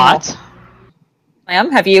have not.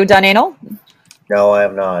 Flam, have you done anal? No, I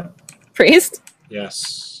have not. Priest?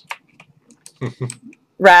 Yes.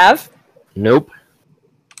 Rav? Nope.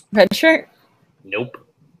 Red Shirt? Nope.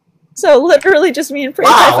 So literally just me and Priest.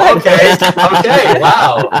 Wow. High five. Okay.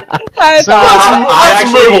 Wow. High So- five. I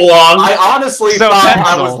Let's move along. I honestly So thought I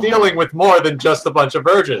pencil. was dealing with more than just a bunch of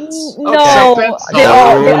virgins. No, Okay. they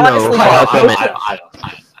No, honestly no.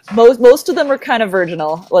 are. Most of them are kind of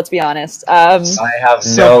virginal. Let's be honest. I have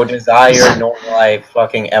So- no desire, nor will I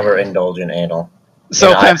fucking ever indulge in anal. So,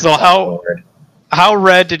 And I- Pencil, how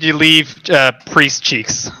red did you leave Priest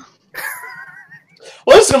cheeks?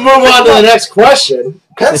 Let's move on to the next question.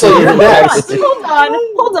 Pencil, you're next. Hold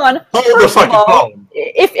on. Hold the First of fucking all, phone.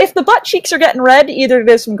 if the butt cheeks are getting red, either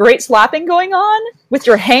there's some great slapping going on with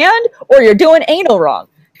your hand, or you're doing anal wrong.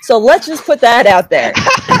 So let's just put that out there.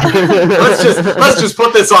 Let's just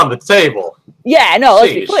put this on the table. Yeah, no,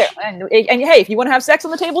 let's be Sheesh. clear. And hey, if you want to have sex on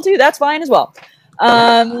the table too, that's fine as well.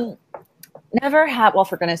 Never have. Well,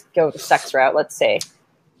 if we're gonna go the sex route, let's say.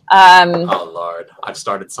 Oh Lord, I've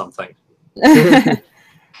started something.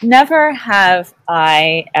 Never have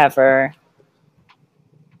I ever.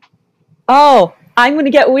 Oh, I'm going to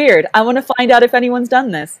get weird. I want to find out if anyone's done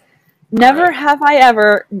this. Never Alright. have I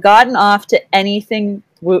ever gotten off to anything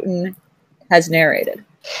Wooten has narrated.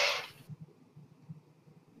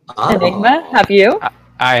 Oh. Enigma, have you?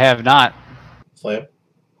 I have not. Flam.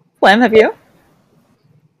 Flam, have you?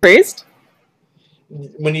 Priest?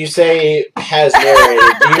 When you say has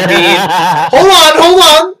narrated, do you mean...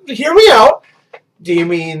 Hold on! Hear me out. Do you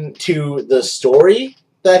mean to the story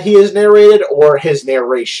that he has narrated or his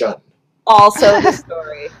narration? Also the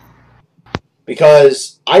story.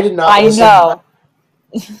 Because I did not. I know.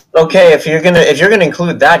 Okay, if you're gonna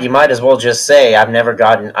include that, you might as well just say I've never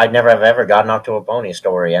have ever gotten off to a pony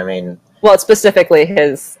story. I mean, well, it's specifically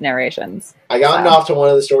his narrations. I gotten off to one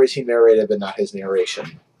of the stories he narrated, but not his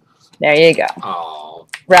narration. There you go. Oh.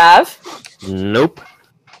 Rav? Nope.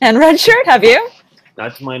 And Redshirt, have you?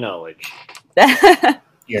 Not to my knowledge.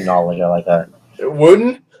 your knowledge, I like that.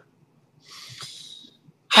 Wooden?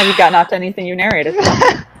 Have you gotten off to anything you narrated?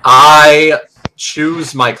 I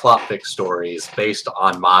choose my Klopvik stories based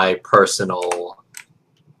on my personal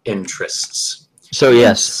interests. So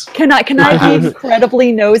yes. Can I be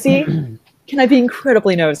incredibly nosy? Can I be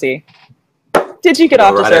incredibly nosy? Did you get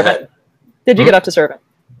off to Servant? Did you get off to Servant?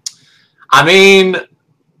 I mean,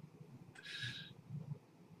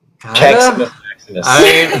 especially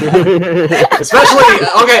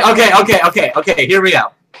okay. Hear me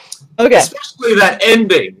out. Okay. Especially that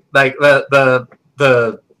ending, like the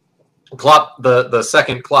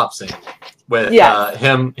second Klop scene with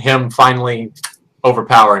him finally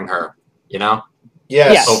overpowering her. You know.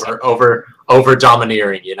 Yes. Over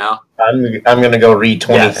domineering. You know. I'm gonna go read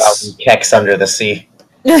 20,000 Keks Under the Sea.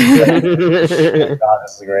 God, this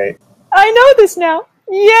is great. I know this now.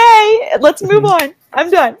 Yay! Let's move on. I'm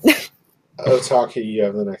done. Otaki, you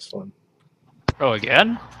have the next one. Oh,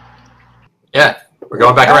 again? Yeah, we're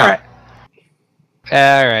going back around.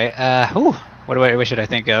 All right. What should I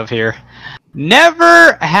think of here?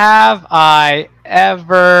 Never have I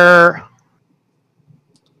ever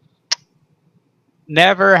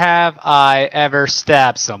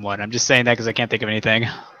stabbed someone. I'm just saying that because I can't think of anything.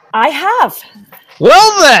 I have.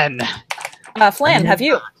 Well then! Flan, have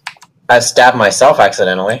you? I stabbed myself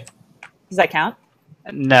accidentally. Does that count?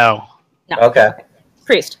 No. No. Okay.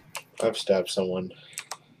 Priest. I've stabbed someone.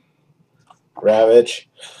 Ravage.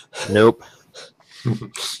 Nope.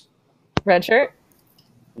 Redshirt.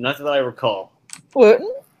 Not that I recall.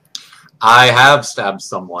 Wooten. I have stabbed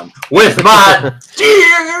someone with my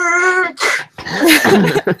dick.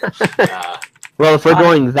 Well, if we're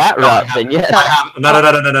going that route, then yes.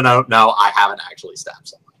 No. I haven't actually stabbed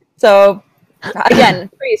someone. So, again,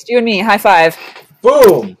 Priest, you and me, high five.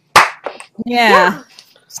 Boom! Yeah.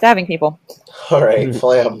 Stabbing people. All right,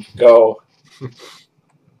 Flam, go.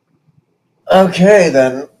 Okay,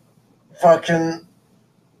 then. Fucking...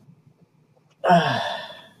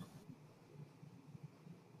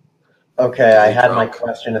 Okay, I had my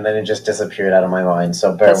question and then it just disappeared out of my mind,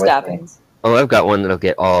 so bear with me. Oh, I've got one that'll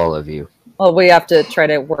get all of you. Well, we have to try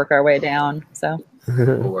to work our way down, so.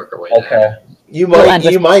 We'll work our way down. You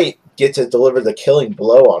might get to deliver the killing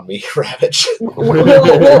blow on me, Ravage.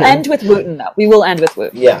 We'll end with Wooten, though. We will end with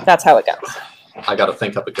Wooten. Yeah. That's how it goes. I gotta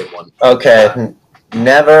think up a good one. Okay.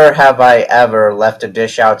 Never have I ever left a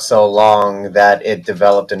dish out so long that it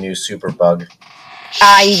developed a new superbug.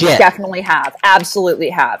 I definitely have. Absolutely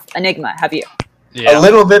have. Enigma, have you? Yeah. A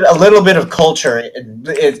little bit of culture,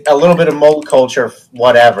 a little bit of mold culture,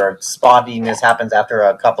 whatever. Spottiness happens after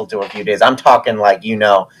a couple to a few days. I'm talking like, you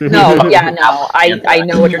know. No, I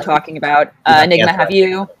know what you're talking about. Enigma, have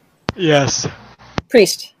you? Yes.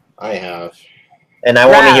 Priest. I have. And I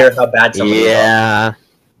want to hear how bad somebody was.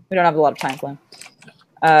 We don't have a lot of time, Slim.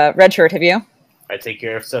 Redshirt, have you? I take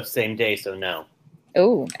care of stuff same day, so no.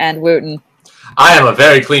 Ooh, and Wooten. I am a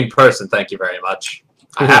very clean person, thank you very much.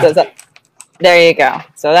 There you go.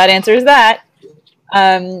 So that answers that.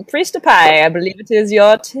 Priest of Pie, I believe it is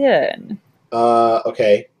your turn.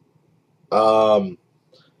 Okay.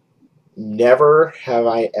 Never have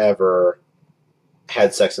I ever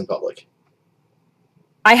had sex in public.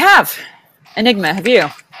 I have. Enigma, have you?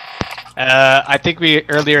 I think we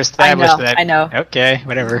earlier established that. I know. Okay,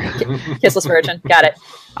 whatever. Kissless Virgin. Got it.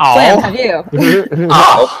 Oh. Slam, have you?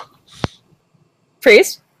 Oh.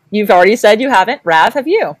 Priest, you've already said you haven't. Rav, have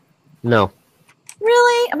you? No.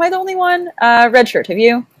 Really? Am I the only one? Redshirt, have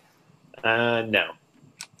you? No.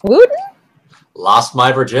 Wooten? Lost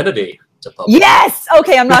my virginity to public. Yes!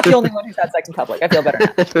 Okay, I'm not the only one who's had sex in public. I feel better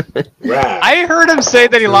now. I heard him say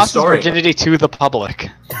that he lost his story. virginity to the public.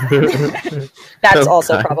 That's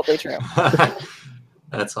also probably true.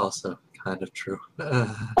 That's also kind of true.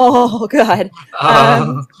 Oh, God.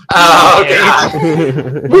 Oh, God.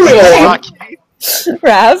 Moving on.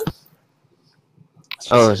 Rav?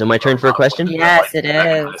 Oh, is it my turn for a question? Yes, it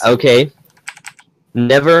is. Okay.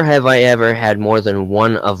 Never have I ever had more than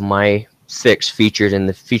one of my fics featured in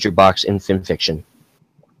the feature box in FinFiction.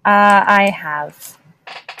 I have.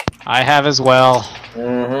 I have as well.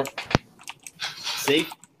 Mm-hmm. See?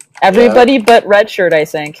 Everybody but Redshirt, I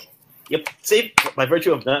think. Yep. See? By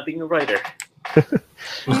virtue of not being a writer.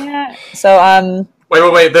 Yeah. So,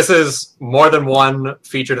 Wait. This is more than one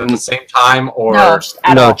featured at the same time, or No, just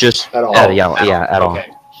at all. just At all. at all.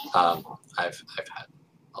 Okay. I've had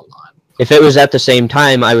a lot. If it was at the same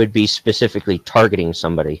time, I would be specifically targeting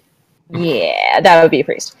somebody. Yeah, that would be a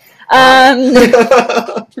priest.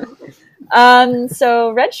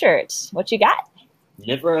 So red shirt, what you got?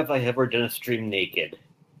 Never have I ever done a stream naked.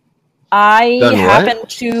 I Done what? happen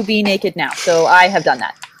to be naked now, so I have done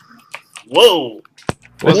that. Whoa!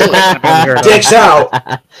 Dicks out.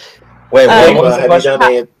 Wait, Um, what was the Have you question?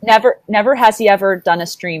 done a Never has he ever done a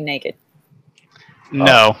stream naked.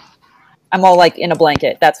 No. I'm all like in a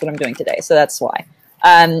blanket. That's what I'm doing today, so that's why.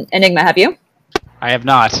 Enigma, have you? I have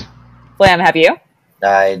not. Flam, have you?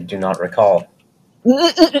 I do not recall.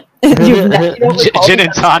 You don't recall Gin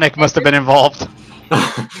and tonic must have been involved.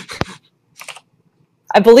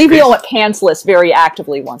 I believe we all went pantsless very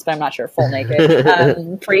actively once, but I'm not sure. Full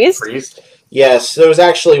naked. Priest? Priest? Yes, there was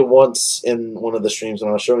actually once in one of the streams when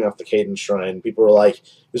I was showing off the Cadence Shrine, people were like,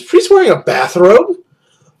 "Is Priest wearing a bathrobe?"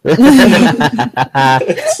 So I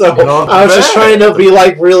was just trying to be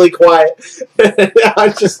like really quiet.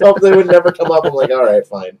 I just hoped they would never come up. I'm like, all right,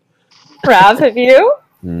 fine. Rav, have you?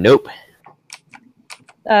 Nope.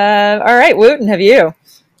 All right, Wooten, have you?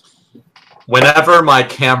 Whenever my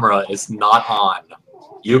camera is not on,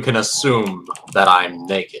 you can assume that I'm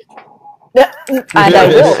naked. And I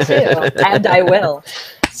will, too. And I will.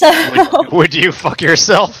 So, Would you fuck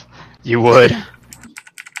yourself? You would.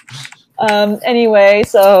 anyway,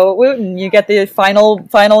 so, Wooten, you get the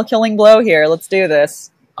final killing blow here. Let's do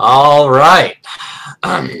this. All right.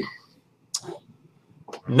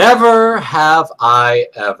 Never have I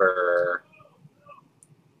ever.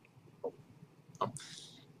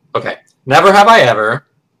 Okay. Never have I ever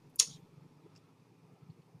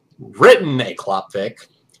written a Klopfic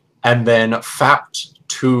and then fapped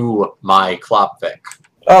to my Klopfic.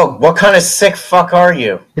 Oh, what kind of sick fuck are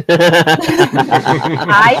you? I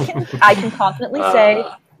can confidently say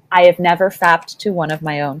I have never fapped to one of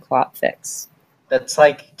my own Klopfics. That's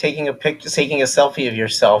like taking a selfie of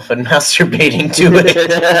yourself and masturbating to it.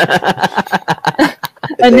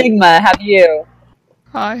 Enigma, have you?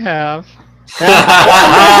 I have.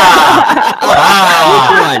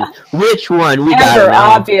 Which one? We Ember, got it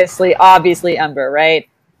now. obviously Ember, right?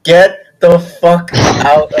 Get the fuck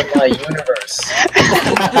out of my universe.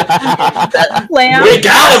 Flam, We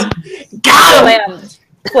got him! Got him!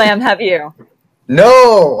 Flam, have you?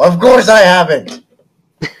 No, of course I haven't.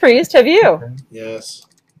 Priest, have you? Yes.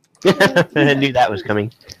 I knew that was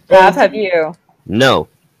coming. Rav, have you? No.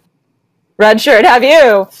 Red shirt, have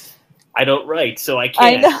you? I don't write, so I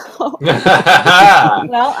I can't. know.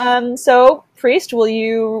 Well, so Priest, will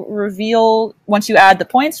you reveal once you add the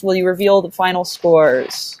points? Will you reveal the final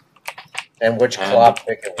scores? And which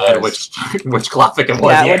Klopfic it was. Which Klopfic it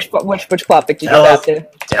was. Yeah, which Klopfic did you Tell get us.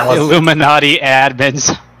 that to? Tell us. Illuminati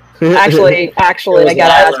admins. Actually, It I was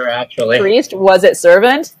gotta ask. Lyler, actually. Priest, was it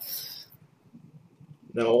Servant?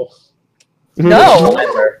 No. No.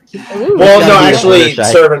 Lyler. Ooh. Well, gotta no, be actually, on the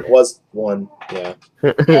side. Servant was one. Yeah.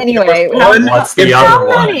 Anyway, What's the other how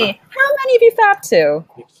one? many? How many have you fapped to?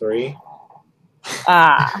 3.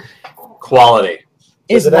 Ah, Quality.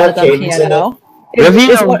 is it one have of them cadence in piano?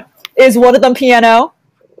 Reveal. Is one of them piano?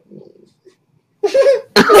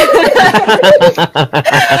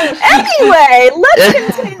 Anyway, let's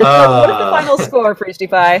continue. What is the final score,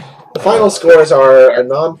 Priestify? The final scores are a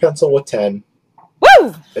non-pencil with 10,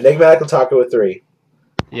 Woo! Enigmatic Otaku with 3,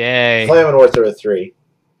 Yay. Flam and Orther with 3,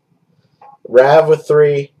 Rav with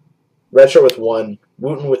 3, Retro with 1,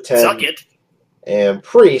 Wooten with 10, Suck it. and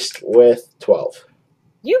Priest with 12.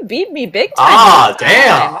 You beat me big time. Ah, this time.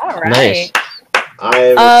 damn. All right. Nice.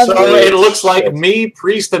 I'm So it looks like me,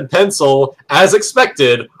 Priest, and Pencil, as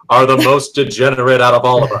expected, are the most degenerate out of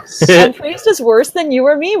all of us. And Priest is worse than you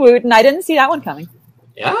or me, Wooten. I didn't see that one coming.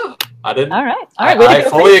 Yeah, I didn't. All right. I way to go,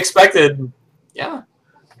 fully expected. Yeah.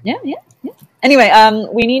 Yeah. Anyway,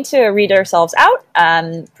 we need to read ourselves out.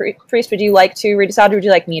 Priest, would you like to read us out, or would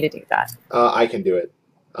you like me to do that? I can do it.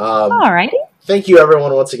 Alrighty. Thank you,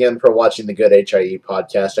 everyone, once again for watching the Good HIE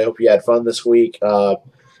podcast. I hope you had fun this week.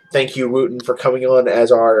 Thank you, Wooten, for coming on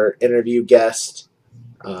as our interview guest.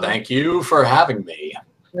 Thank you for having me.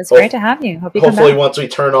 It was great to have you. Hope you come Hopefully, back. once we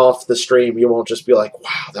turn off the stream, you won't just be like, "Wow,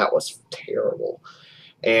 that was terrible."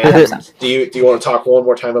 And do you want to talk one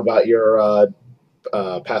more time about your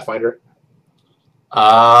Pathfinder?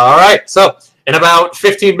 All right. So in about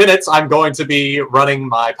 15 minutes, I'm going to be running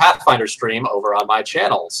my Pathfinder stream over on my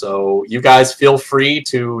channel. So you guys feel free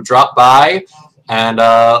to drop by and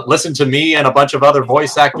listen to me and a bunch of other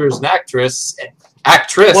voice actors and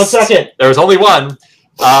actress. 1 second. There's only one.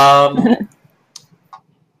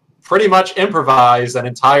 pretty much improvise an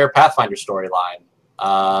entire Pathfinder storyline,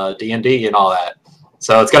 D&D and all that.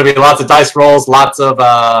 So it's going to be lots of dice rolls, lots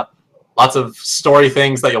of story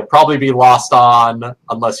things that you'll probably be lost on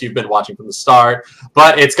unless you've been watching from the start.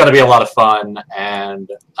 But it's going to be a lot of fun, and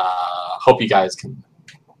hope you guys can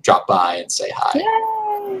drop by and say hi.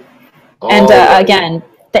 Yay! And again,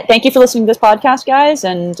 thank you for listening to this podcast, guys,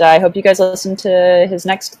 and I hope you guys listen to his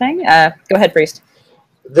next thing. Go ahead, Priest.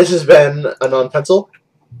 This has been a non-pencil.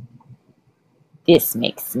 This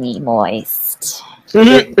makes me moist.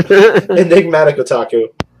 Enigmatic Otaku.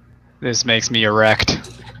 This makes me erect.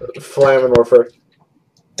 Flammenwerfer.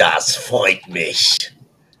 Das freut mich.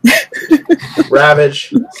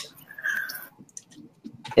 Ravage.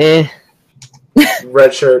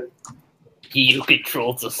 Red shirt. He who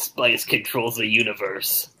controls the spice controls the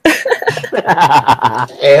universe.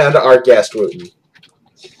 And our guest, Wuten.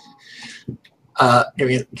 Give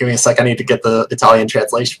me a sec. I need to get the Italian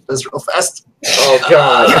translation for this real fast. Oh,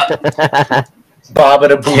 God.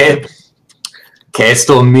 Bob-a-da-boom.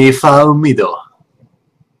 Questo mi fa umido.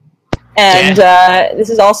 And this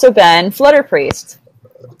has also been Flutter Priest.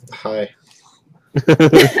 Hi.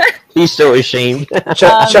 He's so ashamed.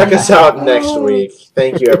 Check us out next week.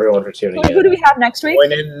 Thank you, everyone, for tuning Who do in. we have next week?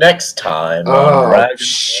 Join in next time. Oh,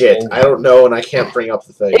 shit. I don't know, and I can't bring up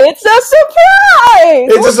the thing. It's a surprise!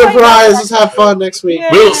 It's a surprise. Let's have fun next week. Yay.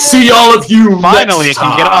 We'll see all of you Finally, next I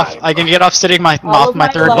can get time. off. I can get off sitting All off of my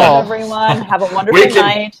third love, ball. everyone. Have a wonderful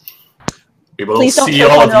night. We will Please don't see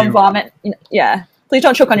choke all on of your own you. vomit. Yeah. Please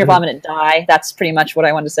don't choke on your vomit and die. That's pretty much what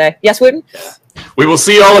I wanted to say. Yes, Wooten? We will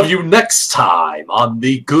see all of you next time on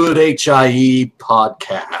the Good HIE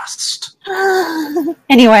podcast.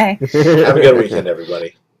 Anyway. Have a good weekend,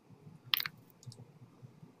 everybody.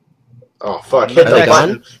 Oh, fuck. Hit Are the they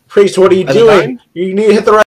button. gone? Priest, what are you Are they doing? gone? You need to hit the right